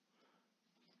you,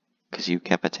 because you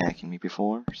kept attacking me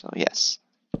before. So yes,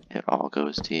 it all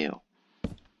goes to you.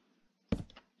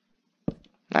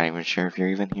 Not even sure if you're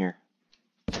even here.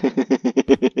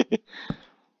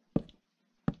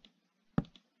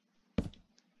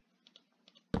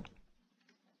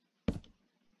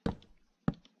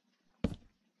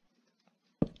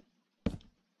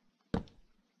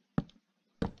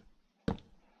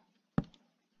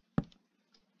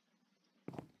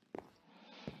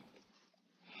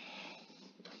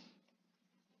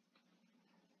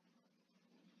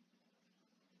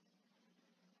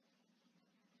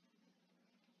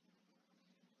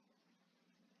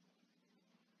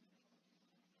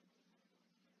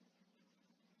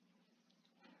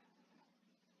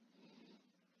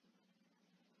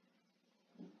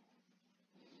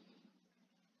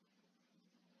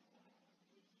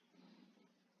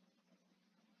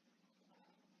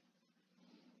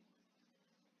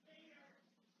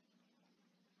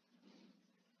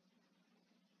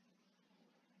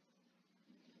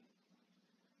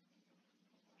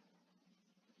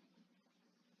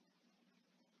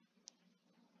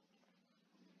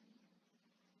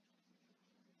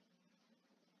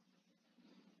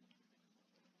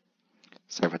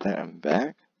 Sorry about that, I'm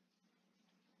back.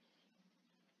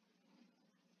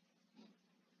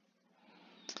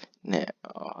 Now,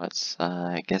 let's,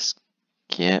 I guess,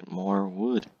 get more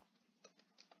wood.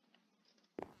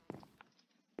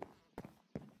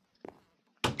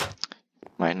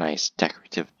 My nice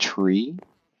decorative tree.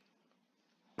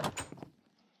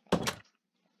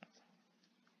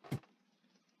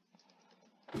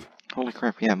 Holy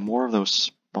crap, yeah, more of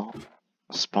those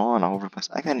spawn all over the place.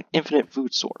 I got an infinite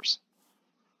food source.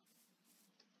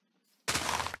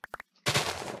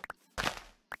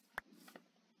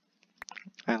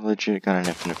 I legit got an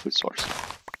infinite food source.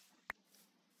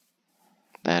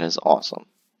 That is awesome.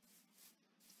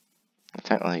 I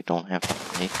technically don't have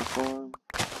to make a farm,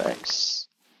 but I'm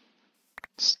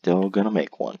still gonna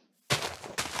make one.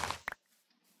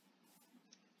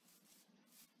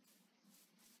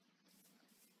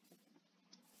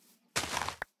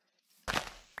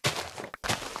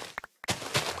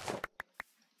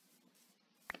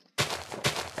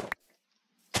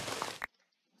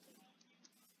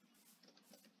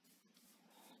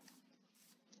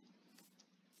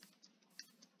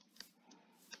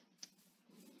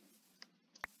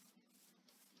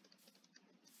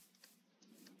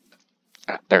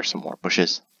 Ah, there's some more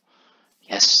bushes.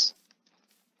 Yes.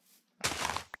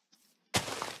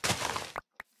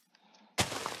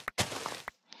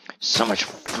 So much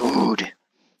food.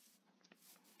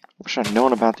 Wish I'd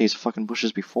known about these fucking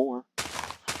bushes before.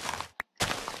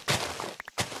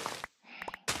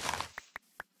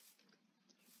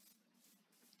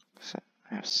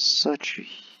 I have such a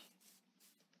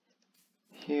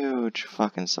huge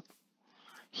fucking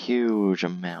huge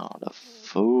amount of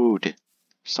food.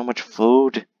 So much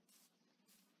food.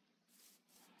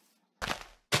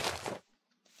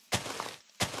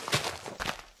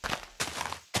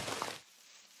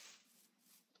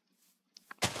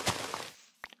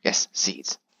 Yes,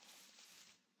 seeds.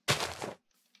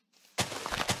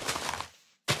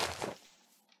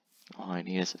 All I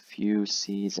need is a few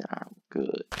seeds and I'm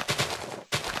good.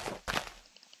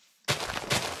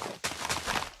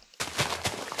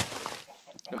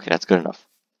 Okay, that's good enough.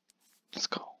 Let's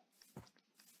go.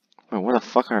 Wait, where the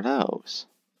fuck are those?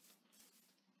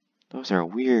 Those are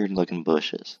weird looking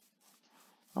bushes.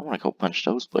 I want to go punch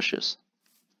those bushes.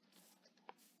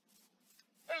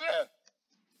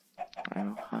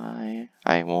 Oh, hi.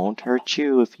 I won't hurt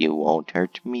you if you won't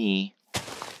hurt me.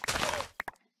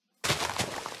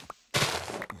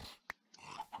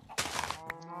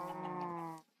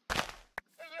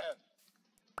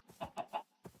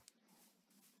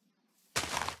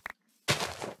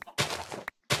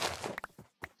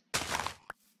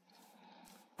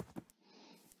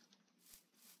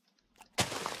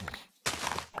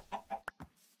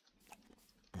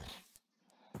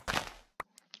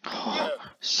 Oh,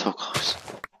 so close.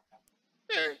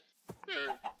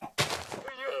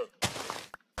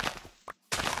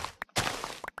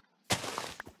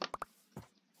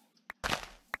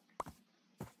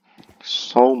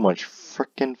 So much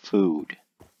frickin' food.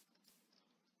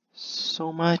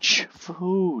 So much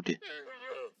food.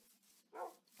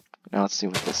 Now let's see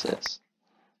what this is.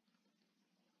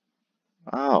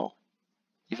 Oh,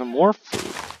 even more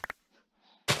food.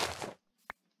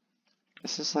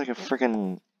 This is like a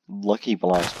frickin' lucky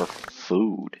box for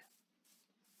food.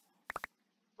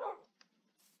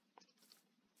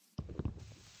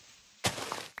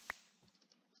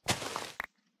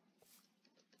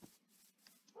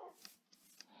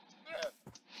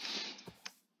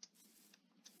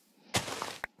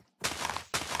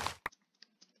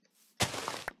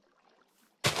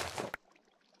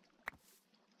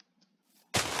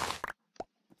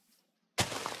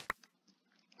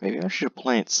 Maybe I should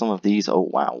plant some of these. Oh,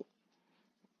 wow.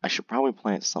 I should probably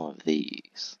plant some of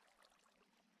these.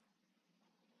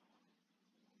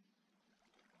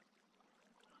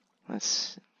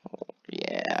 Let's... Oh,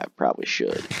 yeah, I probably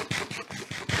should.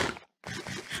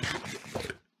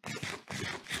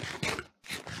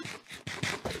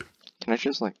 Can I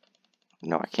just, like...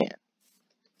 No, I can't.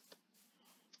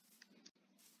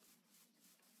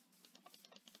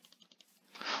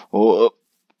 Oh,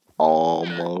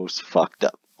 almost fucked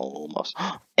up. Almost.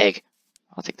 Egg!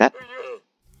 I'll take that.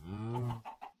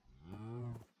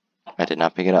 I did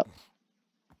not pick it up.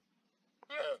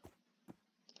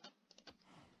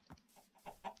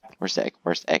 Where's the egg?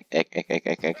 Where's the egg?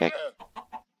 Egg.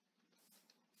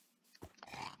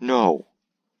 No!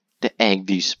 The egg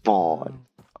despawned.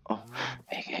 Oh.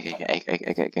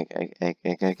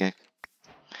 Egg.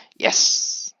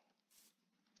 Yes!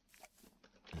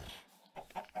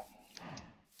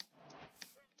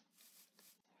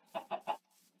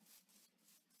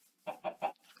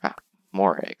 Ah,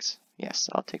 more eggs. Yes,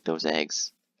 I'll take those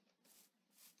eggs.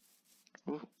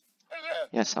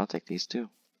 Yes, I'll take these too.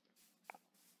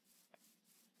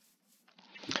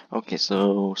 Okay,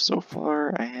 so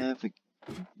far I have a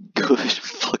good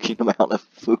fucking amount of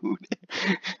food.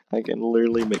 I can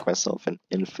literally make myself an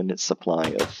infinite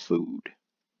supply of food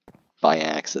by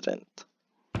accident,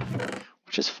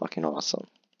 which is fucking awesome.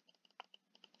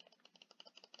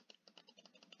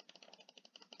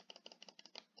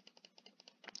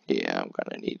 Yeah, I'm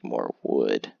gonna need more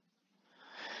wood.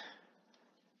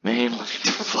 Mainly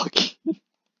to fucking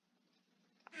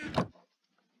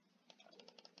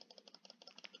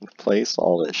place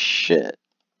all this shit.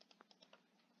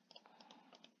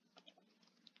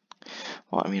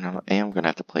 Well, I mean, I am gonna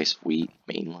have to place wheat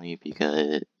mainly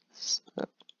because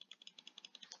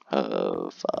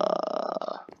of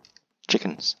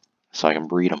chickens, so I can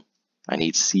breed them. I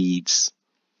need seeds,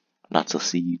 lots of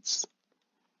seeds.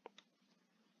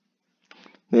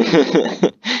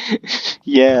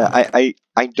 Yeah,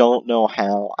 I don't know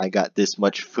how I got this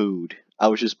much food. I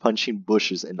was just punching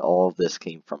bushes and all of this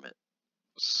came from it.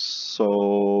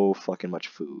 So fucking much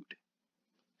food.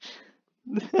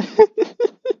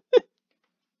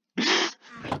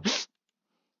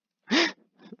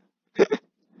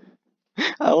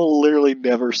 I will literally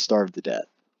never starve to death.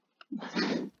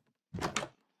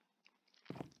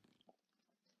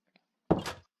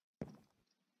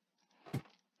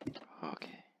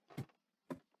 Okay.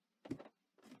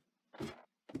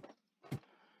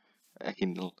 I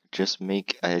can just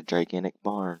make a gigantic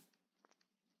barn.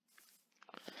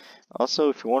 Also,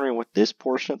 if you're wondering what this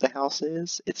portion of the house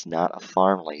is, it's not a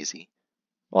farm, lazy.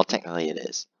 Well, technically it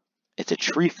is. It's a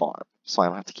tree farm, so I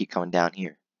don't have to keep coming down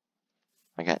here.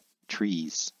 I got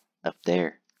trees up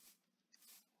there.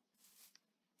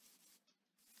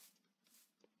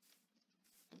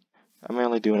 I'm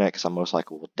only doing that because I most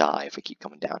likely will die if I keep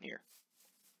coming down here.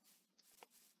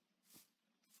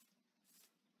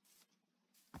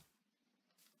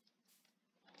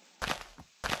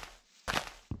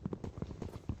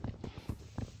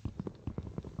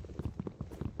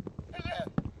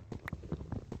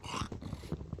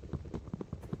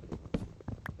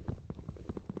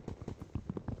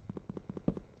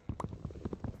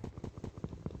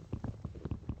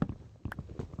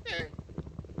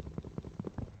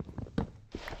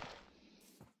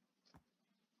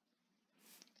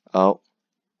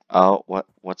 Oh,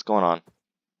 what's going on?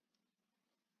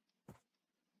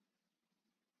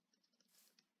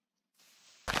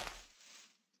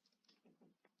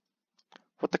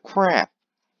 What the crap?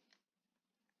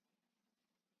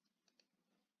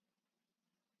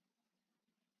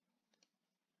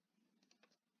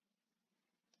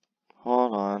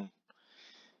 Hold on.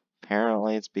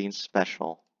 Apparently it's being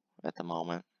special at the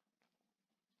moment.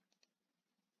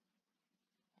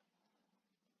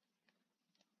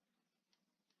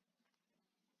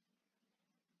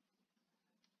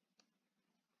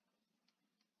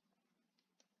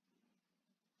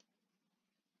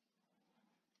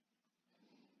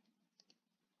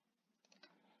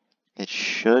 It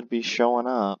should be showing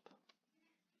up.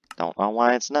 Don't know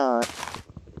why it's not.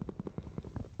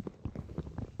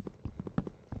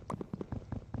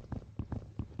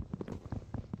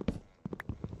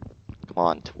 Come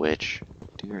on, Twitch.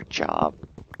 Do your job.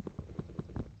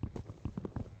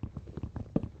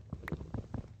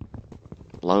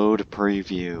 Load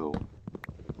preview.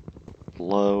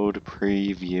 Load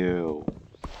preview.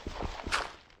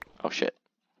 Oh shit.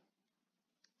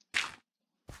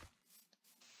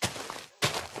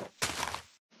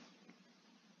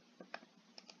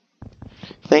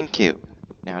 Thank you.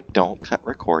 Now don't cut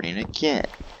recording again.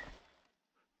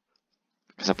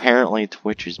 Because apparently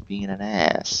Twitch is being an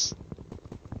ass.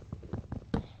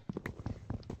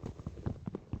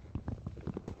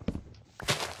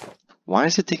 Why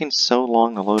is it taking so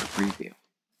long to load a preview?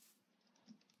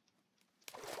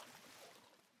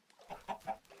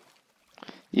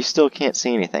 You still can't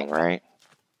see anything, right?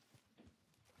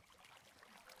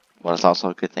 Well, it's also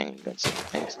a good thing you don't see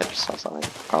anything, because I just saw something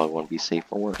that probably wouldn't be safe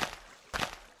for work.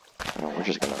 No, we're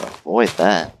just gonna avoid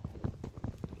that.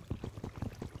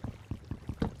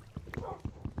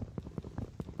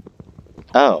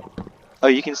 Oh. Oh,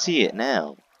 you can see it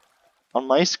now. On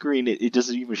my screen, it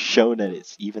doesn't even show that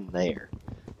it's even there.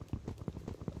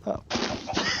 Oh.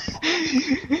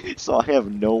 So I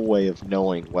have no way of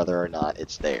knowing whether or not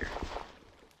it's there.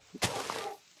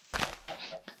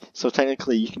 So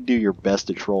technically, you can do your best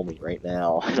to troll me right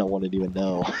now, and I wouldn't even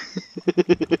know.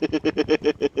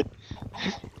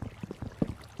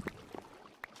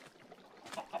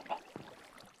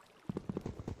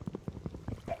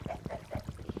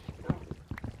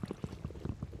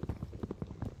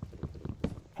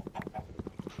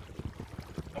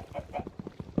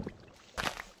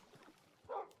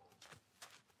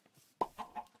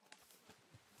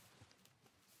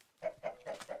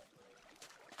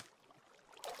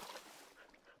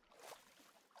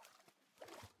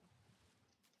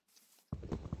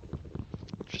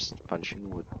 punching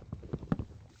wood.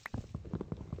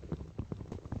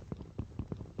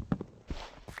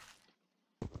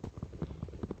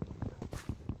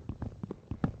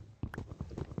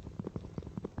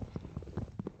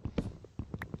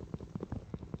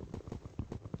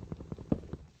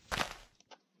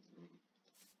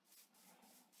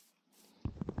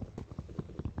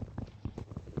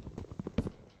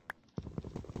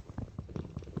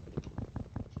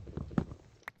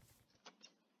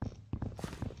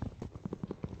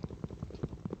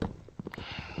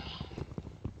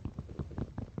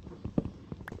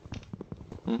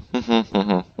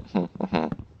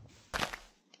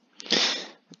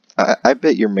 I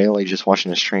bet you're mainly just watching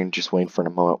the stream, just waiting for the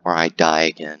moment where I die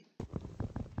again.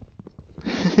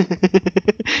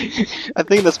 I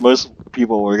think that's most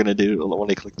people are gonna do when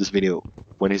they click this video.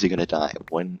 When is he gonna die?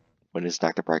 When is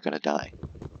Dr. Bright gonna die?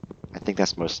 I think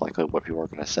that's most likely what people are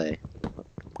gonna say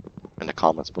in the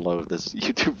comments below this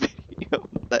YouTube video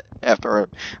that after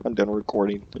I'm done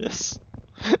recording this.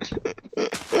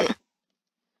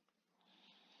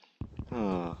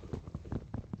 Oh.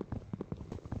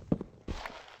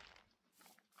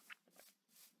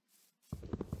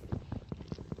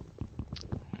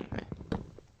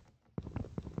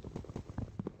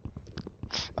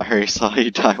 I already saw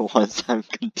you die once, I'm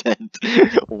content.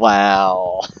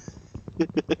 Wow.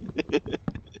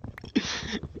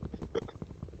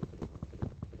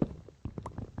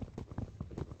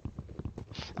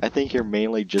 I think you're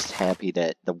mainly just happy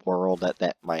that the world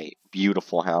that my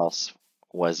beautiful house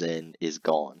was in is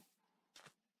gone.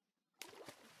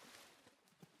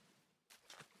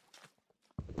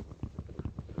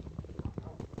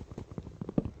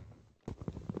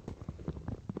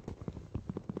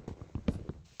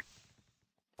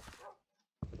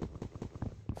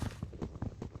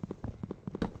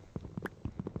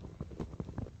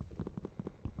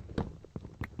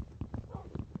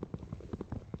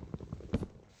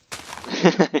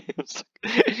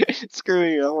 Screw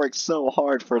you, I worked so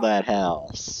hard for that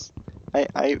house.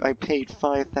 I paid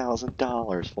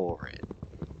 $5,000 for it.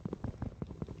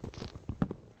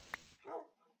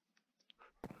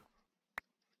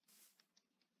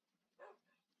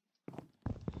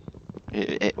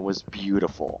 It was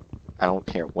beautiful. I don't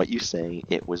care what you say,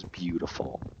 it was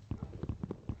beautiful.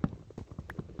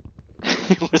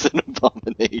 It was an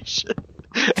abomination.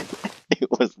 It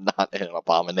was not an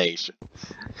abomination.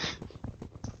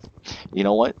 You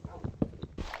know what?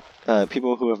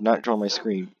 People who have not joined my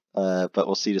screen, but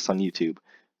will see this on YouTube,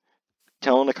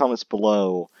 tell in the comments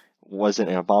below, was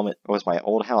my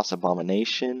old house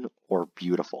abomination or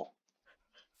beautiful?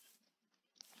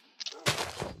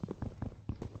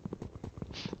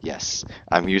 Yes,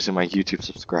 I'm using my YouTube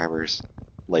subscribers.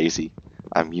 Lazy.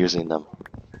 I'm using them.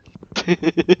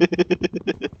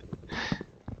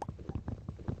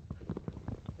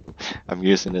 I'm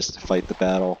using this to fight the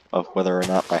battle of whether or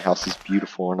not my house is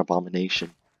beautiful or an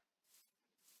abomination.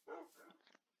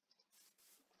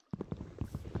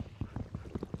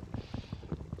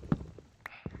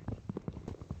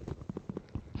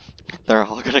 They're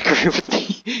all gonna agree with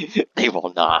me. They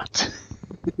will not.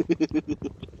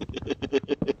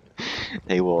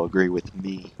 They will agree with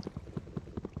me.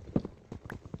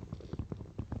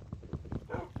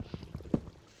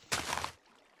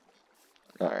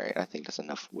 Alright, I think that's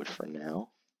enough wood for now.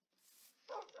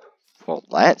 Well,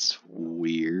 that's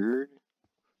weird.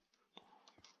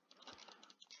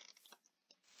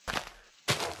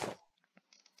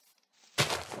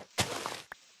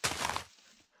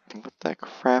 What the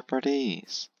crap are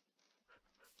these?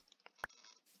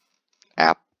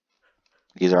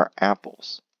 These are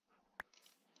apples.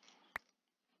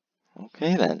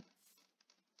 Okay then.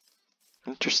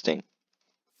 Interesting.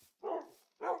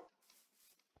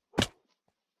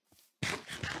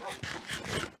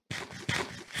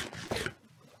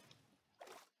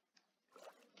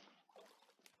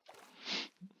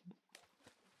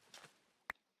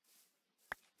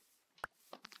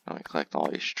 Let me collect all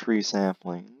these tree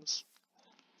saplings.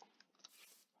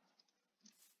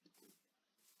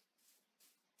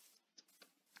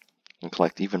 And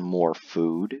collect even more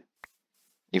food.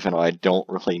 Even though I don't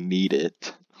really need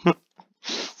it.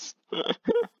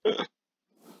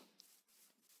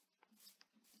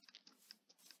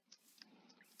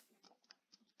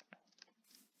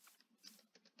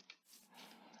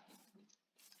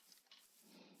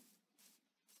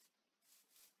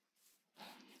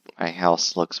 My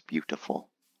house looks beautiful.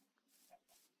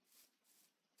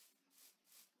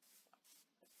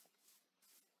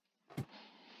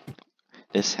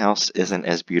 This house isn't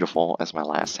as beautiful as my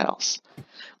last house.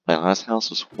 My last house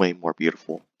was way more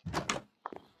beautiful.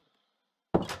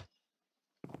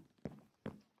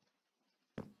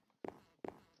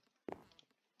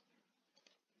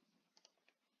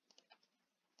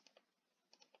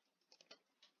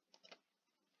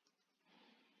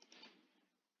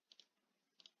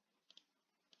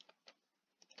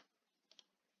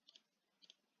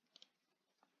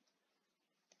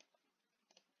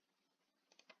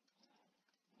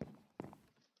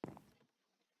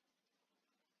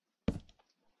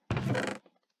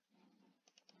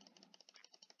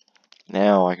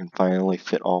 Now I can finally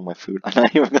fit all my food. I'm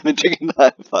not even gonna take a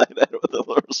dive find out with a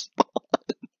little response.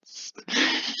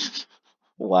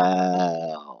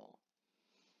 Wow.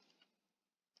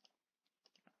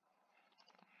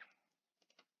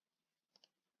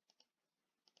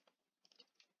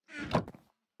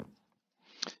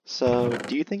 So,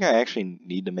 do you think I actually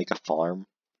need to make a farm?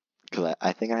 Because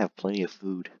I think I have plenty of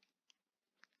food.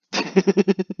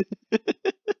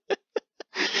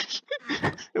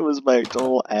 It was by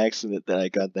total accident that I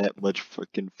got that much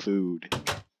freaking food.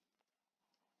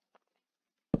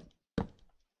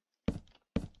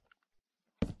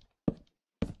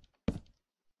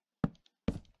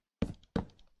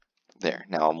 There,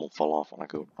 now I won't fall off when I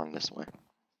go run this way.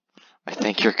 I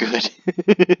think you're good.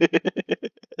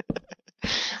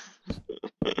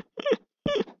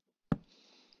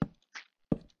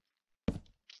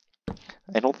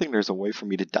 I don't think there's a way for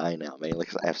me to die now, mainly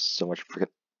because I have so much freaking...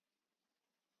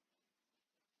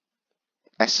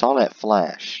 I saw that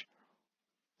flash.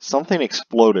 Something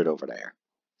exploded over there.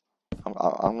 I'm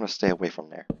gonna stay away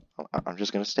from there. I'm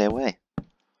just gonna stay away.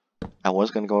 I was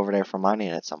gonna go over there for mining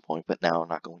at some point, but now I'm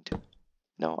not going to.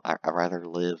 No, I'd rather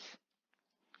live.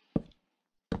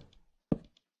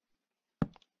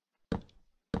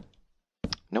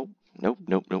 Nope, nope,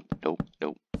 nope, nope, nope,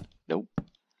 nope, nope,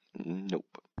 nope.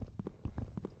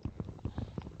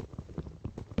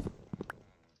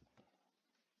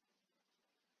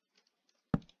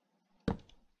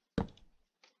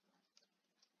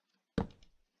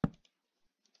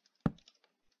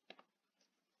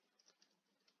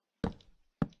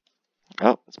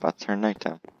 Oh, it's about to turn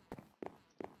nighttime.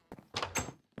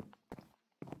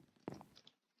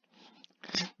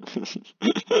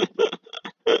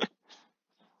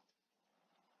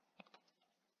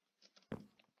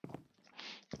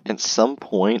 At some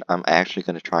point, I'm actually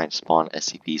going to try and spawn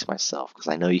SCPs myself, because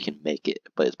I know you can make it,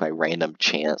 but it's by random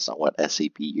chance on what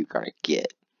SCP you're going to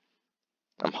get.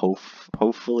 I'm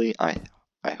hopefully, I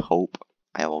hope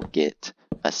I will get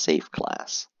a safe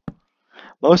class.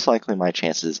 Most likely my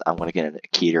chances, I'm going to get a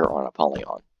Keter or an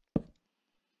Apollyon.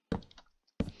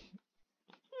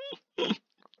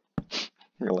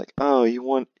 You're like, oh, you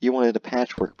wanted a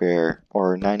Patchwork Bear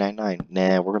or 999.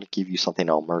 Nah, we're going to give you something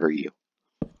that'll murder you.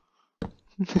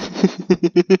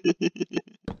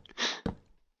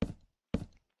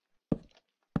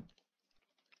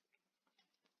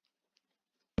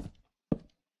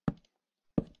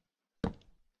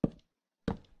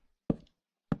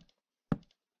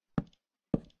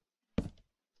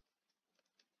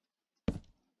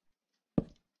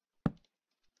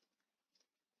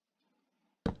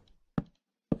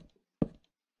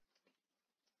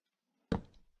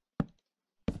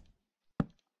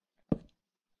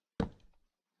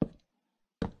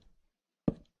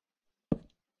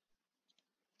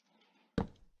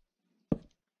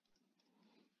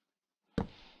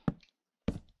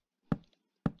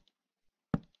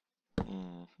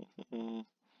 Mm.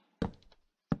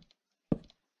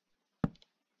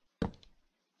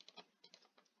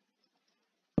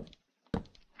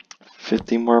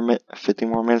 50 more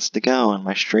minutes to go and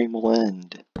my stream will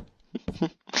end.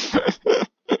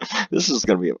 This is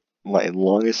gonna be my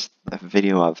longest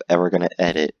video I've ever gonna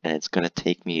edit, and it's gonna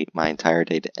take me my entire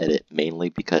day to edit, mainly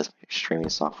because my streaming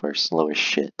software is slow as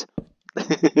shit.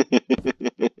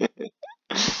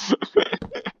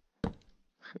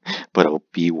 But it'll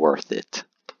be worth it.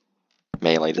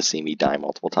 Mainly to see me die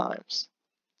multiple times.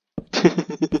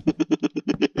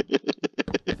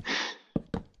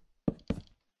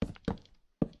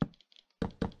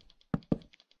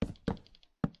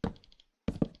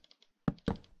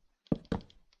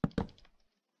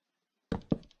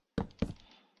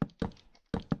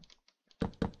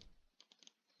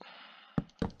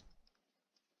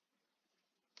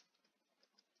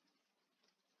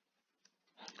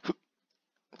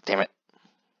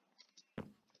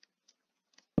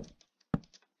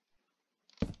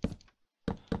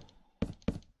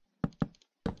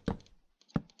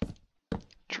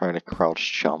 'Trying to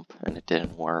crouch jump and it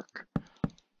didn't work.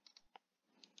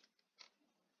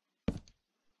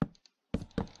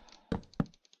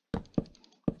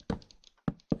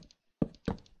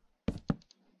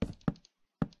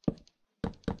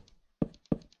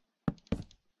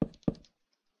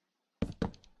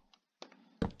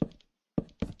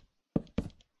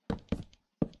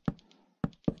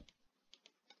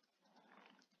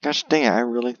 Gosh dang it, I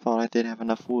really thought I did have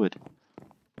enough wood.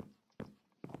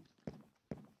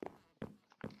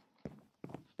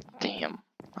 Damn,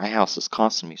 my house is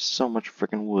costing me so much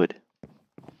freaking wood.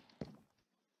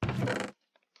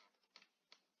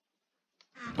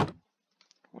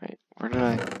 Wait, where did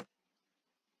I...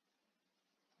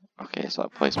 Okay, so I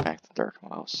placed back the dirt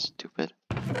when I was stupid.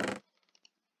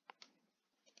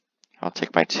 I'll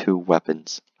take my 2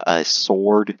 weapons, a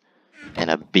sword and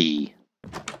a bee.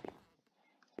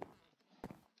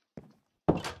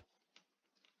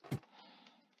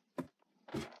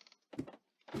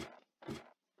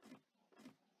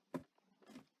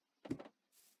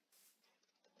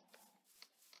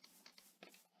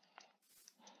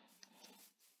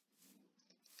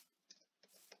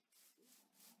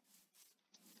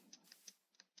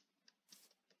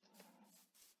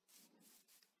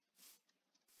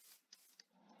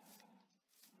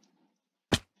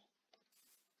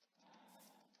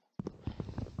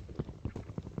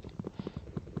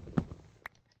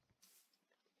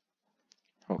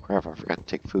 Oh crap, I forgot to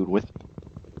take food with me.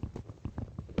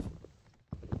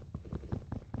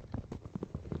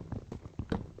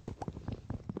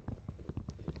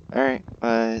 Alright,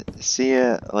 see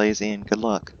ya, Lazy, and good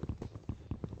luck.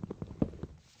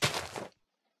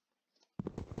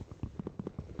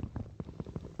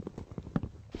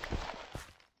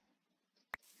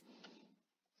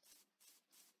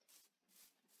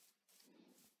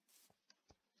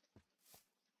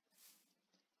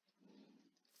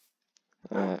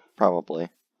 Probably.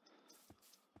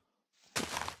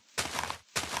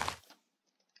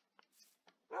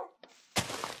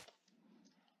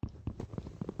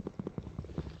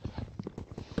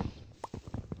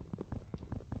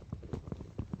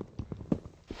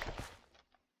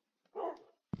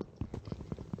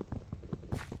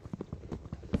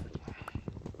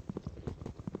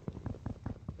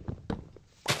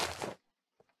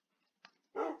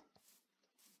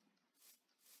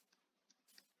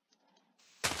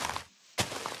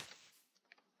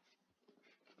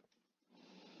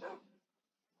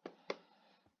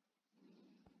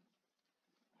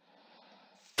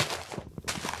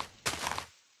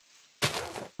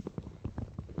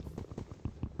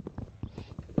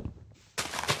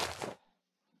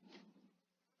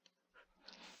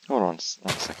 Hold on 1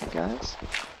 second, guys.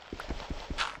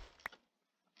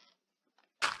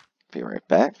 Be right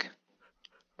back.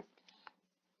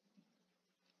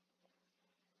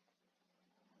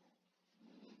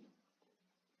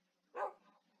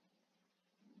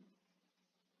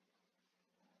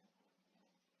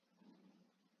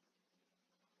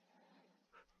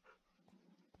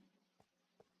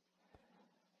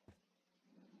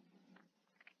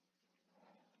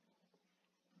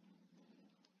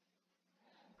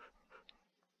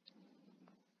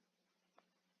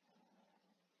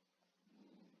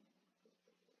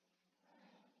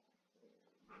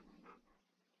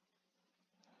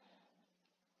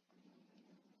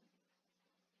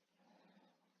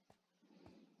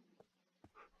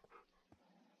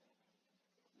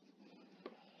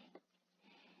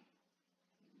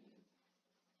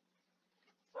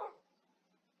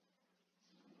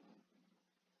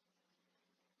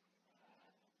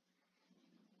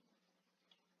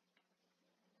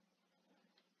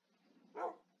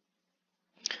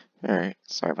 Alright,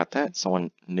 sorry about that.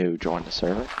 Someone new joined the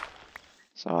server.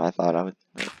 So I thought I would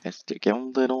give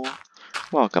them a little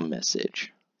welcome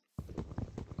message.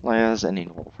 Like as any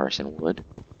normal person would.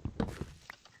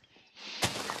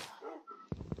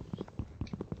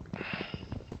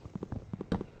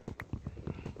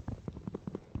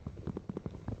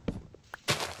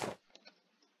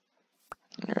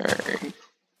 Alright.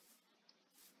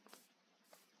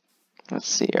 Let's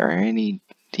see, are any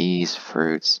of these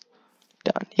fruits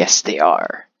done? Yes, they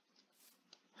are.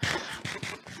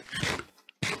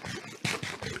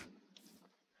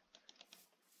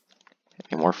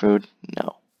 Any more food?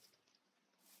 No.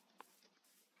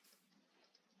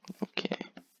 Okay.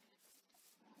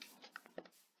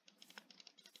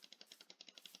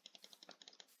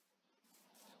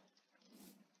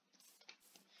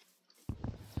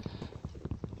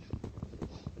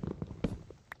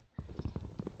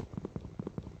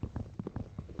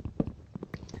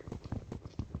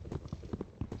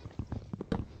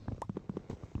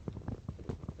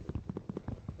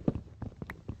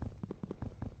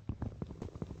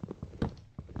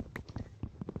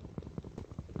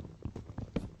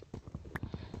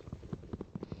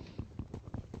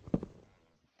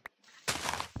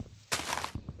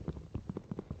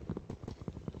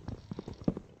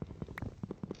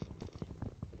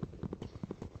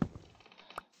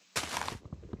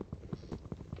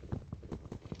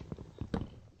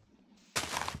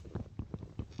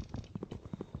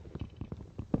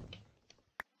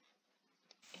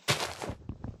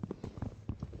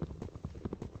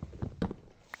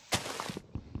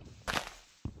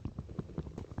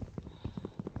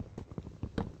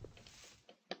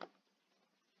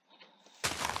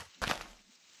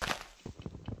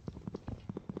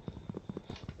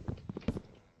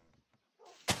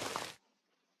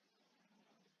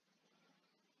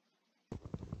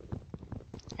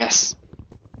 Yes.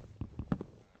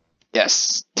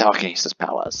 Yes. Telekinesis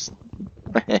powers.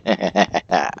 Let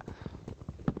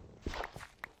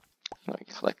me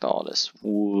collect all this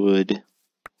wood.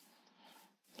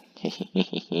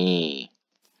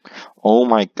 Oh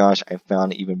my gosh, I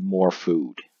found even more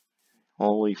food.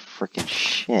 Holy freaking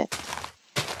shit.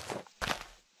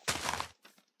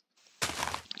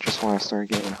 Just when I start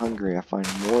getting hungry, I find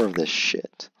more of this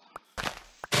shit.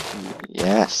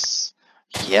 Yes.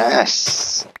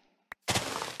 Yes!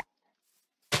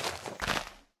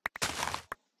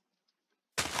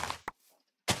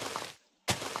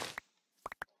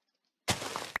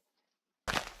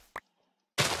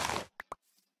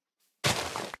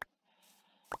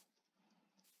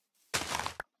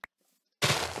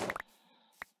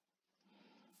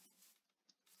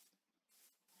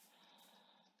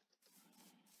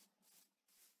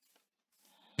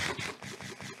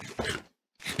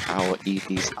 I will eat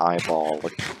these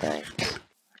eyeball-looking things.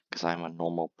 Because I'm a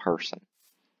normal person.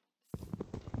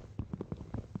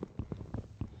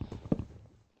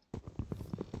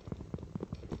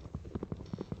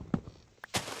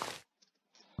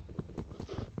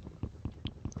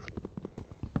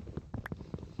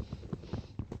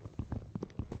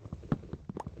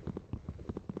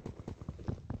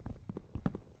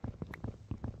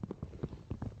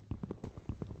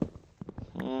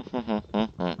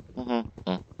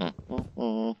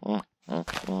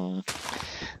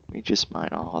 We just mine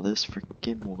all this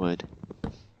freaking wood.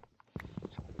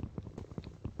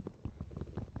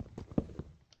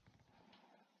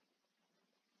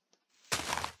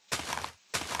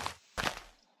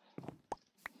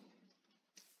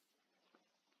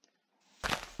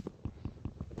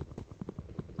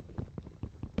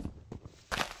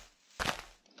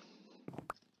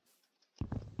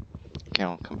 Okay,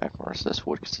 I'll come back for the rest of this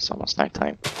wood because it's almost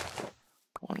nighttime.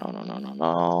 Oh, no, no, no, no, no,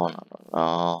 no, no,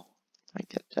 no. I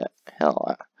get that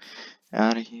hell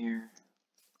out of here.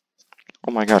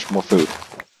 Oh my gosh, more food.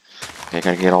 Okay, I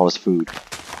gotta get all this food.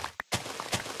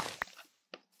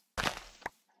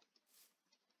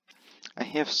 I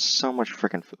have so much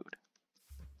freaking food.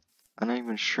 I'm not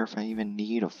even sure if I even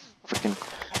need a freaking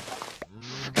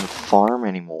farm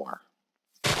anymore.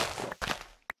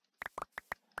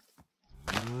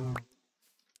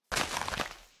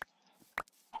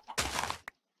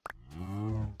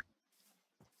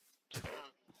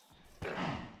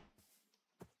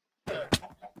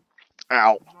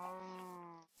 Ow!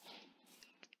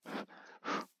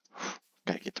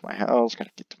 Gotta get to my house,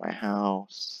 gotta get to my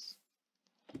house.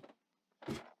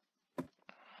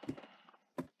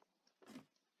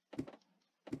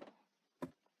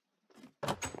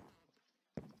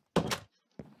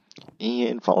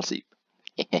 And fall asleep.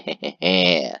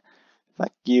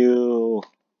 Fuck you.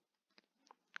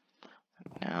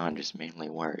 Now I'm just mainly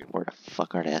worried, where the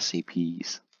fuck are the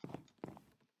SCPs?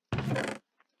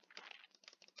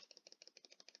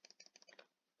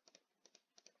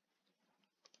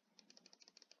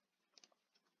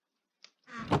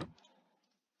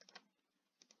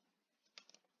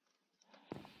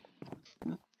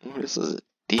 This is a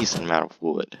decent amount of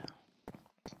wood.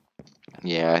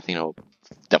 Yeah, I think I'll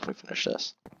definitely finish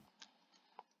this.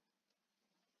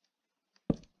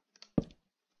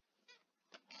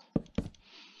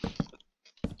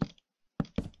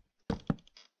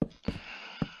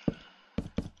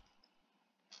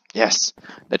 Yes,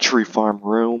 the tree farm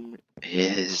room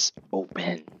is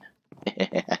open.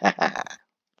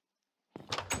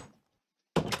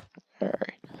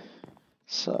 Alright,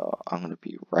 so I'm gonna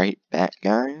be right back,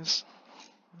 guys.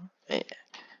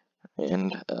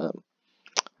 And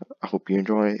I hope you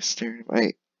enjoy staring at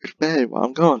my bed while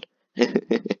I'm gone.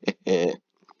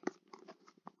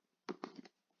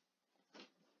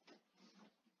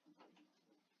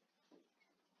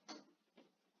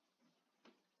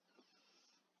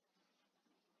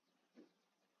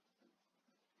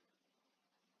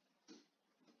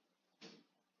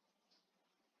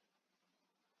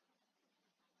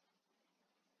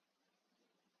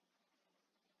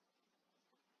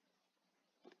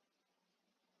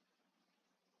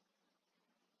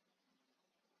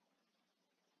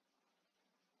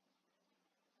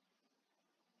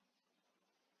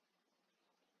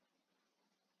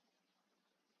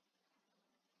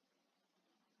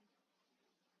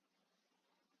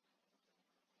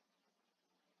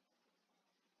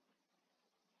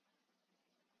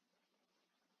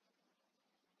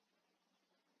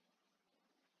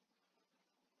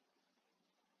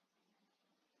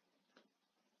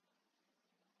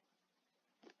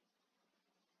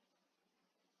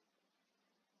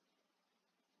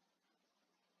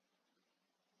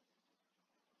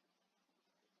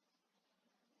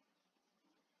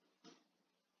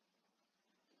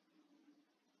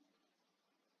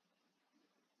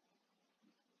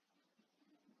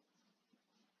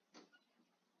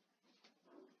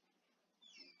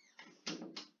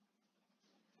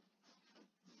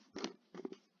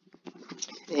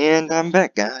 And I'm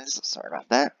back, guys. Sorry about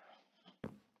that.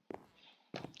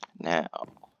 Now,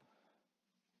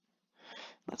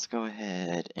 let's go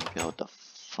ahead and build the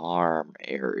farm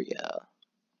area.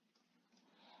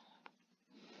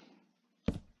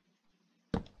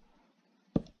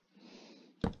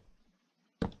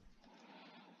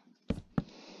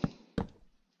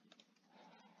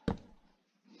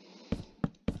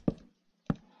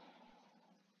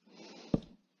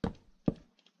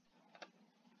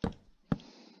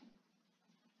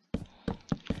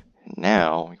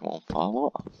 Now we won't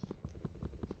fall off.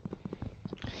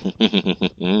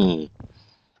 It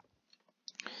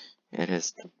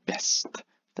is the best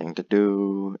thing to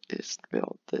do is to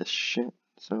build this shit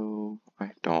so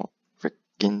I don't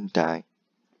freaking die.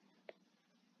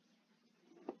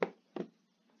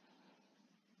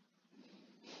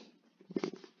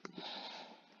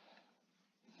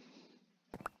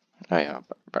 Oh yeah,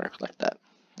 better collect that.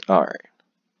 Alright.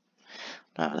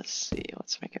 Now let's see,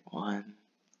 let's make it one.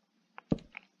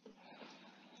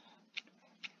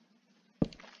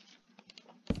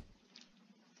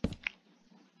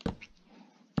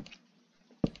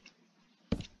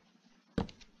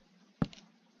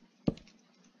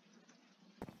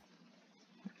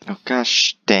 Oh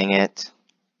gosh, dang it.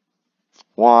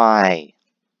 Why?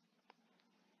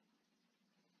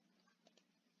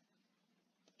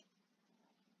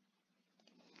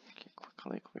 Okay,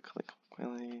 quickly.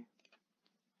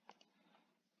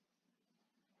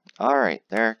 Alright,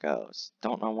 there it goes.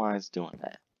 Don't know why it's doing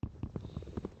that.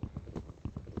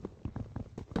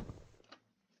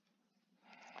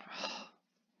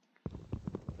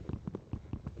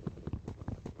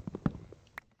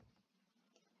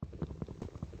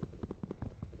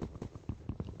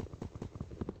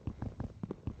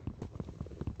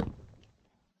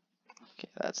 Okay,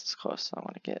 that's as close as I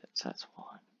want to get. So that's 1,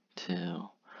 2,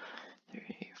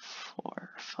 3, 4,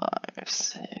 5,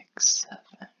 6, 7,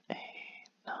 8,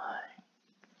 9.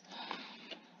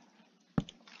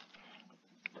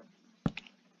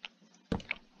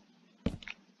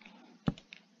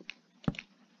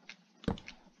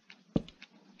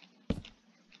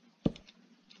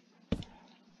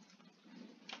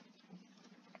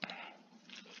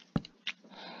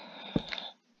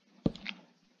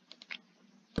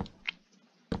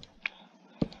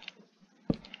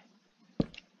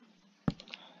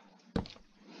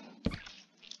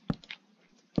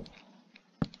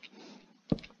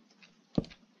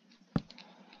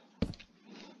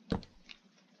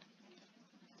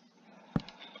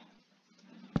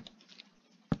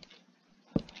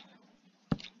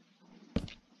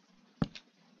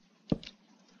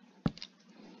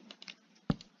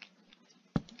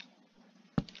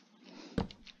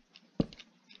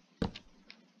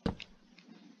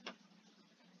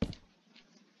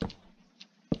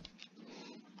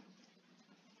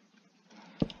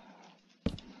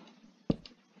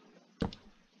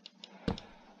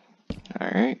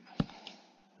 Alright.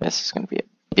 This is going to be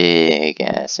a big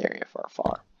ass area for a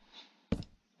farm.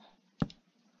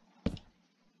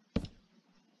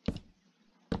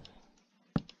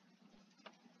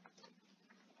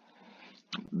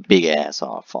 Big ass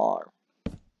on farm.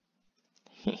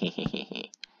 Well,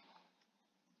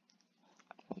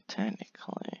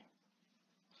 technically.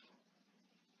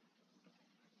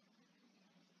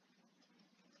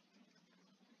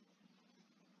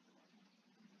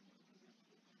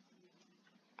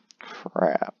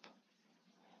 Crap.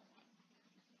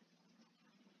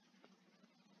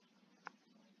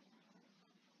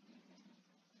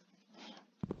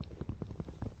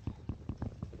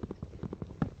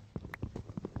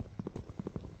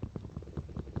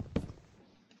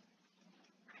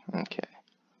 Okay.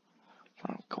 What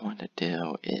I'm going to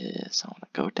do is I want to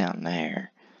go down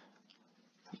there,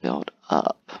 build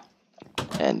up,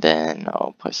 and then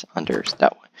I'll place unders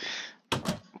that way.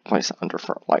 Place under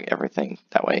for like everything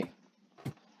that way.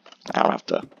 I don't have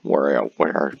to worry about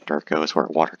where dirt goes, where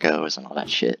water goes, and all that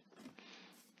shit.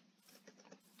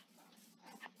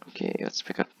 Okay, let's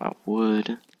pick up my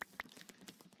wood.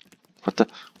 What the?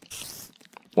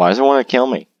 Why does it want to kill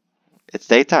me? It's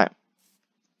daytime.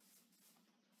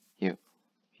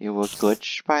 You a good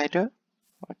spider?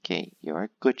 Okay, you're a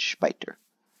good spider.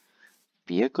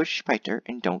 Be a good spider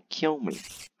and don't kill me.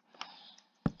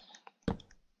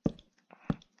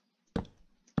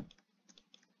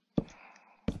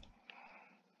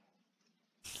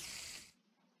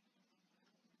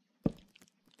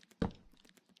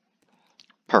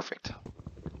 Perfect.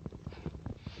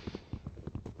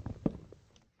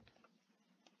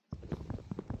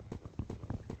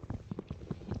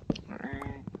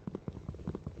 Alright.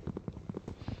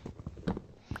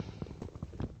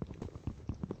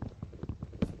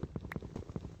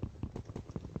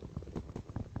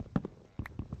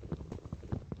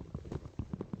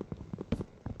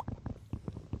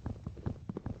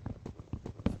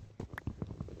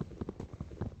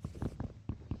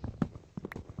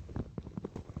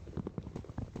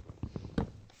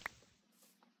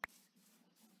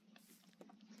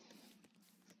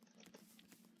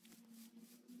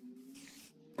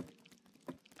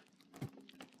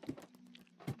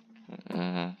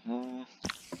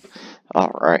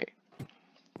 Alright.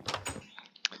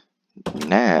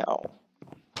 Now,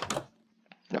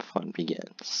 the fun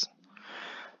begins.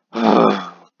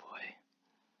 Oh, boy.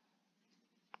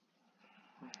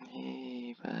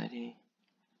 Hey, buddy.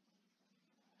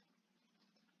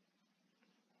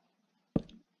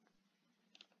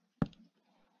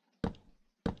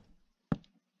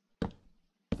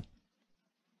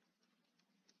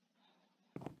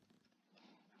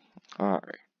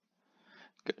 Alright.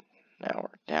 Good. Now we're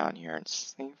down here and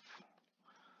safe.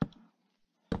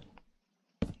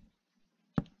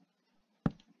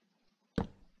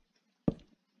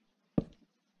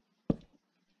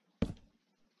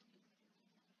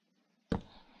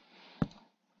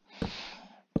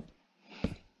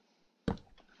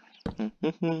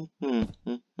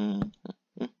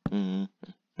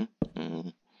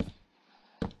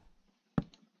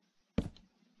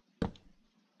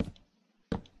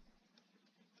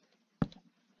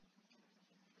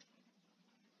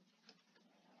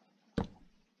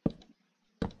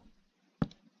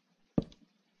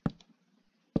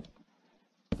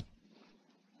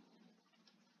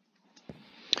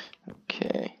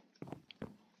 Okay.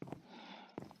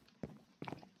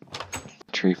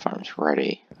 Tree farm's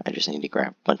ready. I just need to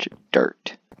grab a bunch of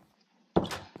dirt.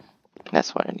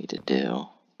 That's what I need to do.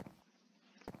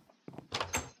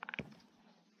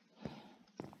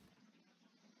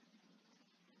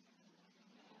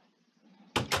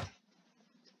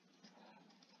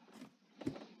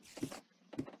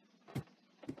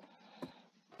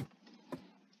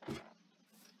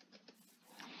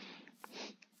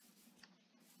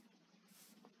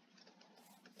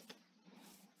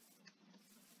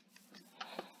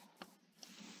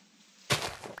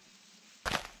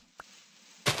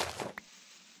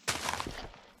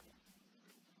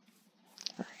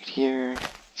 Here,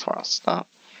 that's where I'll stop.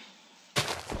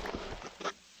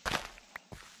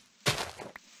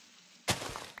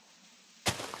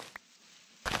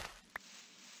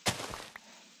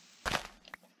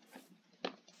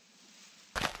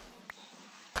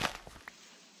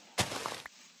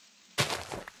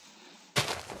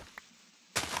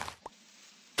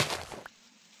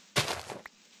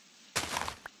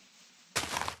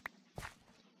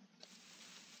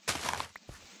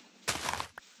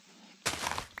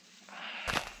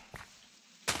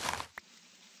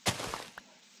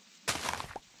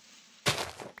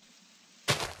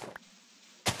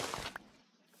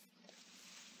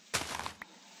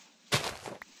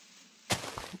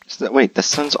 Wait, the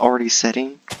sun's already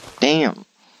setting? Damn.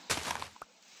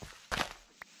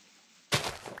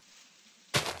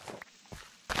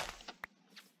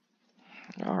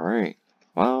 Alright.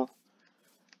 Well,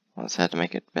 let's have to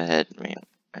make it bed, man,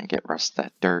 and get rest of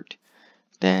that dirt.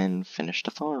 Then finish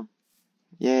the farm.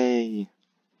 Yay.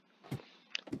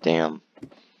 Damn.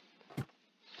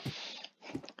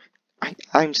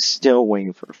 I'm still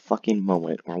waiting for a fucking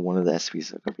moment where one of the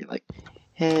SCPs are gonna be like,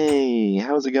 hey,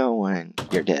 how's it going?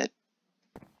 You're dead.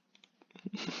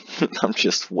 I'm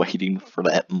just waiting for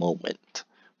that moment.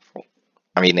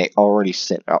 I mean, they already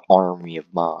sent an army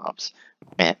of mobs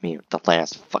at me at the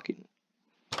last fucking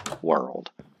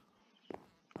world.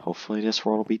 Hopefully this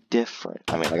world will be different.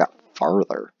 I mean, I got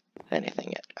farther than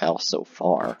anything else so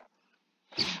far.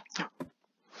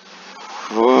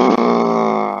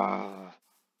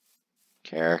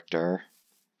 Character,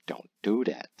 don't do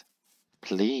that.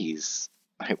 Please.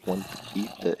 I want to eat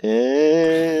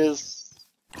this.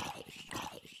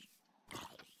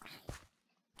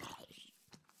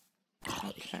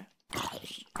 Okay.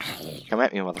 Come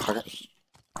at me, motherfucker.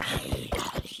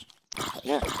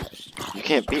 Yeah. You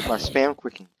can't beat my spam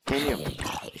quicking, can you?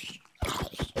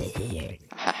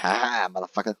 Ha ha,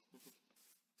 motherfucker.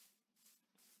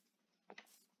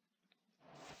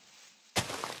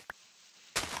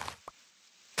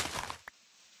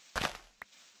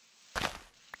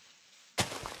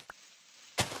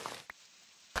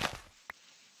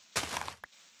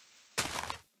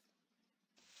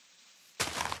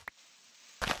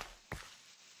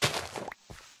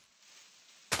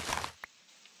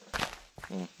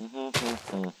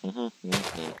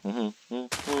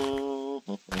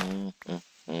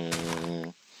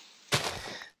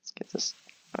 Let's get this.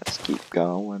 Let's keep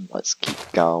going. Let's keep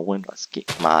going. Let's keep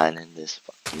mining this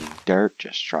fucking dirt.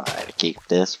 Just try to keep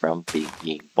this from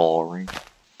being boring.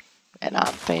 And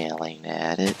I'm failing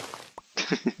at it.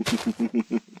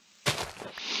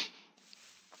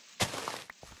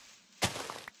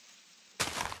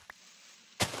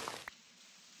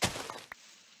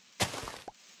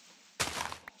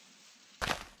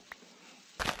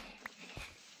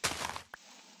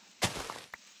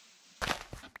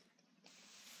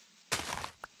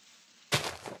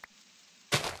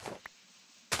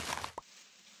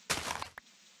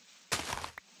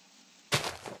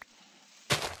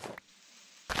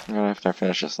 After I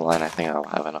finish this line, I think I'll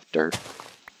have enough dirt.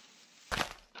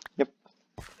 Yep.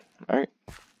 Alright.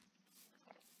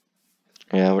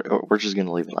 Yeah, we're just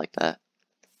gonna leave it like that.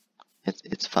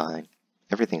 It's fine.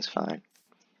 Everything's fine.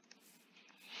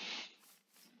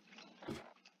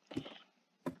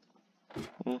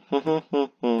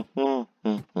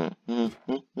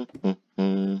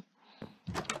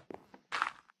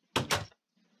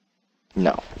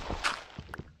 No.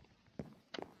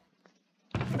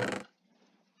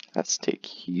 Let's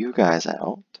take you guys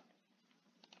out.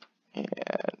 And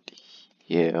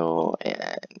you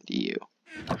and you.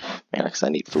 Man, because I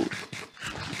need food.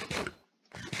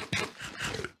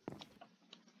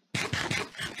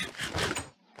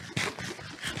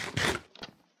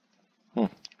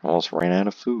 Almost ran out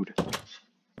of food.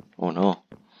 Oh no.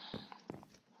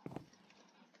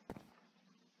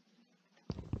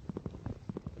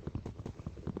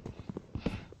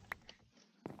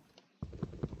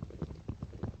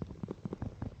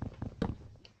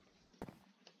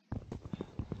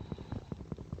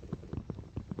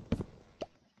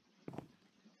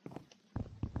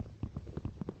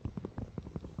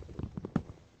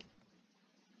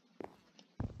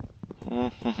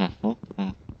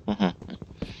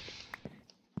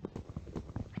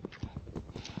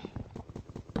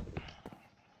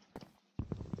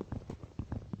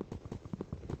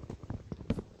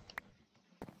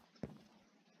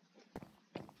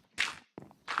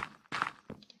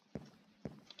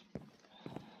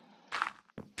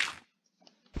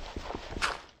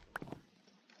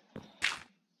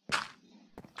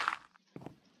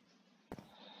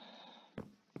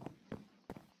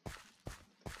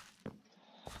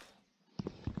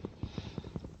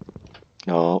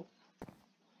 Oh.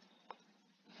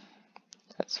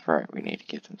 That's right, we need to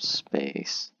give them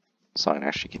space. So I can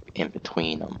actually get in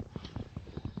between them.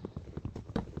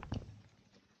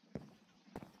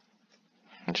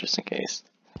 Just in case.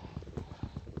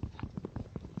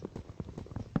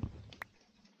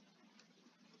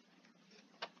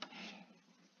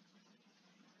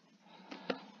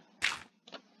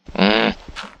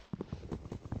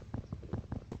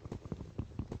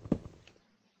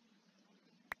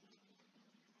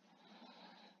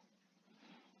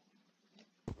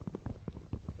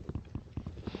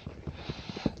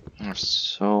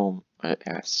 I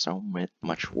have so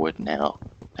much wood now,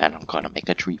 and I'm gonna make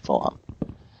a tree farm.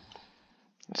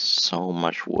 So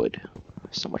much wood.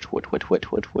 So much wood.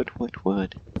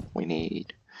 We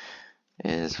need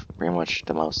is pretty much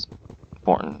the most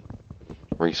important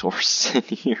resource in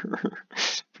here,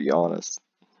 to be honest.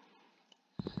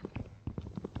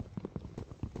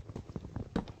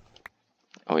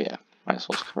 Oh yeah, might as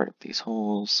well cover up these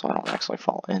holes so I don't actually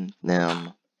fall in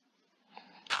them.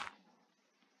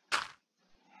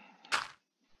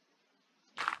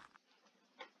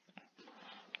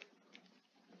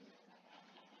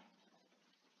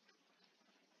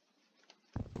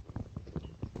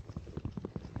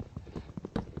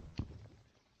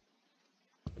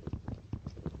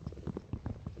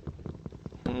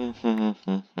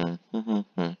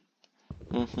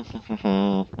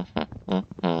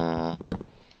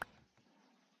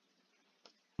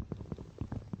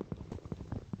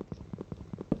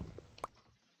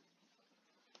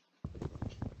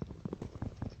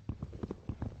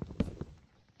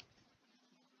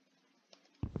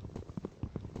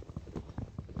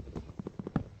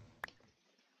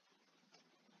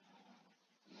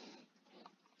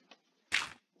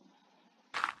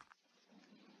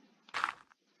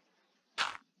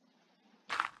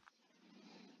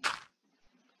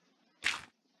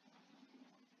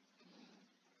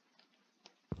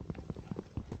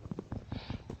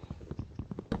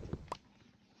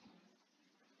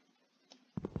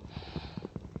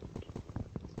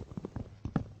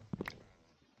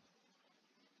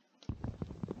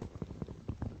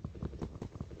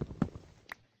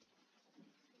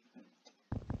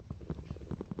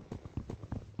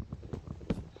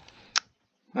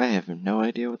 I have no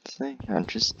idea what to say. I'm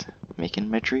just making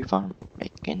my tree farm.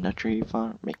 Making a tree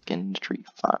farm. Making a tree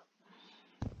farm.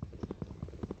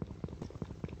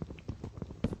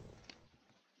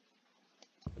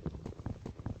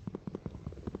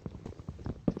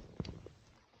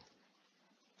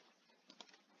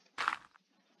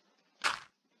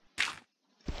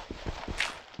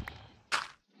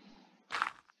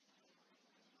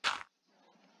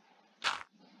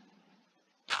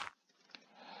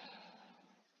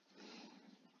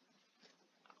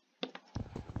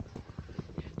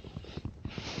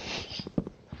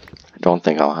 I don't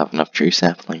think I'll have enough tree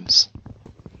saplings.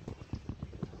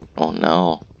 Oh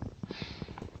no.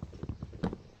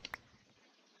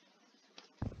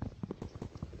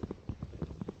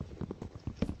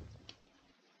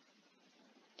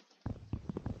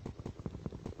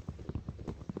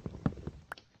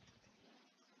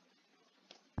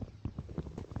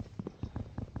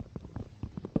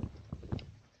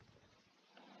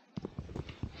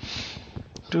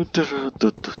 Oh,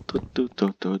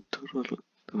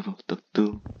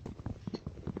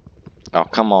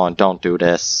 come on, don't do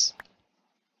this.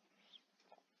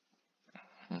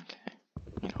 Okay.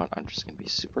 You know what? I'm just gonna be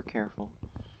super careful.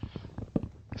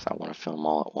 Because I want to film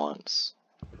all at once.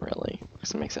 Really.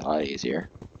 Because it makes it a lot easier.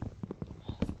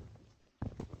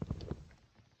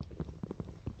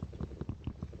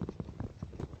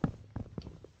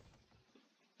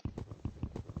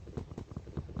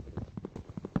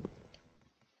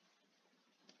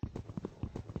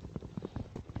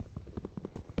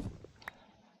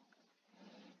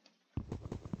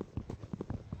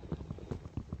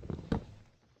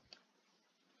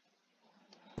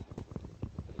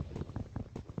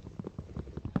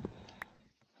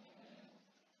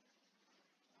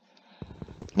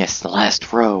 Yes, the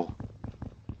last row.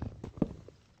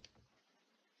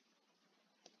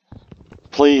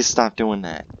 Please stop doing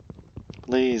that.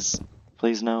 Please.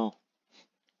 Please no.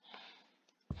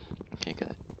 Okay,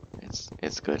 good.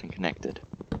 It's good and connected.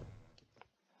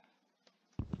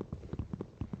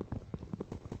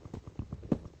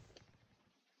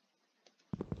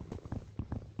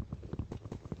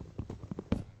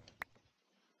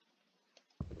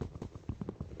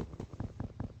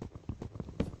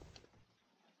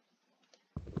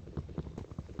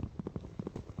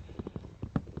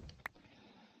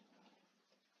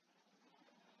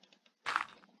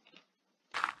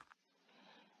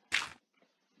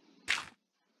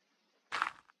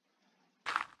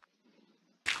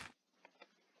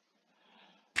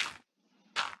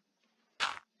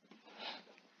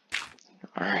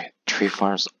 Alright, tree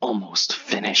farm's almost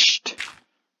finished.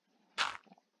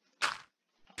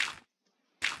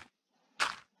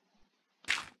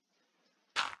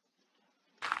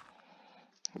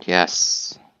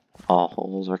 Yes, all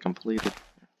holes are completed.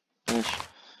 Finished.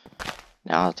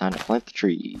 Now it's time to plant the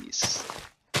trees.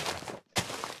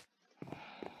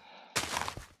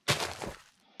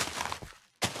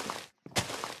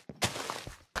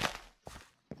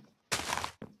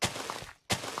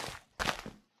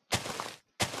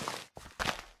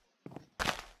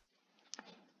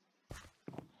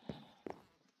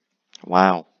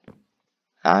 Wow,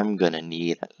 I'm gonna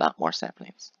need a lot more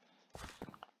saplings.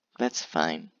 That's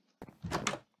fine.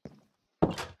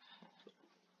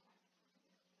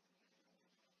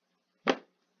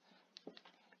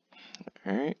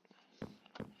 Alright.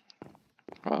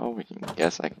 Well, I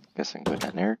guess I can go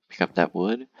down there, pick up that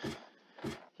wood,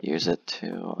 use it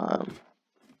to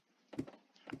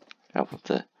help with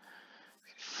the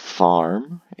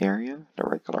farm area, the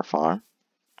regular farm.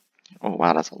 Oh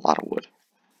wow, that's a lot of wood.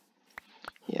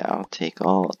 Yeah, I'll take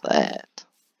all of that.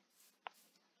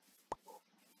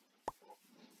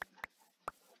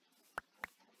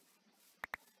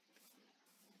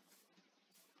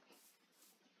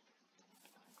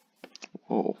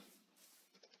 Whoa.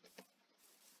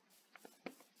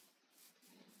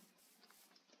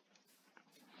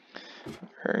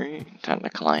 Alright, time to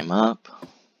climb up.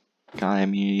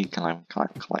 Climb, climb, climb,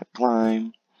 climb,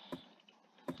 climb.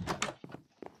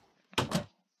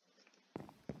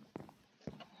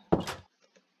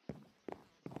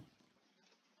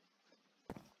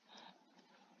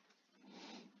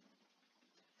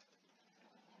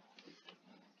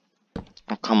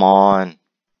 Oh, come on.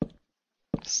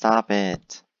 Stop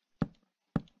it.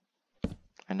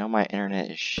 I know my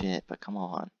internet is shit, but come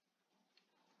on.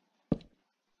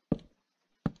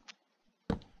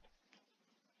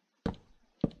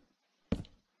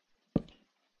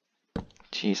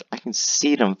 Jeez, I can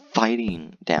see them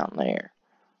fighting down there.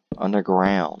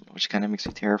 Underground, which kind of makes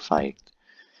me terrified.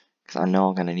 Because I know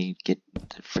I'm gonna need to get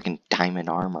the freaking diamond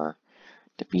armor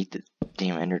to beat the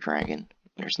damn Ender Dragon.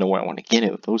 There's no way I want to get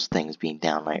it with those things being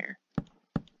down there.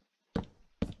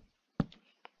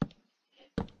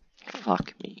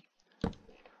 Fuck me.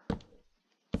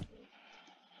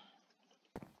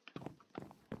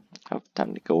 Oh,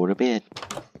 time to go to bed.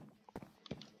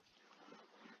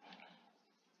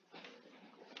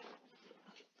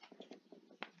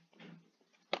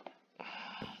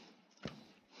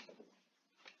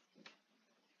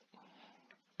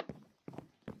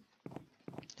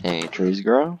 Hey, trees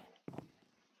grow?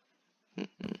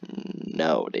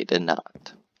 No, they did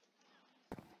not.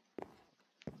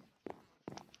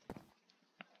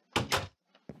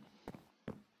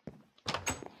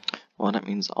 Well, that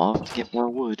means I'll have to get more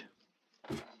wood.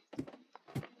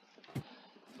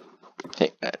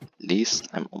 Okay, at least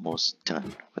I'm almost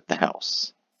done with the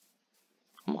house.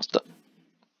 Almost done.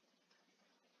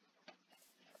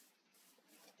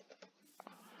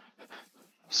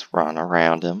 Just run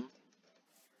around him.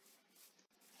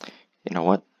 You know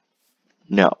what?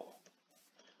 No.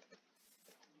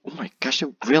 Oh my gosh,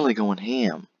 you're really going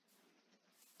ham.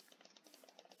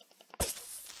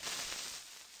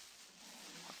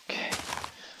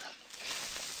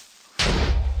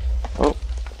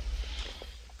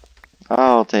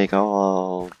 I'll take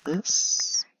all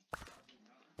this.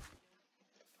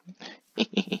 Let's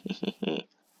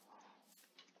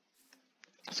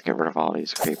get rid of all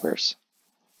these creepers.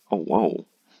 Oh, whoa.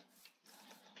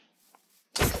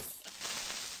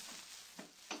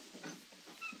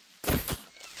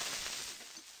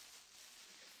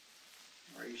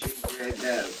 Why are you shaking your head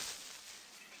no?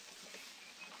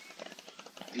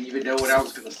 Do you even know what I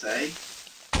was gonna say?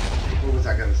 What was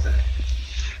I gonna say?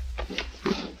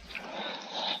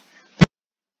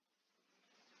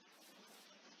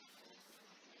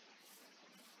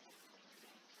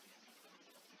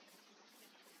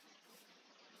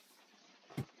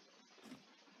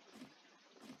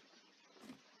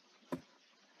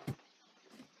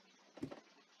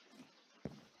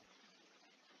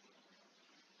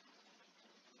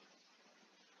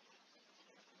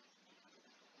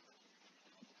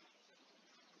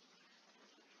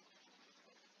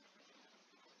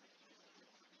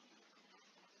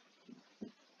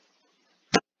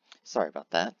 Sorry about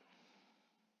that.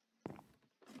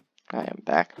 I am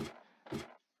back.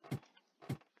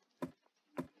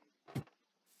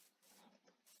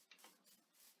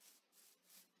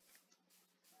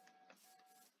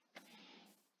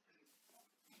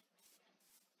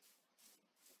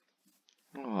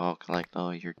 Oh, I'll collect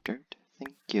all your dirt.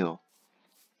 Thank you.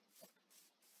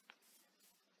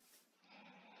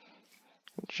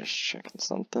 Just checking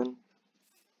something.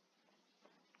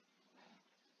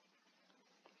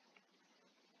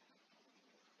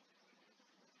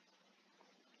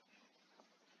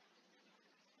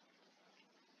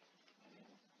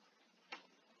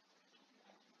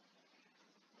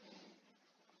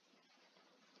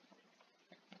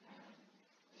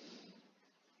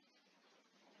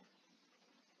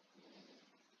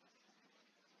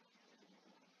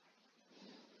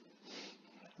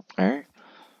 Alright.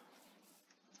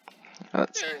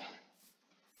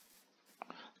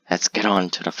 Let's get on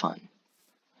to the fun.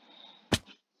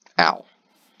 Ow.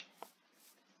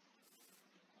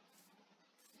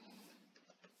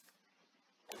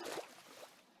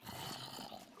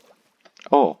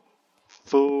 Oh.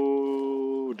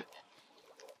 Food.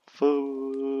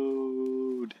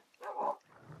 Food.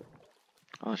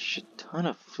 Oh, shit ton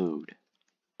of food.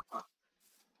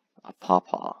 A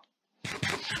pawpaw.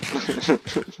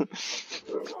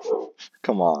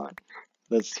 Come on.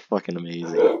 That's fucking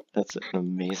amazing. That's an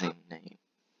amazing name.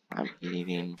 I'm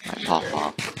eating my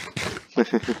pawpaw.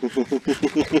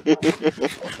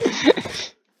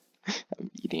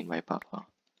 I'm eating my pawpaw.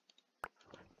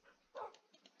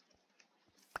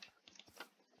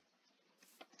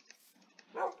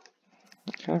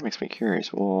 It kind of makes me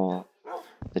curious. Well,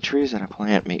 the trees that I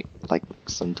plant may, like,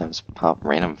 sometimes pop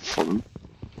random fruit?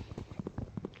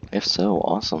 If so,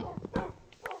 awesome.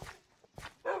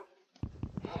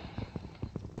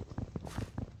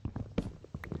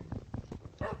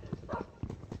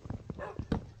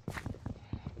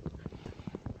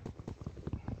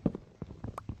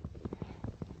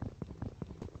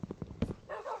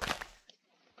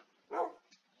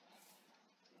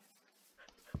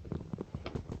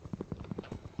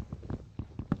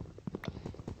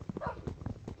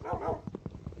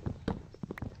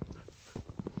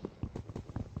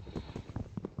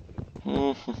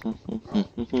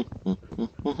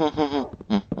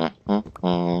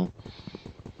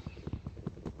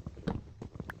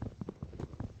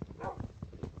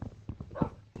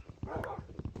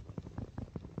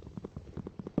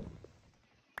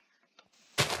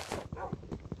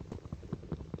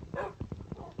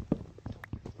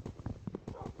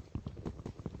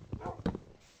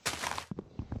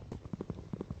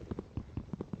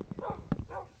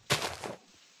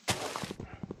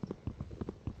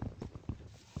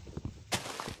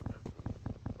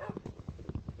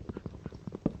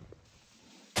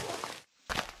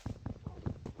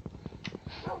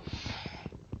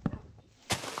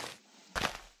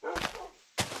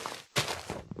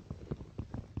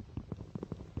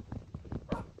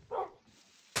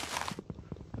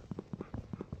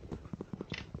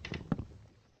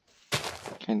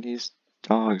 Can these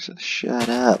dogs shut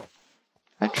up?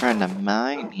 I'm trying to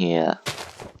mine here.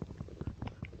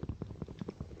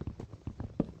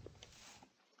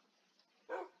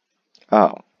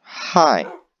 Oh, hi.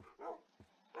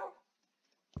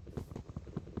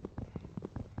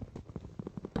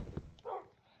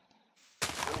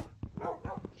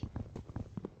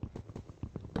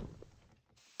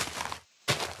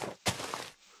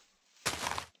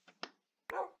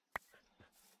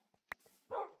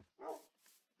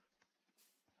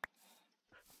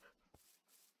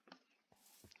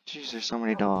 Jeez, there's so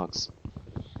many dogs.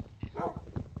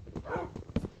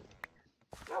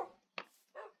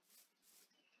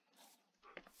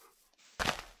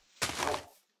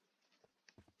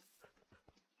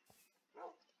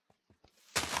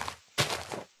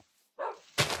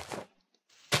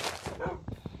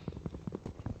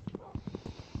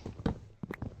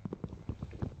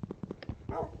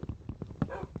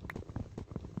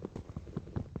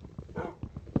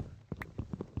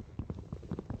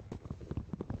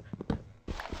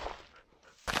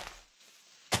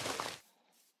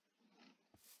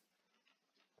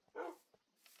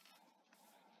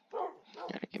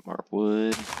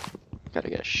 wood. Gotta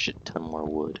get a shit ton more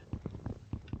wood.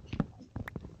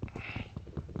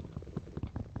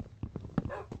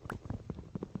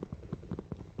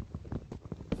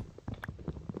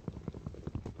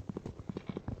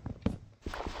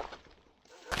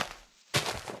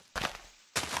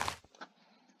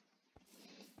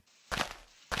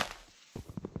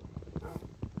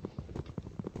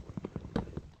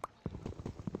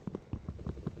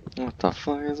 What the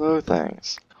fuck is those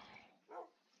things?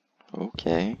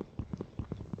 Okay.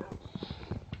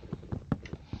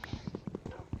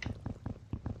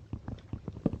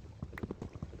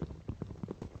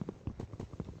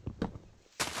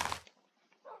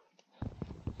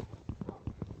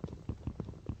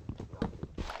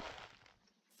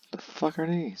 The fuck are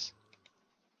these?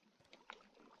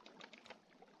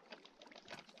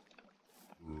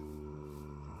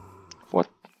 What?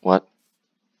 What?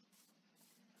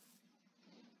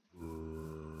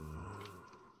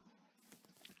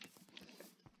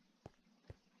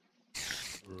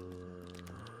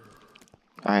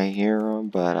 I hear him,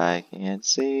 but I can't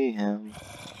see him.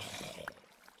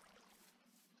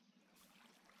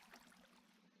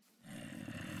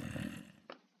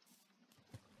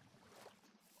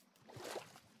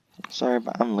 Sorry,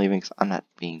 but I'm leaving 'cause I'm not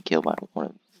being killed by one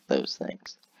of those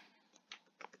things.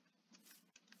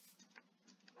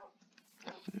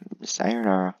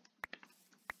 Sayonara.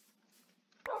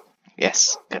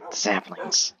 Yes, get the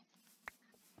saplings.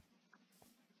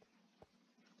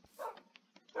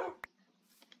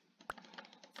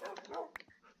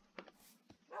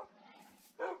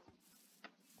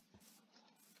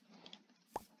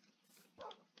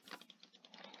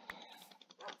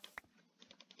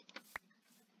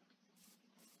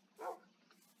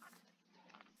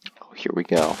 Oh, here we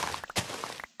go.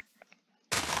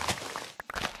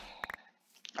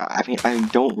 I mean, I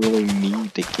don't really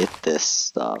need to get this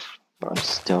stuff, but I'm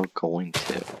still going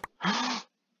to.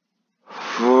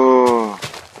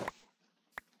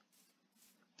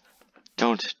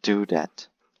 Don't do that.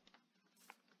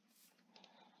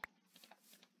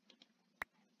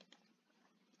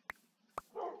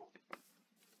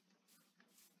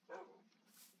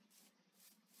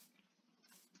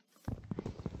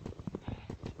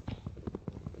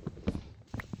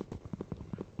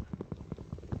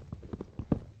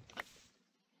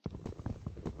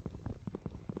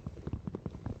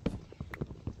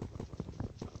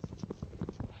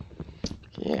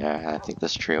 Yeah, I think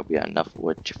this tree will be enough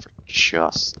wood for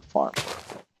just the farm.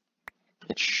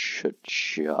 It should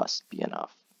just be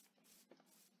enough.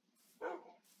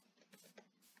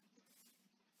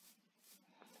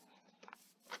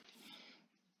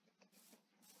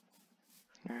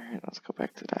 Alright, let's go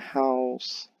back to the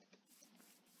house.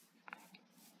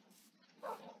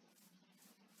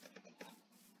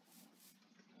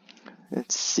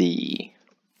 Let's see.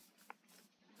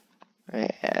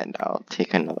 And I'll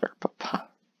take another papa.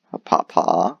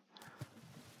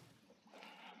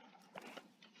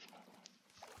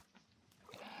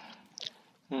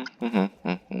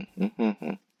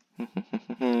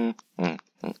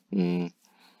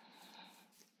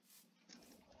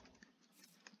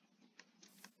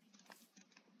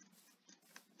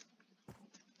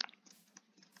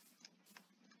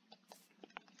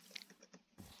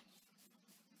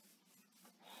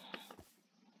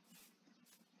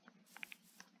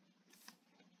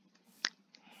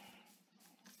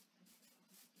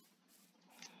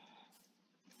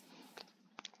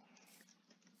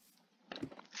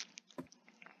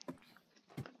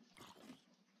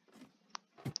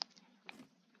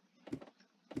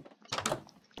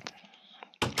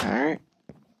 Alright.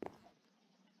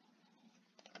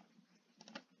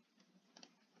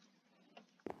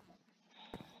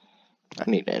 I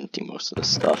need to empty most of the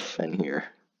stuff in here.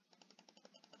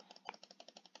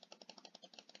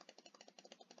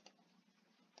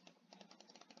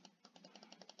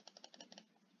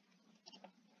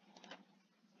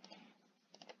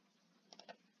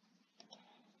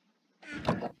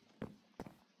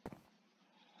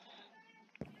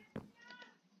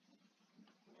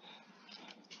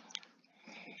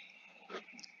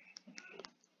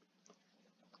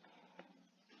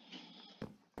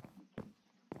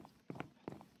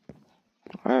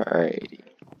 Alrighty.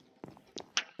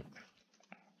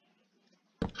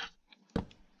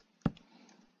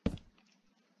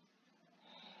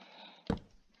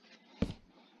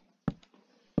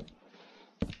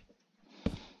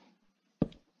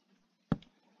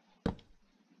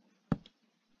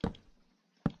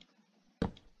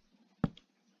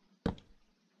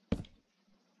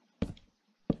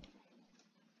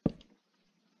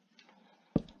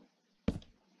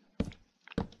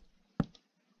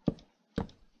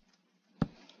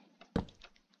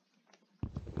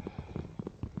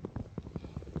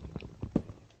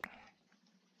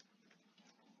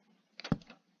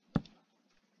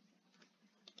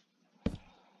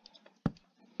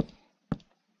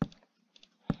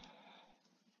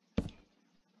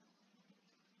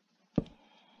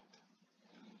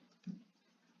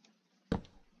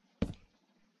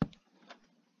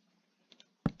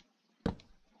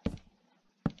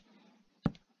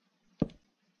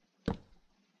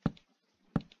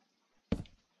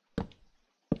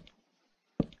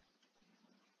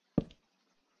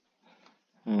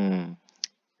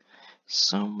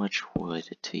 So much wood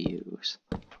to use.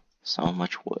 So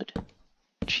much wood.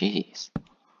 Jeez.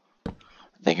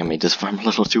 I think I made this farm a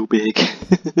little too big.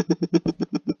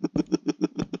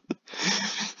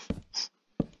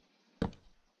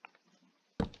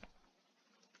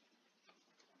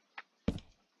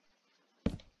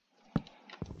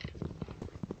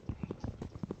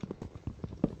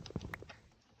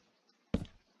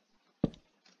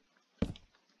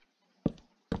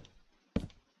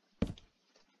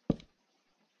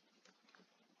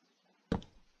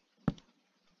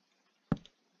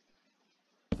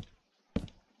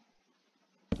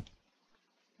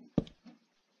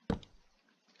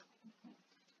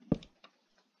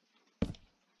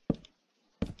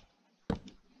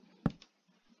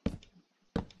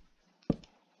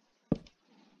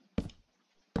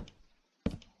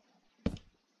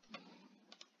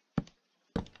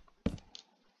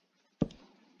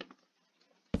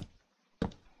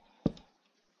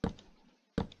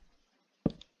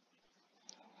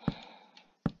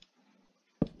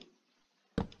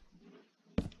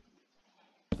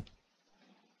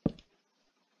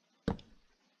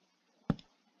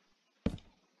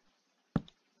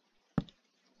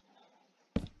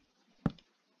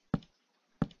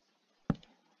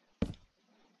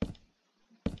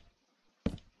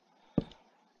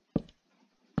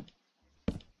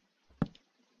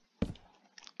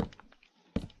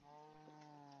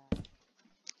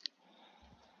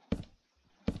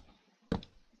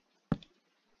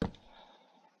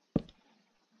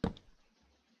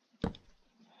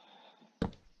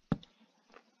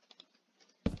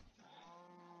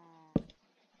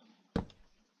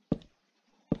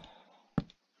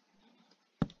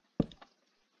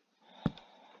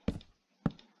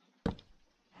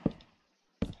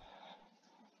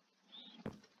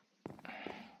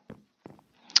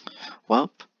 Well,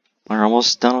 we're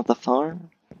almost done with the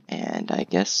farm, and I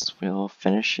guess we'll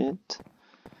finish it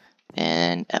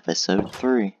in episode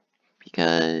 3,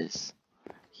 because,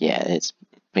 yeah, it's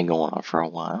been going on for a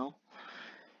while,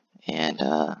 and,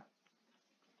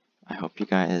 I hope you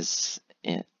guys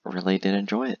really did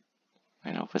enjoy it,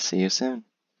 and I hope to see you soon,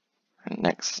 in the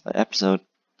next episode.